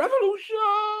revolution.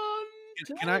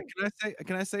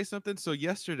 Can I say something? So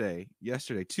yesterday,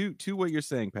 to what you're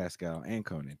saying, Pascal and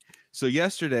Conan. So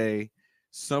yesterday,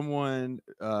 someone,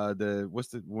 what's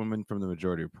the woman from the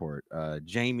Majority Report?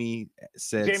 Jamie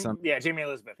said something. Yeah, Jamie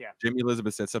Elizabeth. Yeah, Jamie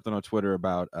Elizabeth said something on Twitter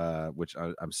about which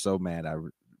I'm so mad I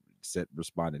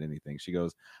responded anything. She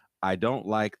goes, "I don't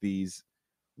like these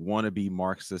wannabe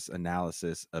Marxist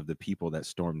analysis of the people that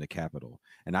stormed the Capitol."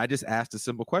 And I just asked a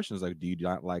simple question: like, do you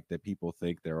not like that people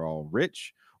think they're all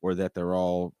rich or that they're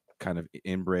all kind of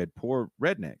inbred poor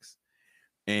rednecks?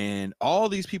 And all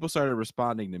these people started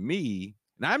responding to me.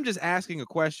 And I'm just asking a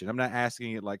question. I'm not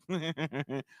asking it like,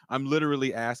 I'm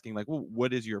literally asking like, well,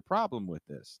 what is your problem with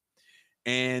this?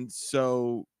 And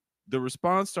so the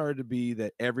response started to be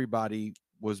that everybody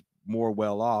was more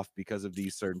well off because of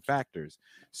these certain factors.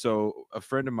 So a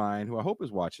friend of mine who I hope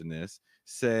is watching this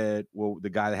said, well,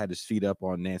 the guy that had his feet up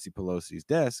on Nancy Pelosi's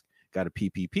desk got a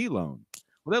PPP loan.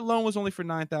 Well, that loan was only for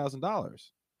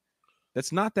 $9,000.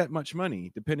 That's not that much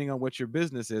money, depending on what your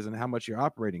business is and how much your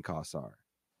operating costs are.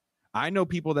 I know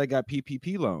people that got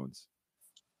PPP loans.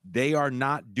 They are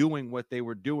not doing what they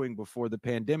were doing before the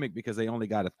pandemic because they only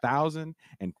got $1,000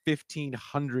 and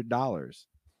 $1,500.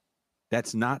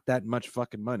 That's not that much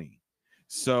fucking money.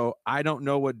 So I don't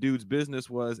know what dude's business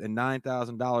was, and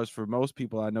 $9,000 for most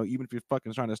people I know, even if you're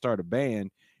fucking trying to start a band,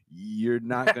 you're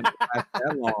not going to last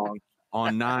that long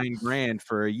on $9,000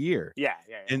 for a year. Yeah.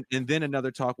 And then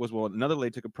another talk was, well, another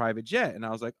lady took a private jet, and I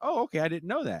was like, oh, okay, I didn't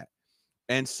know that.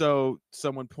 And so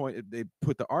they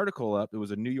put the article up. It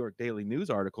was a New York Daily News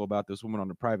article about this woman on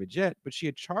a private jet, but she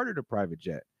had chartered a private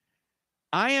jet.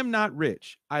 I am not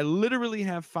rich. I literally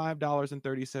have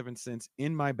 $5.37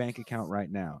 in my bank account right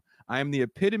now. I am the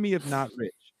epitome of not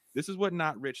rich. This is what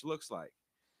not rich looks like.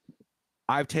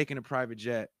 I've taken a private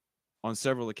jet on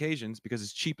several occasions because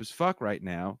it's cheap as fuck right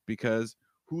now, because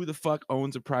who the fuck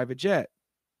owns a private jet?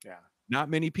 Yeah. Not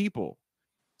many people.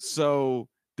 So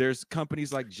there's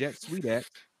companies like Jet SweetX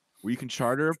where you can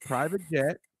charter a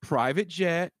private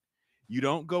jet. You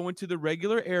don't go into the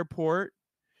regular airport.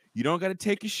 You don't got to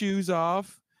take your shoes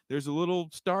off. There's a little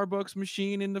Starbucks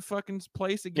machine in the fucking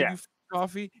place that gives you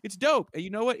coffee. It's dope. And you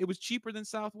know what? It was cheaper than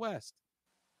Southwest.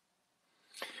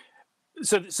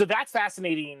 So that's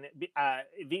fascinating.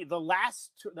 The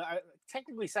last,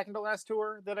 technically second to last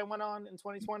tour that I went on in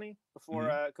 2020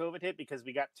 before COVID hit, because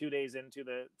we got 2 days into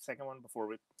the second one before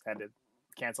we had to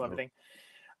cancel everything.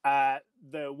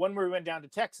 The one where we went down to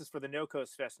Texas for the No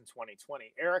Coast Fest in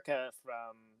 2020. Erica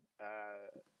from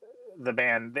the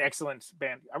band, the excellent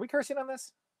band. Are we cursing on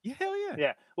this? Yeah, hell yeah.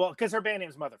 Yeah. Well, because her band name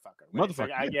is Motherfucker. Right?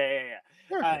 Motherfucker. So,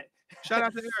 yeah. Shout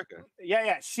out to Erica.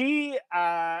 Yeah. She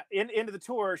into the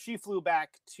tour, she flew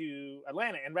back to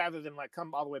Atlanta, and rather than like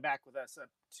come all the way back with us up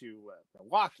to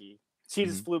Milwaukee, she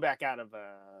just flew back out of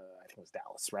I think it was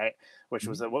Dallas, right? Which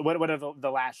was whatever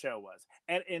the last show was.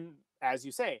 And as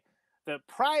you say, the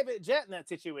private jet in that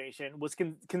situation was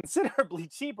considerably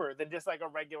cheaper than just like a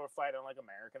regular flight on like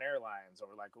American Airlines, or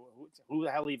like who the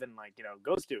hell even like,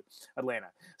 goes to Atlanta.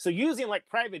 So using like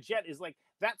private jet is like,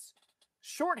 that's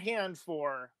shorthand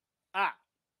for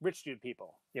rich dude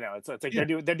people. It's like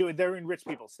they're doing rich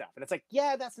people stuff, and it's like,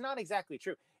 yeah, that's not exactly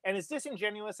true, and it's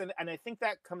disingenuous, and I think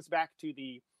that comes back to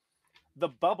the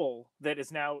bubble that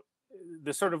is now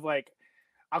the sort of like,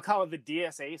 I'll call it the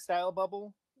DSA style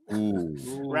bubble. Ooh.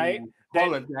 Right?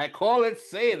 Call it,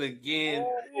 say it again.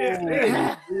 I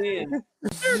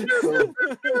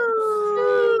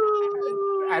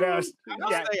know.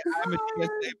 I'm a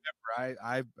DSA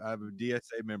member. I'm a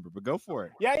DSA member, but go for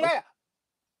it. Yeah.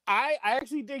 I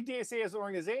actually dig DSA as an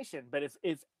organization, but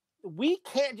if we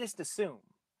can't just assume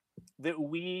that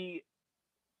we,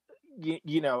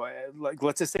 like,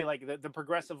 let's just say like the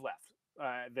progressive left,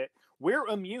 that we're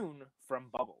immune from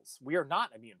bubbles. We are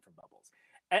not immune from bubbles.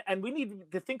 And we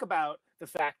need to think about the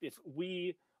fact, if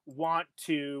we want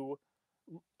to,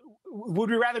 would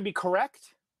we rather be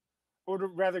correct, or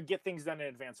would we rather get things done and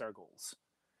advance our goals?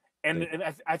 And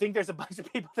I think there's a bunch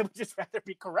of people that would just rather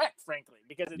be correct, frankly,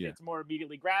 because it's more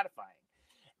immediately gratifying.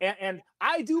 And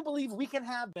I do believe we can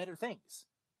have better things.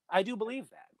 I do believe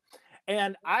that.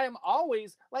 And I am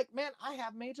always like, man, I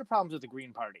have major problems with the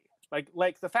Green Party.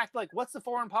 Like the fact, like, what's the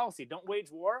foreign policy? Don't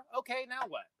wage war? Okay, now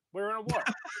what? We're in a war.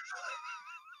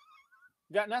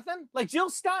 Got nothing? Like Jill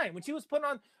Stein, when she was put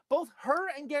on, both her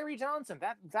and Gary Johnson,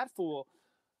 that fool,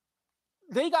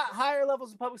 they got higher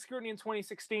levels of public scrutiny in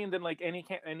 2016 than like any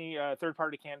third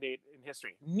party candidate in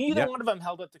history. Neither one of them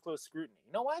held up to close scrutiny.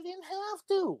 You know why? They didn't have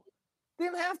to. They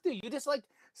didn't have to. You just like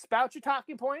spout your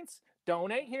talking points,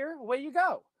 donate here, away you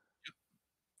go.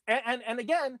 And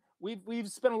again, we've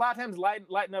spent a lot of times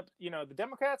lighting up, the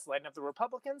Democrats, lighting up the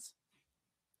Republicans.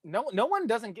 No one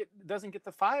doesn't get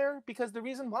the fire, because the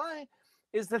reason why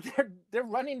is that they're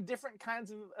running different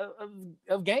kinds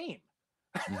of game.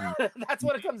 Mm-hmm. That's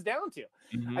what it comes down to.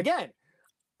 Mm-hmm. Again,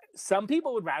 some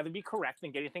people would rather be correct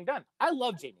than get anything done. I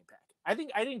love Jamie Peck. I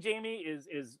think Jamie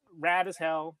is rad as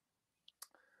hell.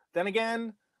 Then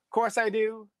again, of course I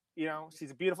do.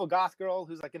 She's a beautiful goth girl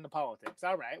who's like into politics.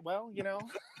 All right, well,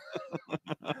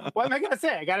 what am I gonna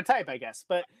say? I gotta type, I guess.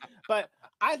 But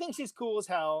I think she's cool as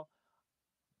hell.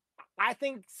 I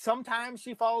think sometimes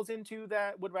she falls into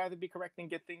that would rather be correct than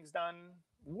get things done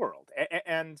world.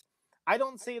 And I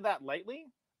don't say that lightly.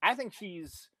 I think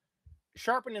she's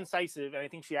sharp and incisive, and I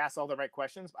think she asks all the right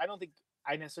questions. But I don't think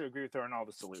I necessarily agree with her on all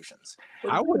the solutions.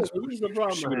 This is the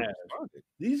problem I have.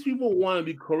 These people want to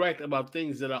be correct about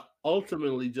things that are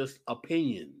ultimately just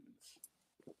opinions.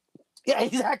 Yeah,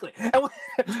 exactly.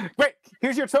 Great.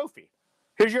 Here's your trophy.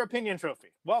 Here's your opinion trophy.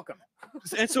 Welcome.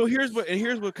 And so here's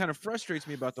what kind of frustrates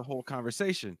me about the whole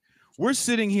conversation. we're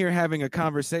sitting here having a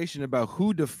conversation about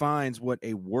who defines what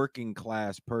a working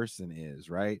class person is,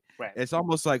 right? Right. It's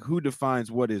almost like who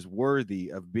defines what is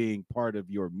worthy of being part of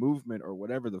your movement or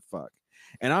whatever the fuck.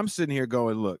 And I'm sitting here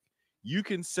going, look, you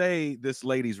can say this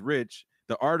lady's rich.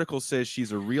 The article says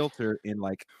she's a realtor in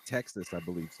like Texas, I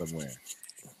believe, somewhere.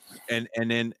 And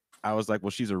then I was like, well,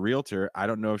 she's a realtor. I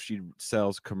don't know if she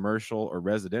sells commercial or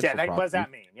residential. Yeah, property. what does that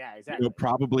mean? Yeah, exactly.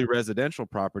 Probably residential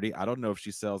property. I don't know if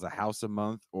she sells a house a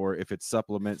month or if it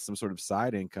supplements some sort of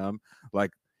side income.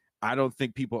 Like, I don't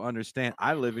think people understand.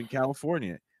 I live in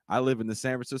California. I live in the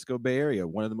San Francisco Bay Area,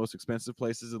 one of the most expensive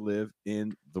places to live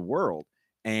in the world.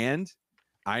 And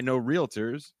I know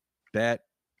realtors that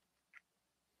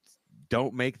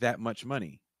don't make that much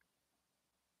money.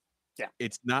 Yeah.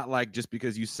 It's not like just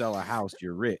because you sell a house,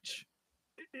 you're rich.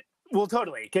 Well,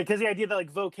 totally. Because the idea that like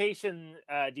vocation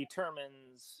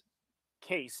determines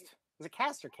caste. Is it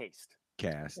cast or cased?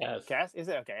 Cast. Yes. Cast? Is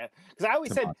it? Okay. Because I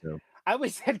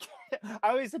always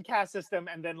said caste system,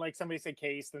 and then like somebody said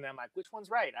caste, and then I'm like, which one's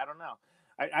right? I don't know.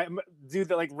 I do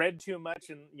the like read too much,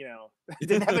 and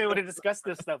didn't have anyone to discuss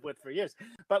this stuff with for years.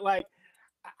 But like,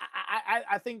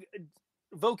 I think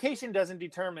vocation doesn't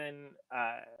determine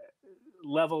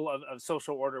level of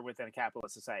social order within a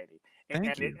capitalist society, and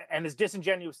it's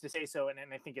disingenuous to say so. And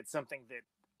I think it's something that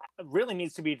really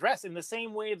needs to be addressed in the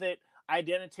same way that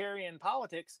identitarian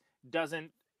politics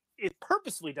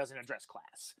purposely doesn't address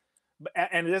class,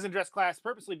 and it doesn't address class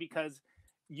purposely because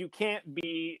you can't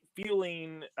be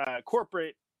fueling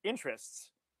corporate interests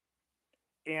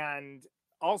and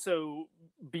also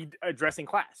be addressing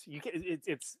class. You can,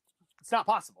 it's not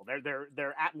possible.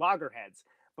 They're at loggerheads.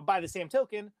 But by the same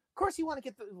token, of course, you want to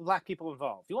get the black people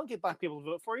involved. You want to get black people to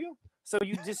vote for you. So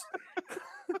you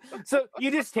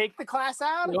just take the class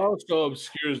out. It also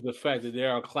obscures the fact that there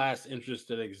are class interests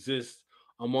that exist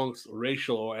amongst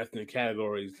racial or ethnic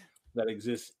categories that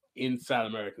exist inside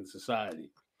American society.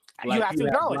 Like you have to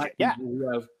acknowledge it. Yeah,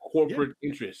 who have corporate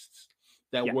interests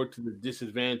that work to the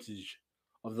disadvantage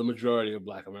of the majority of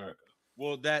Black America.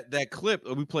 Well, that clip,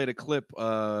 we played a clip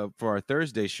for our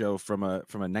Thursday show from a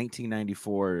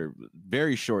 1994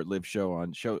 very short-lived show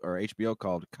on HBO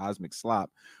called Cosmic Slop,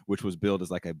 which was billed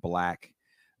as like a black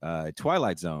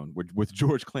Twilight Zone with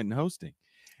George Clinton hosting.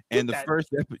 And the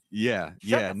first episode,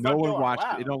 no one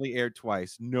watched it. It only aired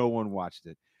twice. No one watched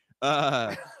it.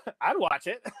 I'd watch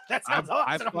it. That sounds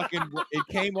awesome. It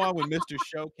came on when Mr.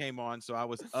 Show came on, so I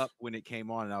was up when it came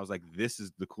on, and I was like, "This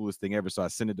is the coolest thing ever." So I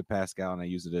sent it to Pascal, and I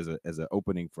used it as an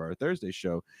opening for our Thursday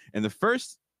show. And the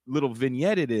first little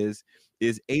vignette is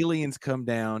aliens come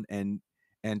down and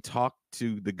talk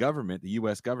to the government, the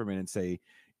U.S. government, and say,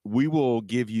 "We will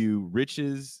give you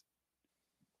riches.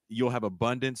 You'll have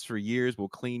abundance for years. We'll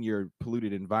clean your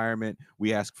polluted environment.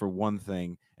 We ask for one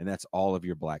thing, and that's all of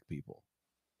your black people."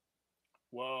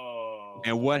 Whoa.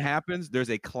 And what happens? There's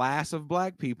a class of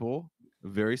black people, a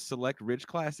very select, rich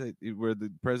class, where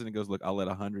the president goes, "Look, I'll let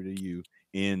 100 of you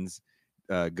ins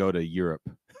go to Europe."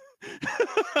 We'll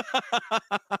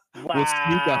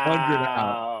sneak 100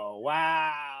 out.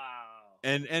 Wow.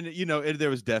 And there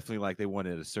was definitely like they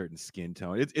wanted a certain skin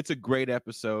tone. It's a great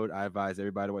episode. I advise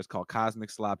everybody to watch. It's called Cosmic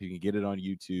Slop. You can get it on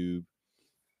YouTube.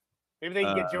 Maybe they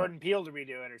can get Jordan Peele to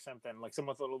redo it or something, like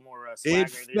someone with a little more swagger.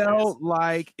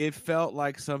 It felt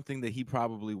like something that he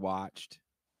probably watched.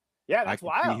 Yeah, that's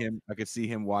wild. I could see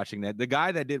him watching that. The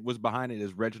guy that was behind it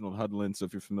is Reginald Hudlin. So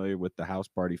if you're familiar with the House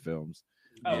Party films,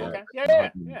 okay,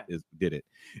 did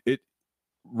it.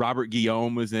 Robert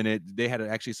Guillaume was in it. They had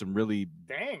actually some really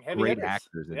great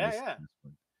actors in this.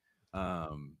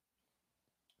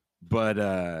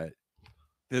 But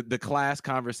the class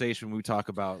conversation when we talk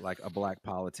about like a black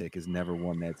politic is never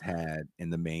one that's had in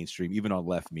the mainstream, even on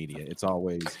left media. It's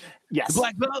always the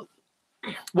black vote.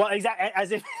 Well, exactly,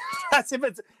 as if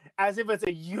it's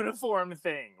a uniform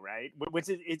thing, right? Which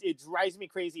it drives me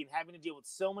crazy, and having to deal with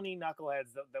so many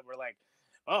knuckleheads that were like,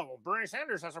 "Oh, well, Bernie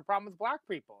Sanders has a problem with black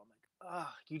people." I'm like,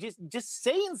 you just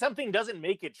saying something doesn't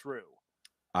make it true.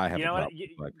 I have a problem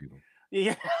with black people.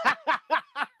 Yeah.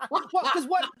 Because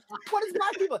what is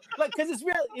black people like? Because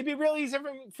it'd be really easy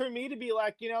for me to be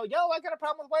like, yo, I got a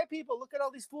problem with white people. Look at all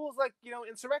these fools like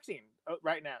insurrecting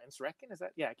right now. Insurrecting, is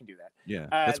that? Yeah, I can do that. Yeah,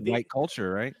 that's white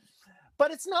culture, right?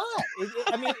 But it's not.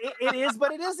 It is,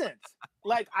 but it isn't.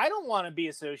 Like, I don't want to be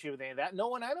associated with any of that. No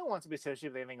one I don't want to be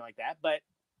associated with anything like that. But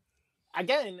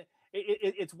again,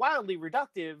 it's wildly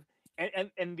reductive,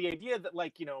 and the idea that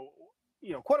like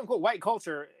quote unquote white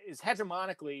culture is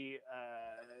hegemonically.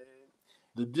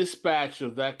 The dispatch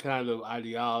of that kind of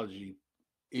ideology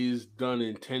is done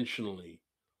intentionally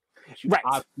to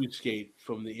obfuscate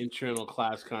from the internal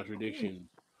class contradiction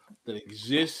that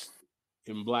exists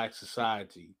in Black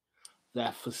society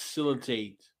that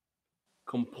facilitate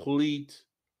complete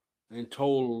and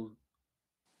total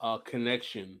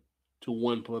connection to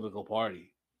one political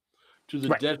party, to the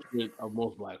detriment of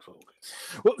most Black folk.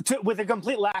 Well, with a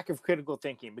complete lack of critical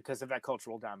thinking because of that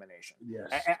cultural domination. Yes.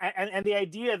 And the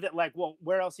idea that, like, well,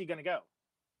 where else are you going to go?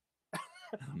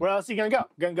 Where else are you going to go?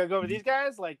 Going to go over these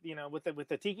guys, like, you know, with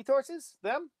the tiki torches?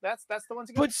 Them? That's the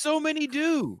ones. But so many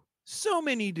do. So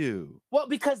many do. Well,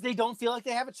 because they don't feel like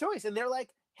they have a choice, and they're like,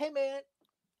 "Hey, man,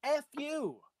 F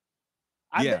you."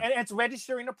 And it's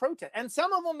registering a protest. And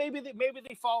some of them maybe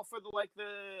they fall for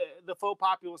the faux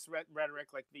populist rhetoric,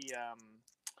 like the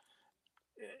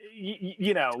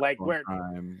you know, like where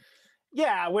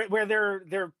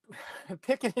they're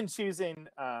picking and choosing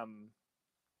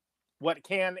what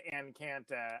can and can't.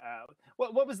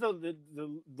 What was the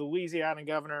Louisiana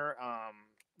governor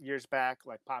years back,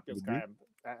 like populist guy?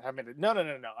 No.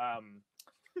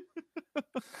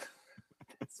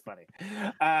 It's funny.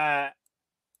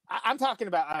 I'm talking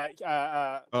about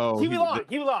Huey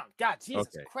Long. God,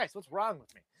 Jesus Christ, what's wrong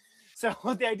with me? So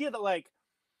the idea that like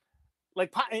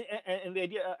and the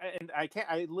idea, and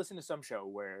I listened to some show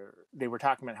where they were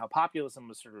talking about how populism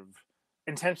was sort of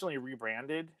intentionally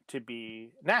rebranded to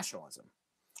be nationalism,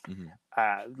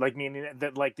 like meaning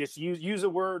that like this use a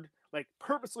word, like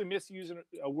purposely misuse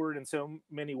a word in so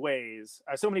many ways,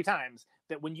 so many times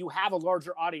that when you have a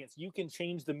larger audience, you can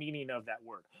change the meaning of that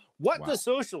word. What does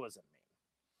socialism mean?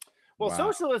 Well,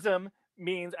 socialism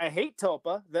means I hate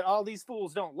Tulpa that all these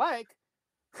fools don't like,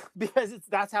 because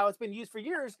that's how it's been used for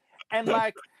years. And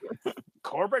like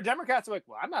corporate Democrats are like,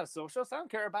 well, I'm not a socialist. I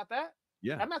don't care about that.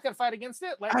 Yeah, I'm not going to fight against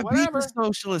it. Like, I whatever. beat the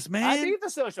socialist, man. I beat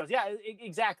the socialists. Yeah,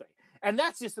 exactly. And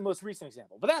that's just the most recent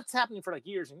example. But that's happening for like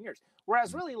years and years.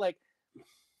 Whereas really like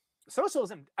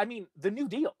socialism, I mean, the New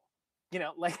Deal, you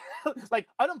know, like like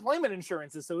unemployment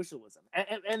insurance is socialism.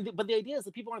 But the idea is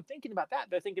that people aren't thinking about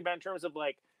that. They're thinking about it in terms of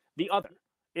like the other.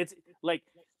 It's like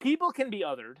people can be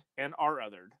othered and are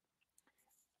othered.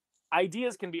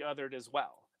 Ideas can be othered as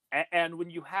well. And when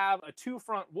you have a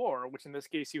two-front war, which in this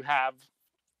case you have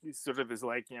sort of this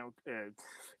like, you know,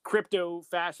 crypto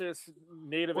fascist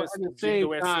nativist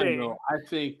jingoist thing. Though, I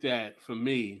think that for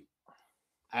me,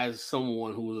 as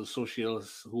someone who was a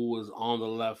socialist who was on the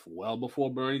left well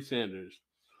before Bernie Sanders,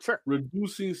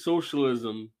 reducing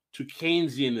socialism to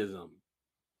Keynesianism,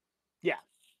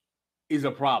 is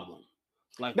a problem.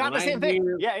 Like not the same thing.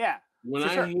 When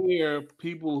I hear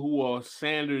people who are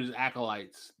Sanders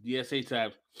acolytes, DSA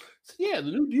types, say, the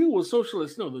New Deal was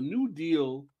socialist. No, the New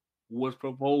Deal was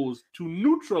proposed to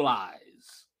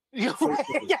neutralize. Yeah,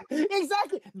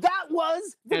 exactly. That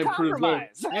was the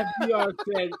compromise. FDR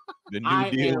said, the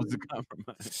New Deal was the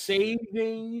compromise.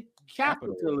 Saving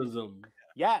capitalism.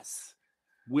 Yes.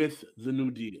 With the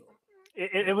New Deal.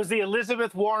 It was the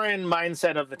Elizabeth Warren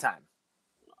mindset of the time.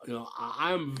 You know,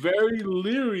 I'm very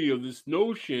leery of this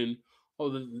notion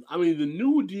of the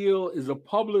New Deal is a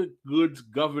public goods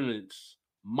governance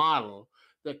model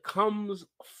that comes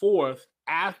forth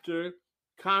after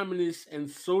communists and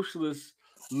socialists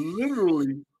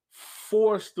literally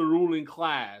forced the ruling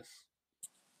class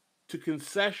to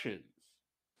concessions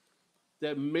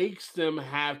that makes them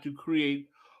have to create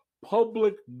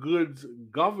public goods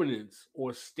governance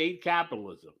or state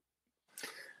capitalism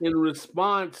in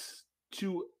response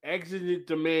to exigent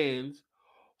demands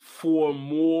for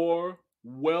more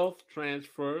wealth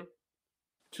transfer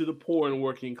to the poor and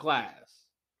working class.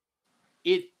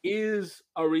 It is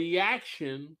a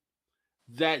reaction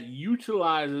that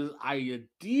utilizes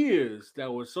ideas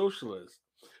that were socialist,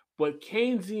 but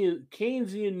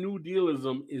Keynesian New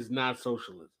Dealism is not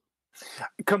socialism.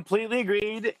 Completely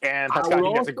agreed, and Pascal, I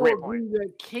think that's a great point.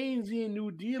 That Keynesian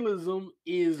New Dealism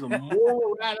is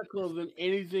more radical than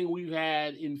anything we've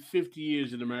had in 50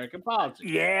 years in American politics.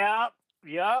 Yeah,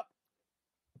 100%.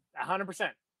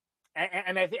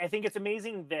 And I think it's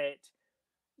amazing that.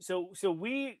 So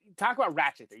we talk about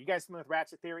ratchet theory. You guys familiar with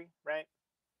ratchet theory, right?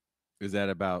 Is that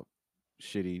about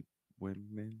shitty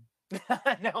women?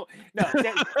 No.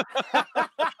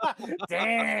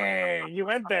 Dang, you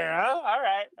went there, huh? All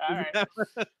right.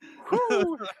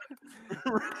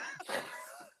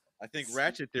 I think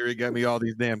ratchet theory got me all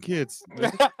these damn kids.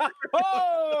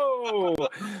 Oh,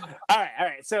 all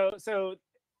right. So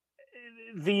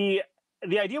the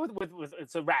idea with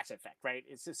it's a ratchet effect, right?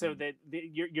 It's so that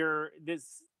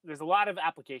there's a lot of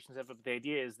applications of it. But the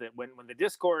idea is that when the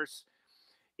discourse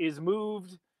is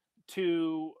moved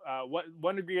to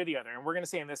one degree or the other, and we're going to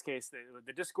say in this case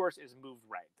the discourse is moved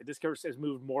right. The discourse is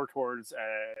moved more towards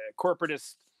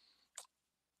corporatist.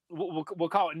 We'll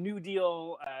call it New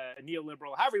Deal,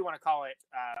 neoliberal, however you want to call it.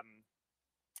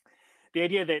 the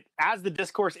idea that as the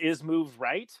discourse is moved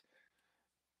right,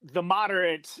 the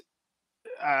moderate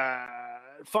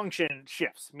function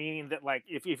shifts, meaning that like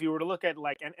if you were to look at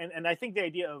like and I think the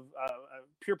idea of a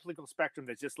pure political spectrum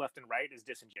that's just left and right is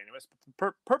disingenuous.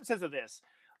 But purposes of this,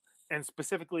 and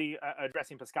specifically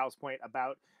addressing Pascal's point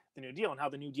about the New Deal and how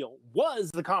the New Deal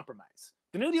was the compromise.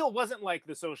 The New Deal wasn't like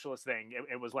the socialist thing.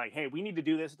 It was like, hey, we need to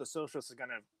do this. The socialists are going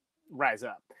to rise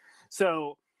up.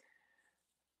 So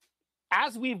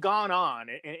as we've gone on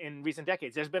in recent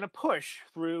decades, there's been a push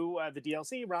through the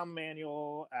DLC, Rahm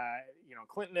Emanuel,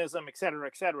 Clintonism, et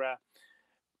cetera,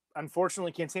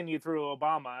 unfortunately continued through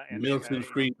Obama. And Milton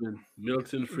Friedman.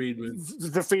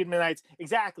 The Friedmanites,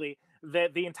 exactly.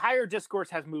 That the entire discourse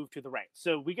has moved to the right.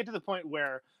 So we get to the point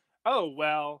where,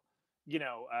 Elizabeth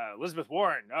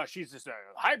Warren, she's just a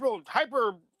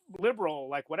hyper liberal,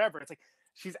 like whatever. It's like,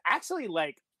 she's actually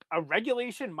like a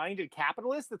regulation-minded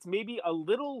capitalist that's maybe a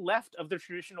little left of the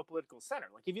traditional political center.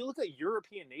 Like if you look at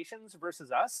European nations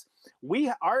versus us,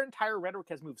 our entire rhetoric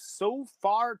has moved so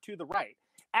far to the right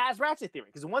as ratchet theory,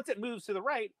 because once it moves to the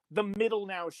right, the middle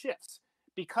now shifts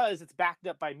because it's backed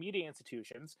up by media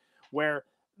institutions where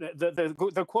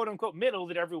the quote unquote middle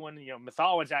that everyone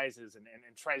mythologizes and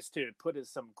tries to put as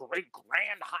some great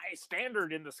grand high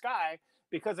standard in the sky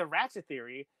because of ratchet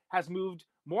theory has moved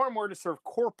more and more to serve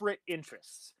corporate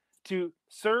interests, to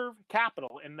serve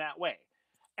capital in that way.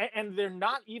 And they're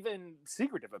not even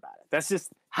secretive about it. That's just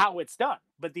how it's done.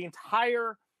 But the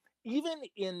entire, even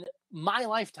in my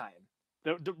lifetime,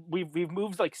 we've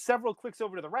moved like several clicks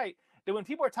over to the right, that when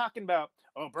people are talking about,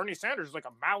 Bernie Sanders is like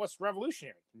a Maoist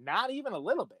revolutionary, not even a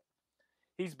little bit.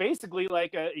 He's basically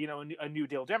like a New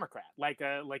Deal Democrat, like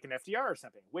an FDR or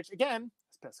something, which again,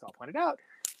 as Pascal pointed out,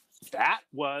 that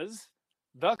was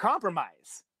the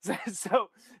compromise. So,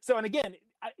 and again,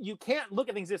 you can't look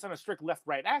at things just on a strict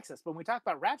left-right axis. But when we talk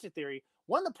about ratchet theory,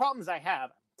 one of the problems I have,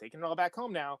 I'm taking it all back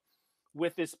home now,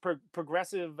 with this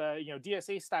progressive,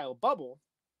 DSA style bubble,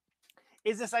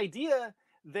 is this idea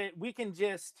that we can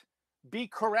just be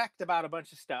correct about a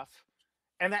bunch of stuff,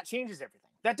 and that changes everything.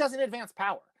 That doesn't advance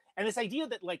power. And this idea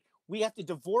that like we have to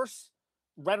divorce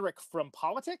rhetoric from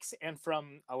politics and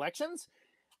from elections,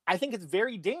 I think it's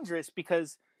very dangerous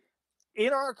because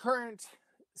in our current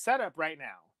setup right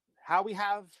now, how we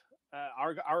have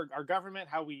our government,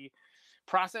 how we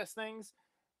process things,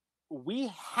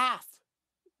 we have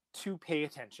to pay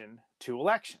attention to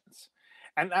elections.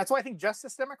 And that's why I think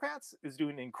Justice Democrats is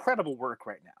doing incredible work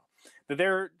right now. That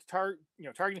they're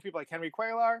targeting people like Henry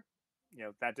Cuellar,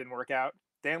 that didn't work out.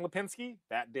 Dan Lipinski,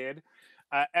 that did.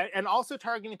 And also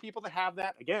targeting people that have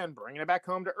that, again, bringing it back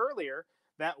home to earlier,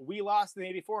 that we lost in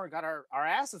 '84 and got our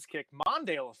asses kicked,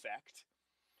 Mondale effect,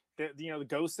 the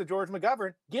ghost of George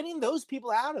McGovern, getting those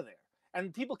people out of there.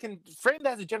 And people can frame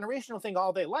that as a generational thing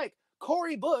all they like.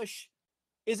 Cori Bush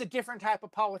is a different type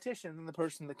of politician than the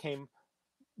person that came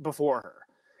before her.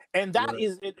 And that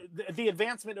is the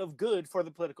advancement of good for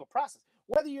the political process.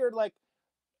 Whether you're like,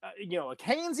 a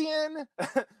Keynesian,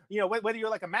 whether you're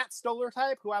like a Matt Stoller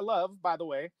type, who I love, by the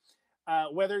way,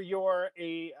 whether you're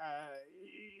a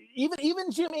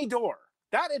even Jimmy Dore,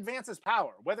 that advances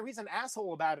power. Whether he's an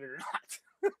asshole about it or not,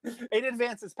 it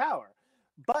advances power.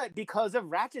 But because of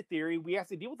ratchet theory, we have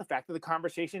to deal with the fact that the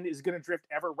conversation is going to drift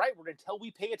ever rightward until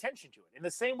we pay attention to it. In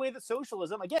the same way that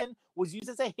socialism, again, was used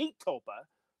as a hate tulpa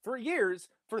for years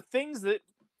for things that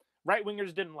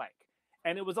right-wingers didn't like.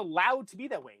 And it was allowed to be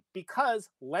that way because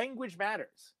language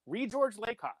matters. Read George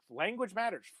Lakoff. Language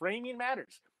matters. Framing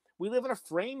matters. We live in a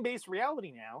frame-based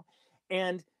reality now.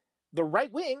 And the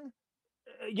right wing,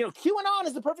 QAnon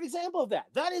is the perfect example of that.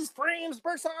 That is frames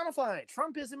personified.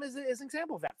 Trumpism is an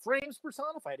example of that. Frames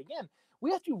personified. Again, we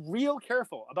have to be real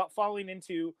careful about falling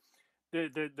into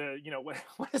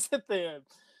what is it, the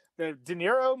De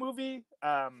Niro movie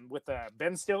with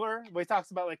Ben Stiller, where he talks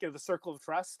about like the circle of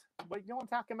trust. What I'm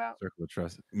talking about? Circle of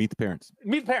trust. Meet the Parents.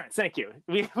 Meet the Parents. Thank you.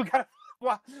 We got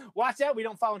to watch out. We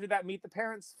don't fall into that Meet the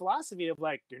Parents philosophy of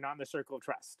like you're not in the circle of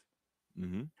trust.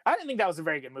 Mm-hmm. I didn't think that was a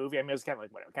very good movie. I mean, it was kind of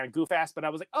like whatever, kind of goof ass, but I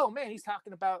was like, oh man, he's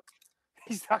talking about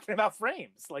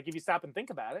frames. Like if you stop and think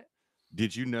about it.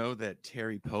 Did you know that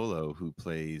Terry Polo, who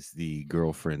plays the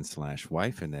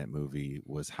girlfriend/wife in that movie,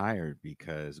 was hired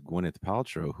because Gwyneth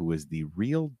Paltrow, who is the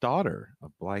real daughter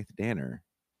of Blythe Danner,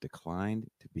 declined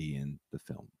to be in the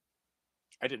film?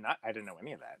 I didn't know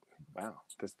any of that. Wow,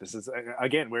 this is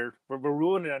again we're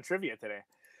ruling it on trivia today.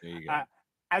 There you go.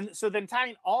 And so then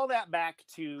tying all that back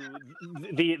to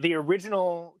the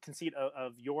original conceit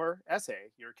of your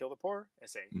essay, your Kill the Poor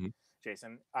essay, mm-hmm.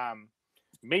 Jason.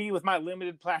 Maybe with my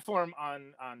limited platform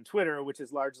on Twitter, which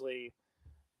is largely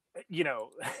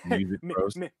Music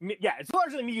roast. Yeah, it's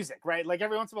largely music, right? Like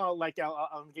every once in a while, like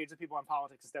I'll engage with people on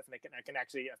politics and stuff, and I can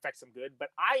actually affect some good. But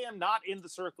I am not in the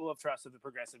circle of trust of the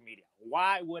progressive media.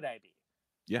 Why would I be?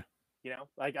 Yeah.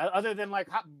 Like other than like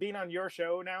being on your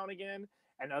show now and again,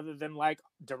 and other than like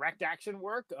direct action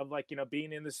work of like,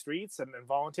 being in the streets and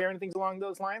volunteering and things along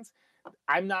those lines,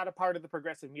 I'm not a part of the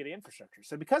progressive media infrastructure.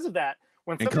 So because of that,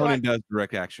 when Conan does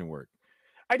direct action work,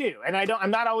 I do, and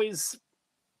I'm not always,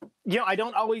 I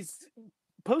don't always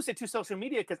post it to social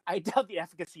media because I doubt the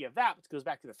efficacy of that, which goes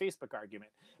back to the Facebook argument.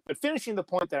 But finishing the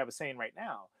point that I was saying right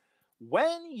now,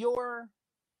 when your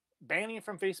banning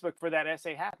from Facebook for that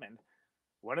essay happened,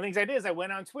 one of the things I did is I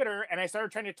went on Twitter and I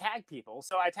started trying to tag people.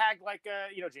 So I tagged like,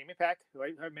 Jamie Peck, who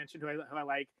I mentioned, who I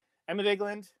like, Emma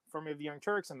Vigeland, formerly of the Young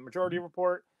Turks and the Majority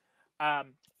Report,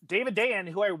 David Dayen,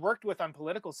 who I worked with on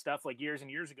political stuff like years and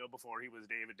years ago before he was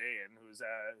David Dayen, who's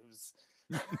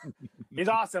he's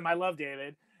awesome. I love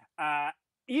David.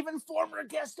 Even former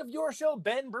guest of your show,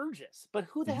 Ben Burgess. But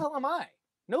who the hell am I?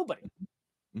 Nobody.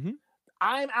 Mm-hmm.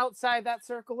 I'm outside that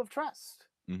circle of trust.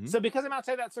 Mm-hmm. So because I'm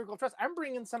outside that circle of trust, I'm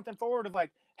bringing something forward of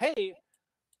like, hey,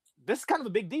 this is kind of a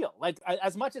big deal. Like,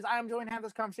 as much as I'm enjoying having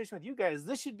this conversation with you guys,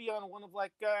 this should be on one of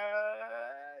like,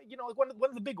 like one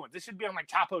of the big ones. This should be on like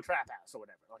Chapo Trap House or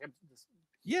whatever. Like,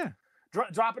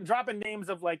 dropping names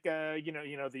of like,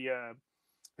 the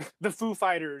Foo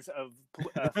Fighters of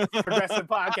progressive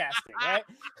podcasting, right?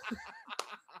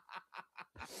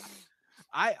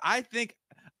 I think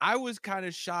I was kind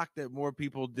of shocked that more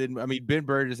people didn't. I mean, Ben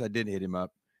Burgess, I didn't hit him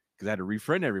up because I had to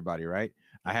refriend everybody, right?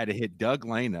 I had to hit Doug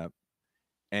Lane up,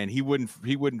 and he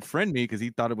wouldn't friend me because he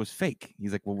thought it was fake.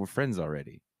 He's like, well, we're friends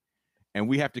already, and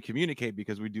we have to communicate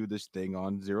because we do this thing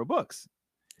on Zero Books.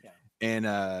 Yeah. And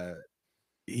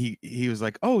he was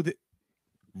like, oh,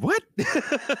 what?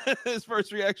 His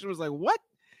first reaction was like, what?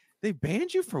 They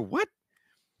banned you for what?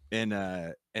 And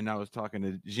I was talking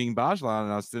to Jean Bajlan,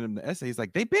 and I was sending him the essay. He's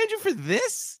like, they banned you for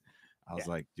this? I was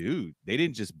like, dude, they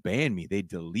didn't just ban me, they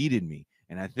deleted me.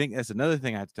 And I think that's another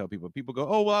thing I have to tell people. People go,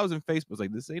 oh, well, I was in Facebook. It's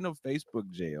like, this ain't no Facebook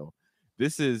jail.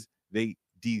 This is, they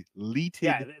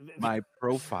deleted my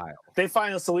profile. They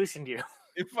find a solution to you.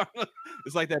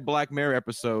 It's like that Black Mirror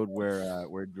episode where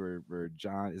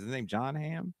John, is his name John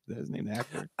Hamm? Is that his name, the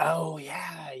actor? Oh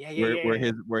yeah.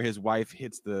 Where his wife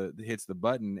hits the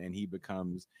button and he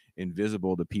becomes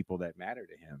invisible to people that matter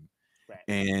to him. Right.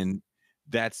 And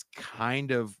that's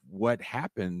kind of what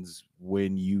happens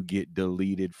when you get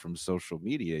deleted from social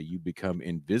media. You become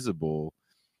invisible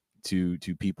to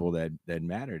people that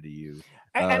matter to you.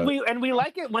 And we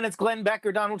like it when it's Glenn Beck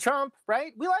or Donald Trump,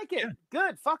 right? We like it. Yeah.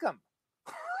 Good. Fuck them.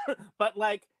 But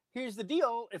like, here's the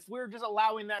deal. If we're just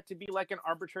allowing that to be like an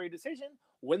arbitrary decision,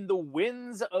 when the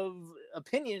winds of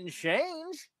opinion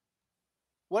change,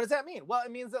 what does that mean? Well, it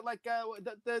means that like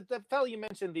the fellow you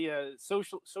mentioned, the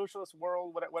socialist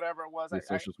world, whatever it was. The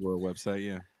socialist world website,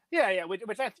 yeah. Yeah, which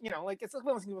I, like, it's one of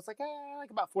those things. It's like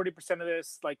about 40% of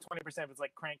this, like 20% of it's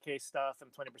like crankcase stuff, and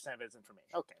 20% of it isn't for me.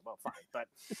 Okay, well, fine,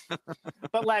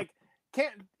 but like,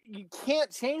 you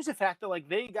can't change the fact that like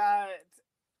they got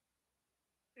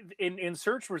in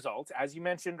search results, as you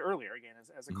mentioned earlier, again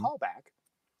as a callback,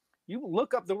 you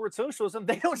look up the word socialism,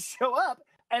 they don't show up,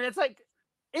 and it's like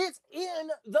it's in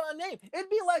the name. It'd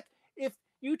be like if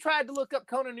you tried to look up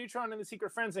Conan Neutron and the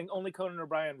Secret Friends and only Conan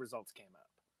O'Brien results came up.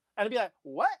 And it'd be like,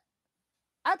 what?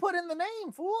 I put in the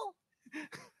name, fool.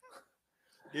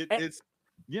 It's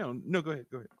no, go ahead.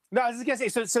 No, I was just gonna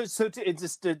say,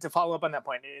 to follow up on that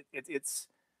point, it's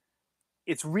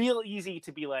real easy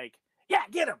to be like, yeah,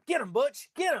 get him, Butch,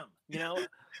 get him.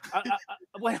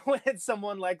 When it's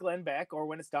someone like Glenn Beck or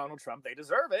when it's Donald Trump, they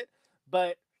deserve it.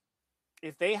 But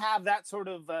if they have that sort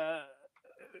of,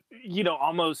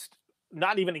 almost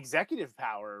not even executive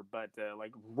power, but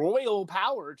like royal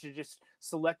power to just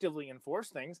selectively enforce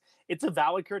things, it's a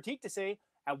valid critique to say,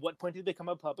 at what point do they become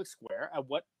a public square? At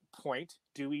what point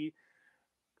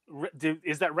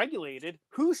is that regulated?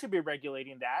 Who should be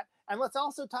regulating that? And let's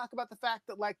also talk about the fact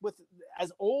that, like, with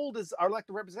as old as our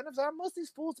elected representatives are, most of these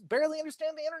fools barely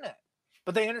understand the internet,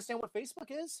 but they understand what Facebook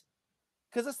is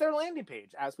because it's their landing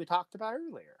page, as we talked about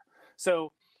earlier.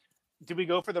 So do we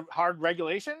go for the hard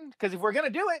regulation? Because if we're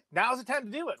going to do it, now's the time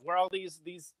to do it, where all these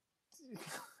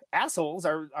assholes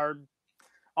are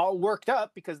all worked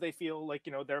up because they feel like,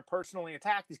 they're personally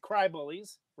attacked, these cry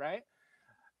bullies, right?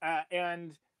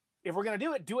 And if we're going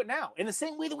to do it now, in the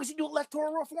same way that we should do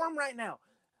electoral reform right now.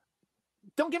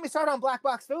 Don't get me started on black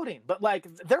box voting, but like,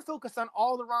 they're focused on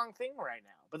all the wrong thing right now.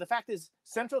 But the fact is,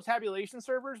 central tabulation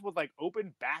servers with like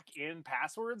open back-end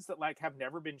passwords that like have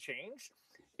never been changed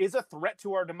is a threat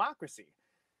to our democracy.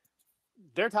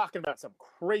 They're talking about some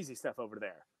crazy stuff over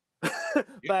there.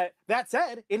 But that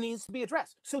said, it needs to be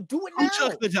addressed. So do it now. Who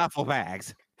took the duffel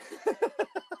bags?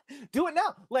 Do it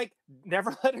now. Like,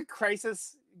 never let a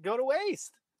crisis go to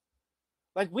waste.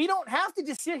 Like, we don't have to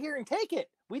just sit here and take it.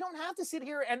 We don't have to sit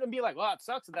here and be like, well, it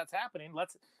sucks that that's happening.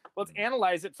 Let's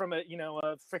analyze it from a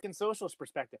freaking socialist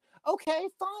perspective. Okay,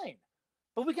 fine.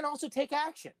 But we can also take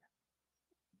action.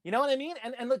 You know what I mean?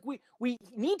 And like we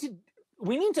need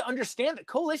to understand that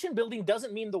coalition building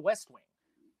doesn't mean the West Wing.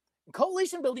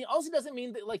 Coalition building also doesn't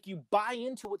mean that like you buy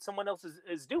into what someone else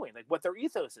is doing, like what their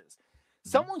ethos is.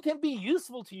 Someone can be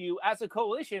useful to you as a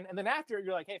coalition, and then after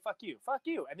you're like, hey, fuck you,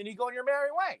 and then you go on your merry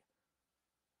way.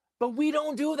 But we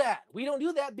don't do that. We don't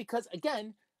do that because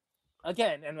again,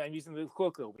 and I'm using the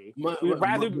colloquially, we'd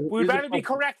rather be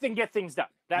correct than get things done.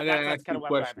 That's kind of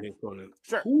what I'm saying.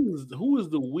 Sure. Who is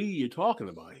the we you're talking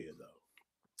about here,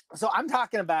 though? So I'm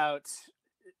talking about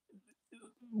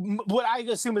what I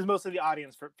assume is most of the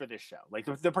audience for this show, like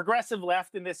the progressive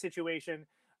left in this situation,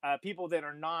 people that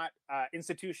are not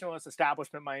institutionalist,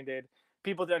 establishment-minded,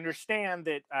 people that understand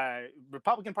that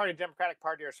Republican Party and Democratic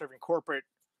Party are serving corporate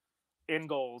end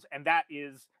goals, and that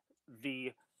is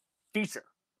the feature,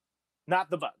 not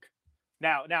the bug.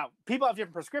 Now, people have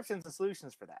different prescriptions and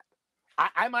solutions for that.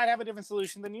 I might have a different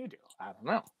solution than you do. I don't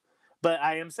know. But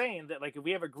I am saying that, like, if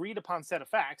we have agreed upon set of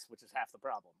facts, which is half the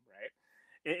problem, right?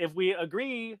 If we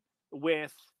agree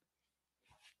with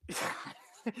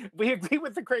we agree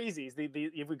with the crazies, if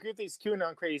we agree with these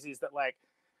QAnon crazies that, like,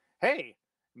 hey,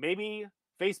 maybe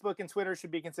Facebook and Twitter should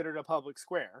be considered a public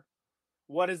square,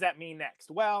 what does that mean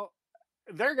next? Well,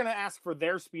 they're going to ask for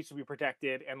their speech to be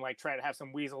protected and like try to have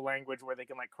some weasel language where they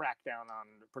can like crack down on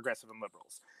progressive and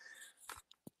liberals.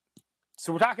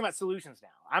 So we're talking about solutions now.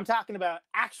 I'm talking about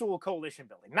actual coalition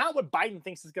building, not what Biden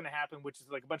thinks is going to happen, which is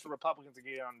like a bunch of Republicans to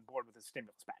get on board with a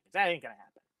stimulus package. That ain't going to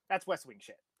happen. That's West Wing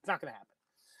shit. It's not going to happen.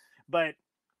 But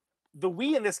the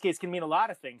we in this case can mean a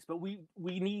lot of things, but we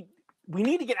need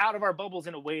to get out of our bubbles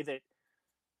in a way that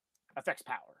affects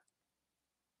power.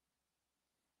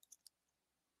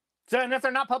 So, and if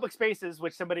they're not public spaces,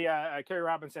 which somebody, Kerry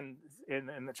Robinson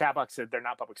in the chat box said they're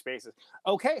not public spaces.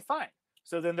 Okay, fine.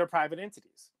 So then they're private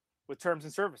entities with terms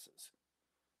and services.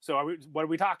 So what are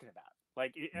we talking about?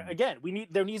 Like, again,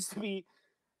 there needs to be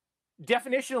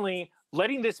definitionally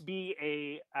letting this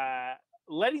be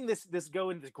letting this go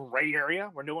in this gray area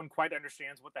where no one quite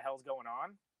understands what the hell's going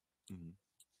on. Mm-hmm.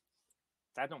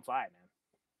 That don't fly, man.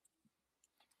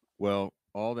 Well,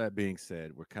 all that being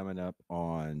said, we're coming up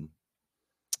on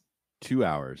 2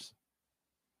 hours,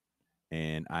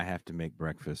 and I have to make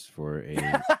breakfast for a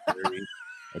very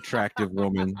attractive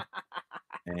woman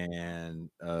and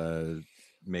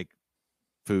make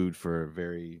food for a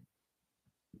very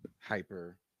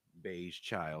hyper beige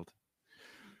child.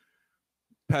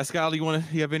 Pascal, do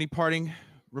you have any parting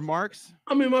remarks?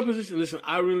 I mean, my position. Listen,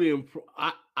 I really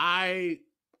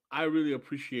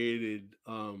appreciated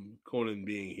Conan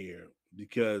being here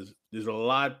because there's a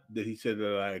lot that he said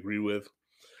that I agree with.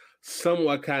 Some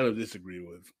I kind of disagree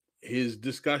with. His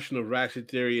discussion of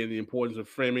ratchet theory and the importance of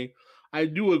framing, I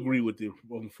do agree with the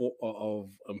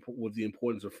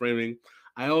importance of framing.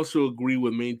 I also agree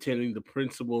with maintaining the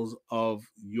principles of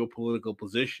your political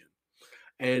position,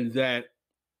 and that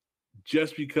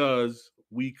just because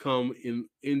we come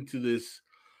into this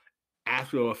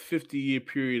after a 50-year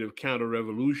period of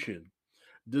counter-revolution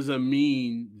doesn't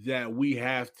mean that we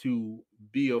have to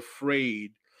be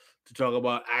afraid to talk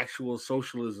about actual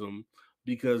socialism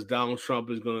because Donald Trump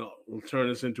is going to turn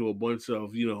us into a bunch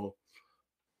of,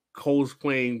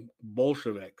 cosplaying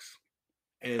Bolsheviks,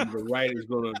 and the right is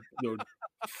going to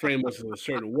frame us in a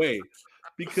certain way.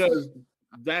 Because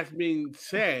that's being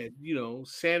said,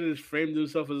 Sanders framed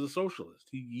himself as a socialist.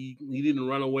 He didn't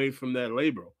run away from that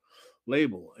label.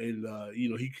 And,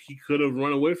 he could have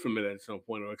run away from it at some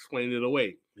point or explained it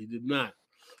away. He did not.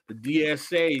 The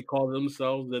DSA called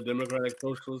themselves the Democratic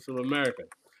Socialists of America,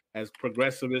 as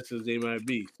progressivists as they might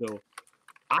be. So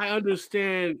I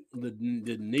understand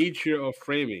the nature of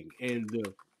framing and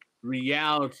the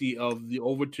reality of the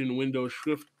Overton window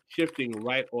shifting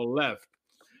right or left,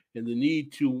 and the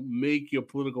need to make your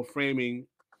political framing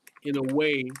in a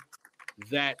way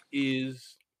that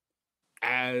is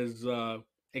as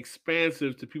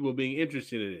expansive to people being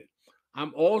interested in it.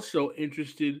 I'm also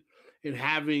interested in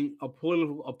having a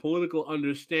political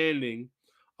understanding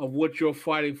of what you're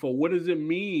fighting for. What does it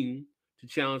mean to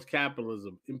challenge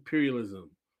capitalism,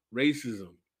 imperialism,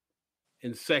 racism,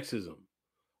 and sexism?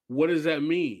 What does that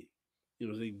mean?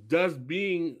 Does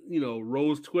being,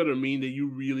 Rose Twitter mean that you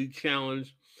really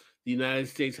challenge the United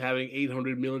States having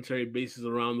 800 military bases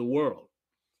around the world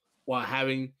while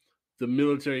having the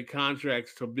military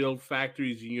contracts to build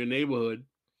factories in your neighborhood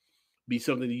be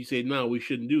something that you say, no, we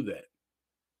shouldn't do that.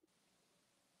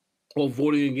 Or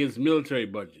voting against military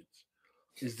budgets.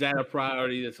 Is that a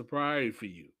priority that's a priority for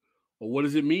you? Or what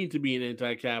does it mean to be an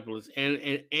anti-capitalist and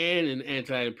an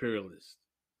anti-imperialist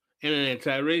and an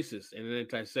anti-racist and an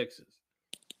anti-sexist?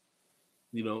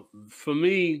 You know, for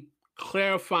me,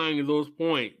 clarifying those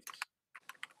points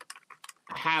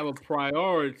have a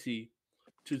priority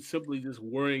to simply just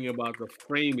worrying about the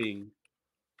framing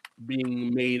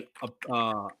being made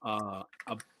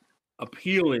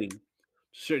appealing to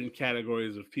certain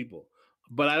categories of people.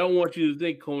 But I don't want you to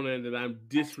think, Conan, that I'm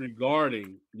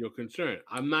disregarding your concern.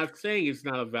 I'm not saying it's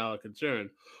not a valid concern.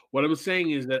 What I'm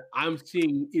saying is that I'm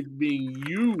seeing it being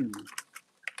used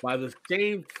by the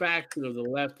same faction of the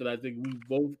left that I think we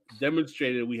both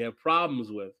demonstrated we have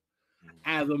problems with,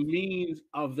 as a means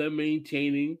of them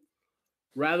maintaining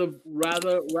rather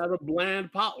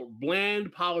bland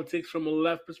politics from a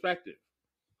left perspective.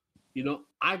 You know,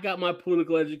 I got my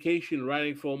political education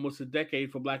writing for almost a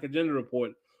decade for Black Agenda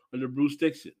Report under Bruce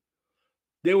Dixon.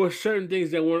 There were certain things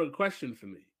that weren't a question for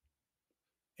me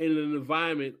in an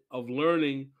environment of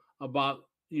learning about,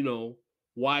 you know,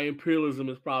 why imperialism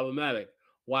is problematic,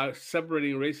 why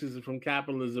separating racism from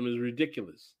capitalism is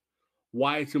ridiculous,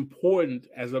 why it's important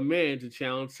as a man to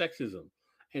challenge sexism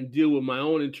and deal with my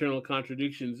own internal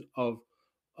contradictions of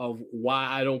why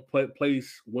I don't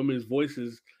place women's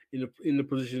voices in the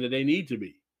position that they need to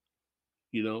be.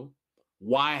 You know,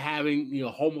 why having, you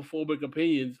know, homophobic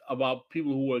opinions about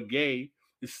people who are gay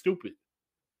is stupid.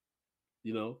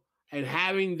 You know, and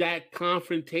having that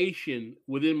confrontation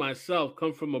within myself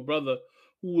come from a brother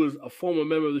who was a former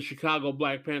member of the Chicago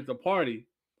Black Panther Party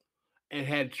and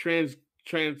had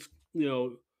transcended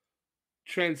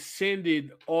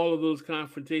all of those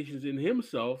confrontations in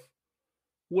himself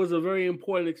was a very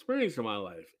important experience in my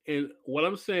life. And what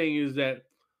I'm saying is that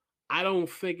I don't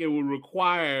think it would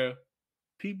require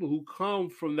people who come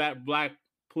from that Black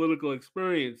political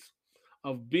experience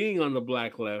of being on the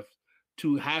Black left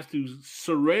to have to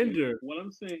surrender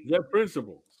their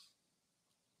principles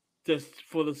just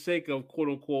for the sake of, quote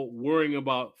unquote, worrying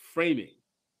about framing.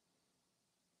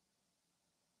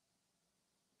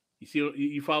 You see,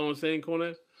 you follow what I'm saying,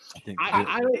 Conan?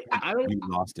 I don't. You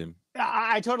lost him.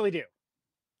 I totally do.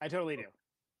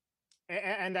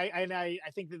 And I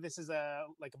think that this is a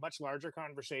much larger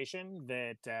conversation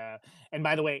that, and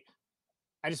by the way,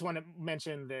 I just want to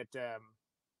mention that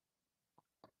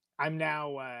I'm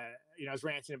now, I was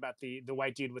ranting about the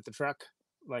white dude with the truck,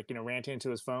 ranting into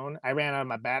his phone. I ran out of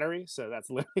my battery, so that's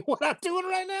literally what I'm doing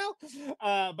right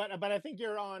now. But I think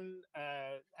you're on,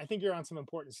 some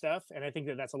important stuff, and I think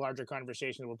that that's a larger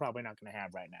conversation that we're probably not going to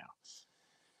have right now.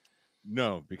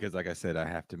 No, because like I said, I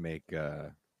have to make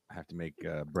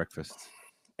breakfast.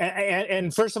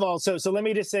 And first of all, so let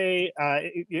me just say,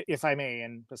 if I may,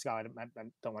 and Pascal, I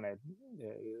don't want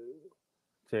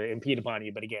to impede upon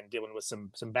you, but again, dealing with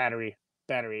some battery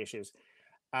issues.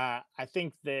 I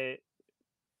think that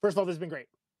first of all, this has been great,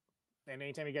 and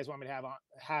anytime you guys want me to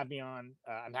have me on,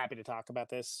 I'm happy to talk about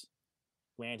this,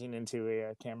 ranting into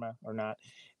a camera or not.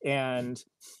 And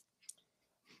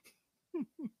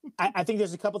I think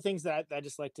there's a couple things that I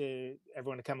just like to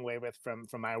everyone to come away with from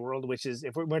my world, which is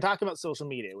if we're talking about social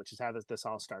media, which is how this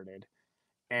all started,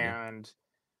 and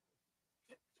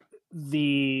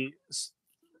the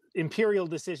imperial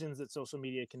decisions that social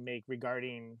media can make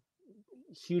regarding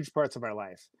huge parts of our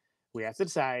life. We have to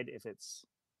decide if it's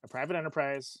a private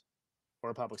enterprise or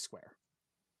a public square,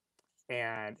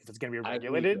 and if it's going to be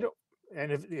regulated,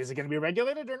 and is it going to be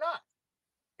regulated or not?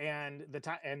 And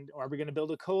are we going to build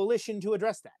a coalition to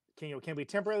address that? Can we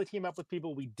temporarily team up with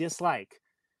people we dislike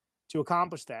to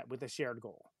accomplish that with a shared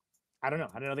goal? I don't know.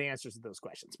 I don't know the answers to those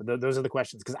questions, but those are the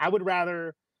questions. Because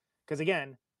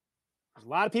again, there's a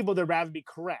lot of people that rather be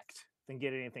correct than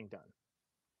get anything done.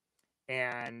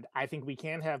 And I think we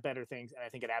can have better things, and I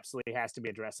think it absolutely has to be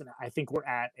addressed. And I think we're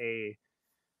at a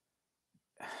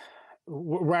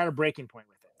breaking point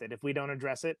with it. That if we don't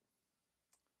address it,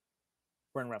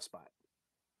 we're in a rough spot.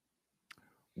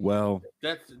 Well,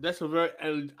 that's a very,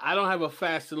 and I don't have a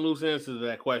fast and loose answer to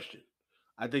that question.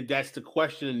 I think that's the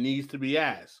question that needs to be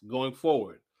asked going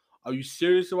forward. Are you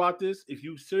serious about this? If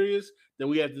you're serious, then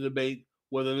we have to debate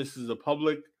whether this is a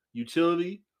public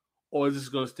utility or is this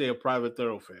going to stay a private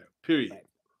thoroughfare, period. Right.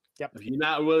 Yep. If you're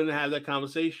not willing to have that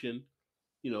conversation,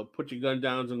 put your guns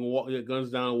down and walk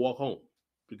home,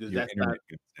 because that's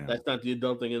not the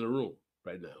adult thing in the room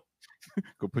right now.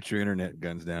 Go put your internet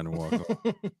guns down and walk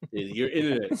home. Your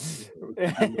internet.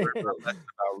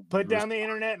 Put down the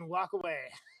internet and walk away.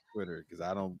 Twitter, because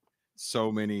I don't.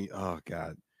 So many. Oh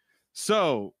God.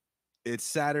 So it's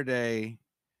Saturday.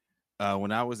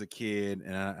 When I was a kid,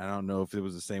 and I don't know if it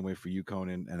was the same way for you,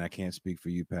 Conan, and I can't speak for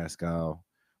you, Pascal,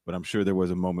 but I'm sure there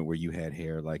was a moment where you had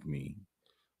hair like me.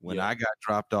 When I got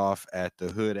dropped off at the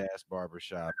hood ass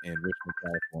barbershop in Richmond,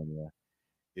 California,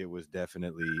 it was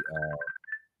definitely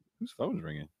whose phone's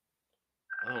ringing?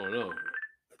 I don't know.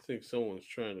 I think someone's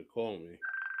trying to call me.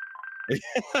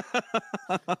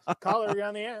 Call her, you're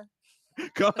on the air.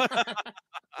 But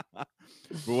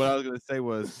what I was going to say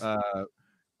was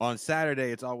on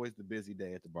Saturday, it's always the busy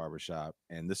day at the barbershop.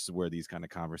 And this is where these kind of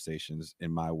conversations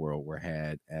in my world were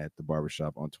had at the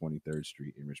barbershop on 23rd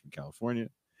Street in Richmond, California.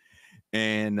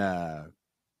 And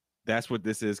that's what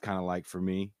this is kind of like for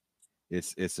me.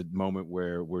 It's a moment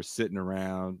where we're sitting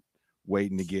around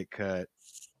waiting to get cut.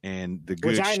 And the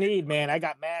good which I need, man. I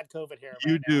got mad COVID hair.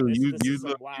 You right do. Now. You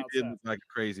look like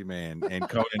a crazy man. And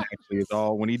Conan actually is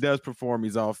all, when he does perform,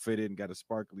 he's all fitted and got a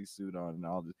sparkly suit on and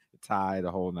all the tie,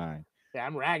 the whole nine. Yeah,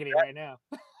 I'm raggedy right now.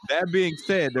 That being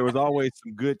said, there was always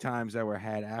some good times that were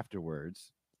had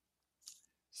afterwards.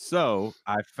 So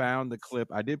I found the clip.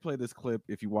 I did play this clip.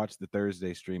 If you watched the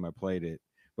Thursday stream, I played it.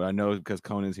 But I know because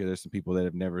Conan's here, there's some people that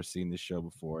have never seen this show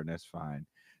before, and that's fine.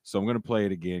 So I'm going to play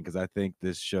it again because I think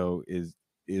this show is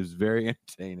very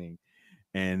entertaining.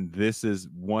 And this is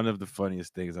one of the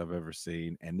funniest things I've ever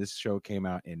seen. And this show came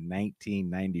out in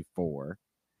 1994.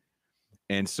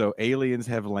 And so aliens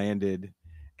have landed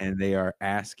and they are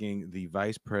asking the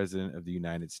vice president of the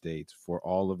United States for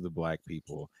all of the black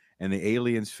people. And the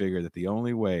aliens figure that the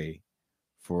only way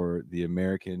for the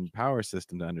American power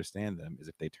system to understand them is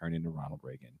if they turn into Ronald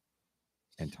Reagan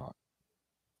and talk.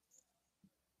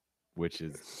 Which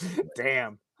is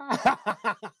damn.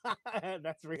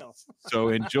 That's real. So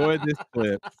enjoy this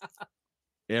clip.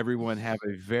 Everyone have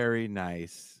a very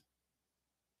nice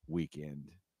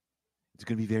weekend. It's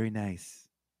going to be very nice.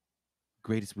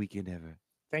 Greatest weekend ever.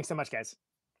 Thanks so much, guys.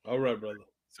 All right, brother.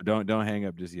 So don't hang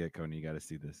up just yet, Conan. You got to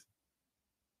see this.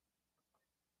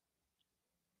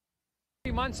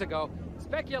 3 months ago,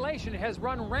 speculation has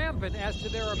run rampant as to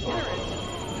their appearance,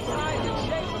 the size and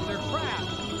shape of their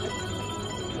craft.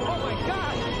 Oh my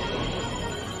God!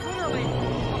 Literally, a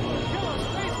killer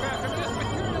spacecraft have just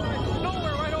materialized from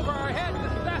nowhere right over our heads.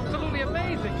 This is absolutely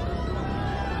amazing.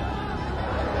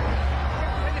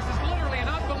 And this is literally an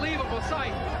unbelievable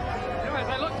sight. You know, as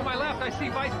I look to my left, I see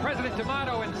Vice President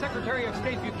D'Amato and Secretary of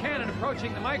State Buchanan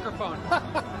approaching the microphone.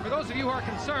 For those of you who are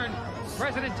concerned,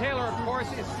 President Taylor, of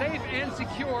course, is safe and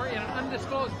secure in an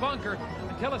undisclosed bunker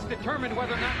until it's determined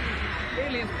whether or not the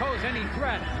aliens pose any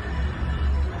threat.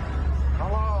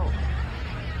 Hello?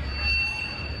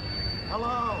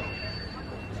 Hello?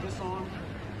 Is this on?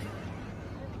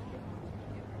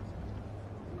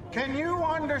 Can you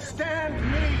understand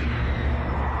me?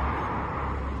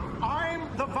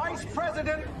 I'm the Vice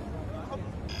President.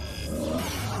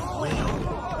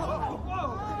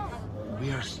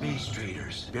 We are space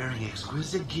traders bearing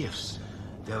exquisite gifts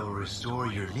that will restore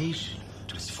your nation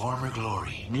to its former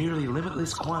glory. Nearly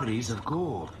limitless quantities of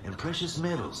gold and precious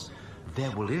metals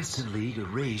that will instantly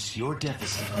erase your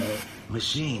deficit.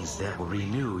 Machines that will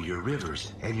renew your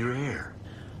rivers and your air.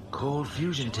 Cold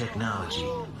fusion technology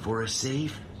for a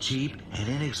safe, cheap, and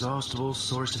inexhaustible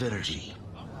source of energy.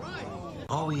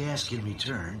 All we ask in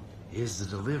return is the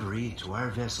delivery to our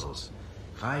vessels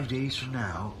 5 days from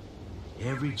now.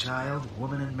 Every child,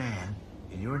 woman, and man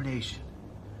in your nation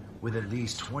with at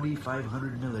least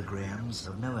 2,500 milligrams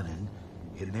of melanin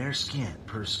in their skin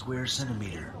per square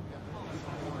centimeter.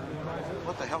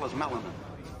 What the hell is melanin?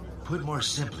 Put more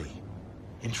simply,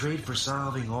 in trade for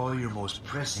solving all your most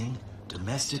pressing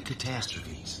domestic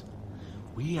catastrophes,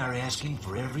 we are asking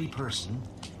for every person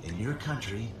in your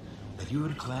country that you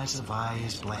would classify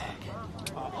as black.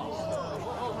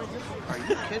 Are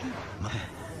you kidding?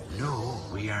 No,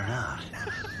 we are not.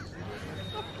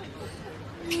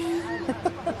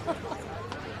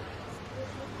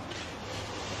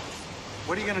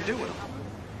 What are you going to do with them?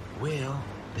 Well,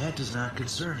 that does not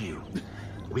concern you.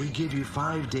 We give you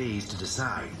 5 days to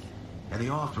decide, and the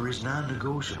offer is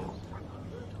non-negotiable.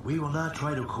 We will not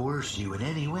try to coerce you in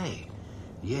any way.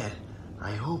 Yet,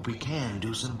 I hope we can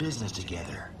do some business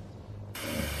together.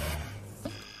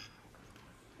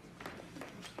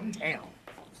 Damn.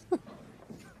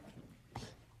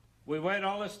 We wait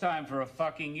all this time for a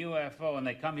fucking UFO and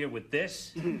they come here with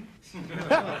this?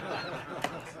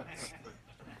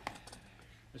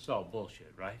 It's all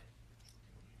bullshit, right?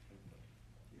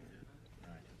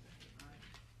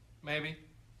 Maybe.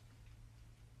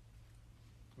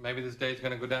 Maybe this day is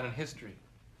going to go down in history.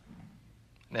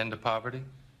 An end to poverty,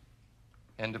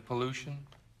 end to pollution,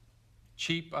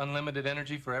 cheap, unlimited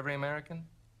energy for every American.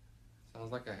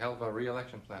 Sounds like a hell of a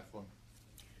re-election platform.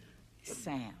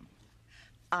 Sam,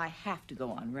 I have to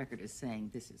go on record as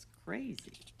saying this is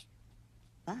crazy.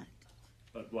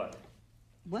 But what?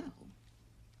 Well,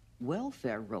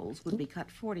 welfare rolls would be cut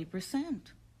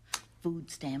 40%.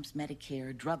 Food stamps,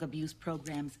 Medicare, drug abuse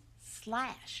programs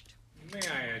slashed. May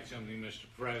I add something, Mr.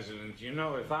 President? You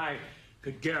know, if I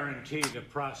could guarantee the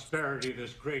prosperity of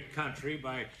this great country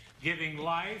by giving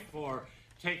life or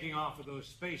taking off of those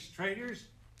space traders,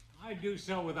 I'd do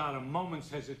so without a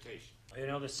moment's hesitation. You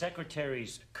know, the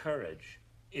Secretary's courage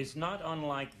is not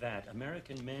unlike that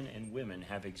American men and women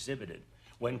have exhibited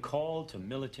when called to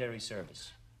military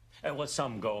service. Well,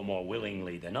 some go more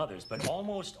willingly than others, but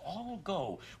almost all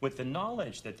go with the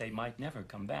knowledge that they might never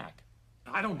come back.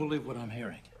 I don't believe what I'm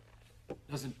hearing.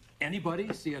 Doesn't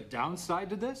anybody see a downside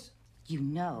to this? You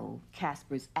know,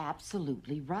 Casper's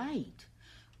absolutely right.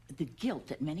 The guilt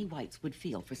that many whites would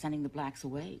feel for sending the blacks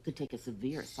away could take a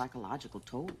severe psychological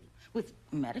toll, with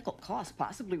medical costs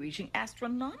possibly reaching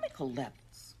astronomical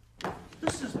levels.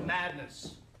 This is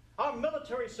madness. Our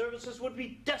military services would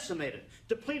be decimated,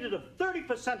 depleted of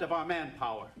 30% of our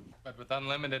manpower. But with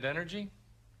unlimited energy,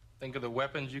 think of the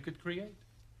weapons you could create.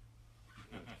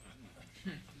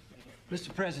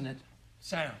 Mr. President,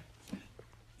 Sam,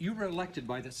 you were elected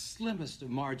by the slimmest of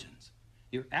margins.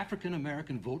 Your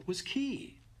African-American vote was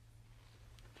key.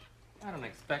 I don't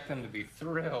expect them to be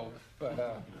thrilled, but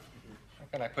how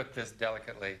can I put this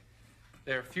delicately?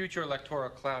 Their future electoral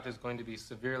clout is going to be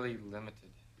severely limited.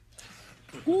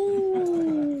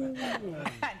 And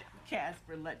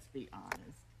Casper, let's be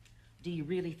honest. Do you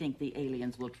really think the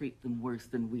aliens will treat them worse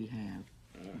than we have?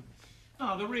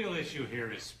 No, the real issue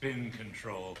here is spin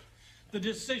control. The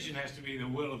decision has to be the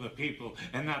will of the people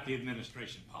and not the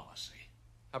administration policy.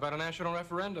 How about a national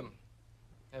referendum?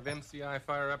 Have MCI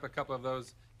fire up a couple of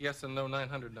those yes and no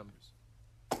 900 numbers.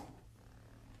 I'll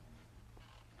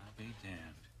be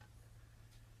damned.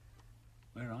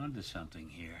 We're on to something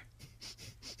here.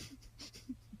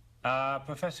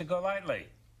 Professor Golightly,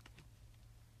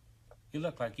 you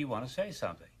look like you want to say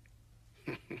something.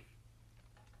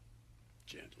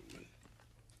 Gentlemen.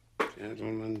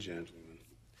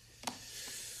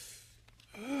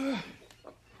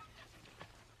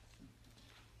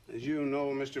 As you know,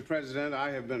 Mr. President,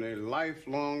 I have been a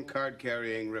lifelong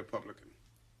card-carrying Republican.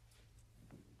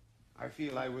 I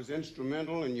feel I was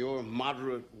instrumental in your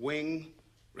moderate wing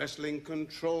wresting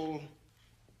control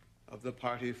of the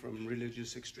party from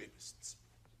religious extremists.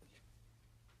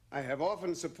 I have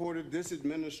often supported this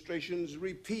administration's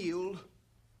repeal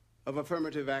of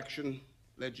affirmative action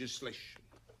legislation,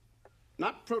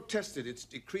 not protested its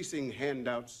decreasing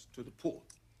handouts to the poor.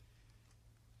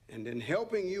 And in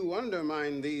helping you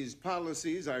undermine these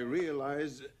policies, I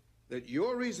realized that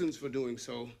your reasons for doing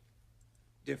so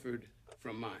differed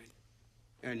from mine.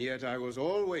 And yet I was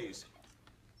always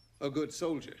a good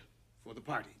soldier for the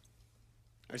party.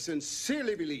 I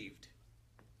sincerely believed,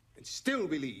 and still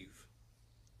believe,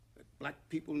 that black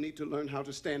people need to learn how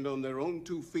to stand on their own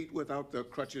 2 feet without the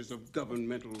crutches of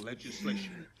governmental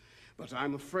legislation. But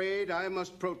I'm afraid I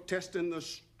must protest in the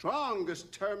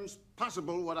strongest terms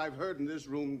possible what I've heard in this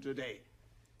room today.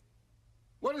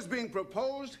 What is being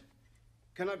proposed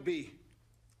cannot be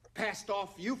passed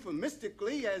off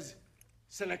euphemistically as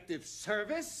selective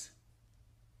service.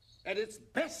 At its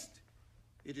best,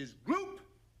 it is group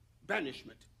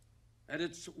banishment. At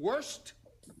its worst,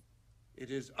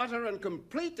 it is utter and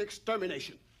complete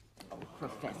extermination. Oh,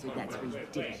 Professor, that's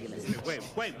ridiculous.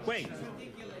 Wait.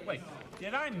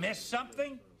 Did I miss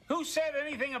something? Who said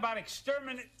anything about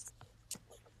exterminate?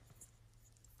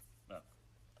 Look,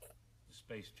 the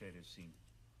space traders seem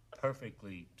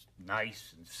perfectly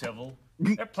nice and civil.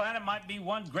 Their planet might be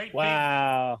one great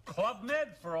big Club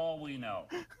Med for all we know.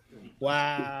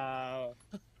 Wow.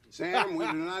 Sam, we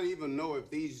do not even know if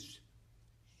these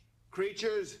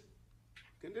creatures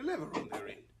can deliver on their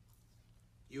end.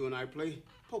 You and I play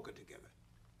poker together.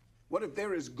 What if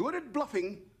they're as good at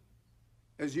bluffing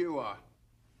as you are?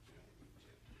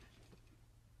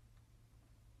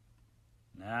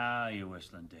 Now you're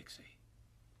whistling Dixie.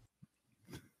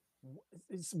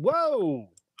 Whoa.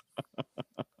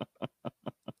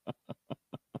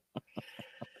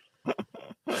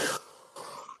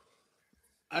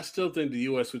 I still think the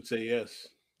U.S. would say yes.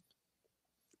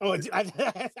 Oh, I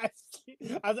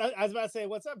was about to say,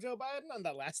 "What's up, Joe Biden?" On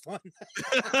that last one.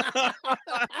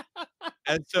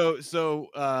 And so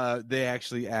they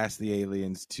actually asked the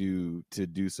aliens to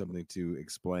do something to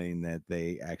explain that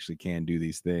they actually can do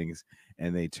these things,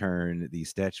 and they turn the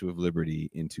Statue of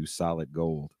Liberty into solid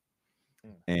gold.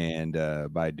 And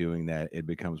by doing that, it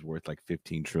becomes worth like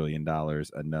 $15 trillion,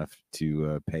 enough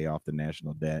to pay off the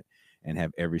national debt and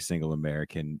have every single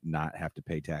American not have to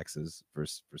pay taxes for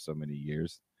so many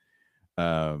years.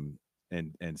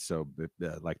 And so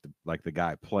like the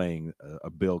guy playing a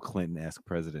Bill Clinton-esque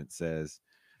president says,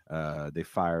 they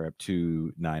fire up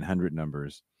two 900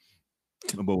 numbers.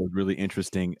 But what was really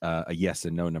interesting, a yes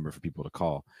and no number for people to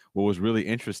call. What was really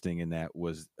interesting in that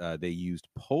was they used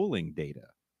polling data.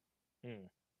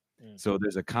 So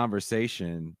there's a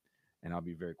conversation, and I'll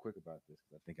be very quick about this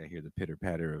because I think I hear the pitter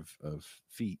patter of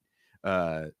feet.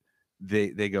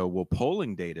 They go, well,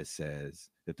 polling data says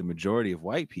that the majority of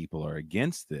white people are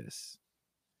against this.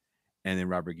 And then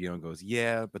Robert Guillaume goes,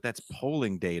 yeah, but that's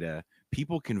polling data.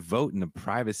 People can vote in the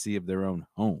privacy of their own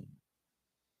home.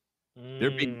 They're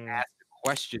being asked a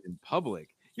question in public.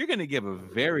 You're going to give a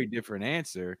very different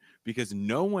answer because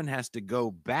no one has to go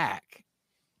back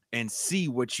and see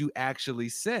what you actually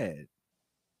said.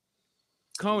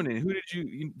 Conan, who did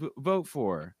you vote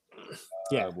for?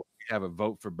 Yeah. We have a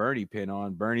vote for Bernie pin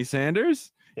on Bernie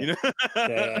Sanders. Yeah. You know?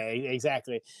 Yeah,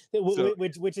 exactly. So,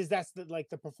 Which is that's the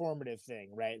performative thing,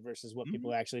 right? Versus what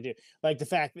people actually do. Like the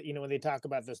fact that when they talk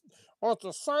about this, it's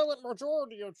a silent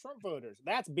majority of Trump voters.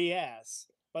 That's BS.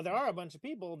 But there are a bunch of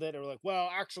people that are like, well,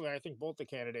 actually, I think both the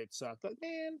candidates suck. Like,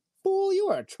 man, fool, you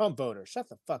are a Trump voter. Shut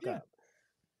the fuck up.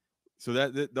 So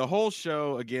that the whole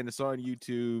show, again, it's on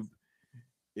YouTube.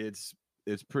 It's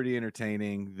pretty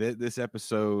entertaining. This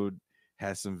episode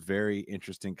has some very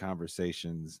interesting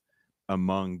conversations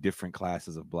among different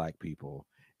classes of Black people.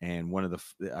 And one of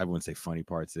the, I wouldn't say funny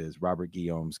parts, is Robert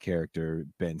Guillaume's character,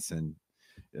 Benson,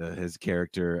 his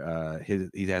character,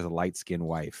 he has a light-skinned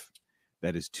wife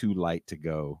that is too light to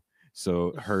go.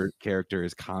 So her character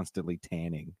is constantly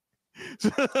tanning.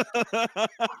 Because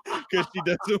she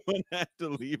doesn't want to have to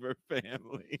leave her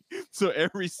family. So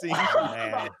every scene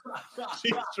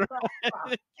she's trying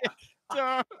to get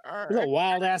dark. It's a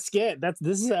wild ass skit.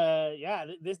 This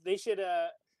they should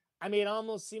I mean, it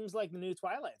almost seems like the new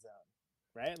Twilight Zone,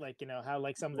 right? Like, how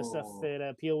like some of the stuff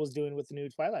that Peele was doing with the new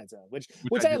Twilight Zone, which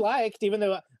I liked, even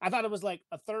though I thought it was like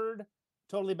a third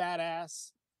totally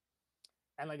badass,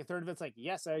 and like a third of it's like,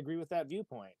 yes, I agree with that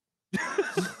viewpoint.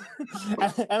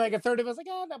 and like a third of it's like,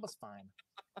 oh, that was fine.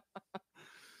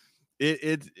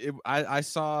 I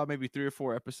saw maybe 3 or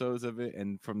 4 episodes of it,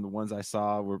 and from the ones I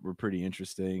saw were pretty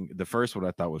interesting. The first one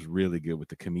I thought was really good with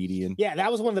the comedian. Yeah,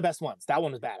 that was one of the best ones. That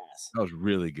one was badass. That was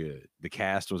really good. The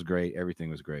cast was great.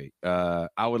 Everything was great.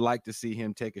 I would like to see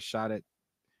him take a shot at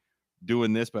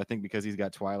doing this, but I think because he's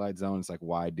got Twilight Zone, it's like,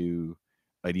 why do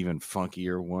an even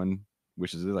funkier one?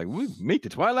 Which is like, we make the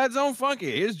Twilight Zone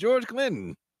funky. Here's George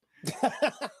Clinton.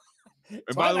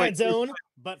 Twilight Zone,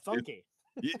 but funky.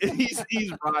 He's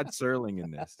Rod Serling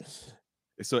in this.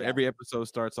 So every episode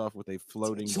starts off with a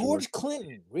floating George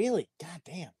Clinton. Really? God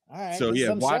damn. All right. So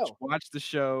yeah, watch the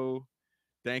show.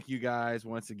 Thank you guys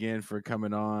once again for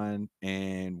coming on,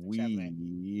 and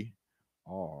we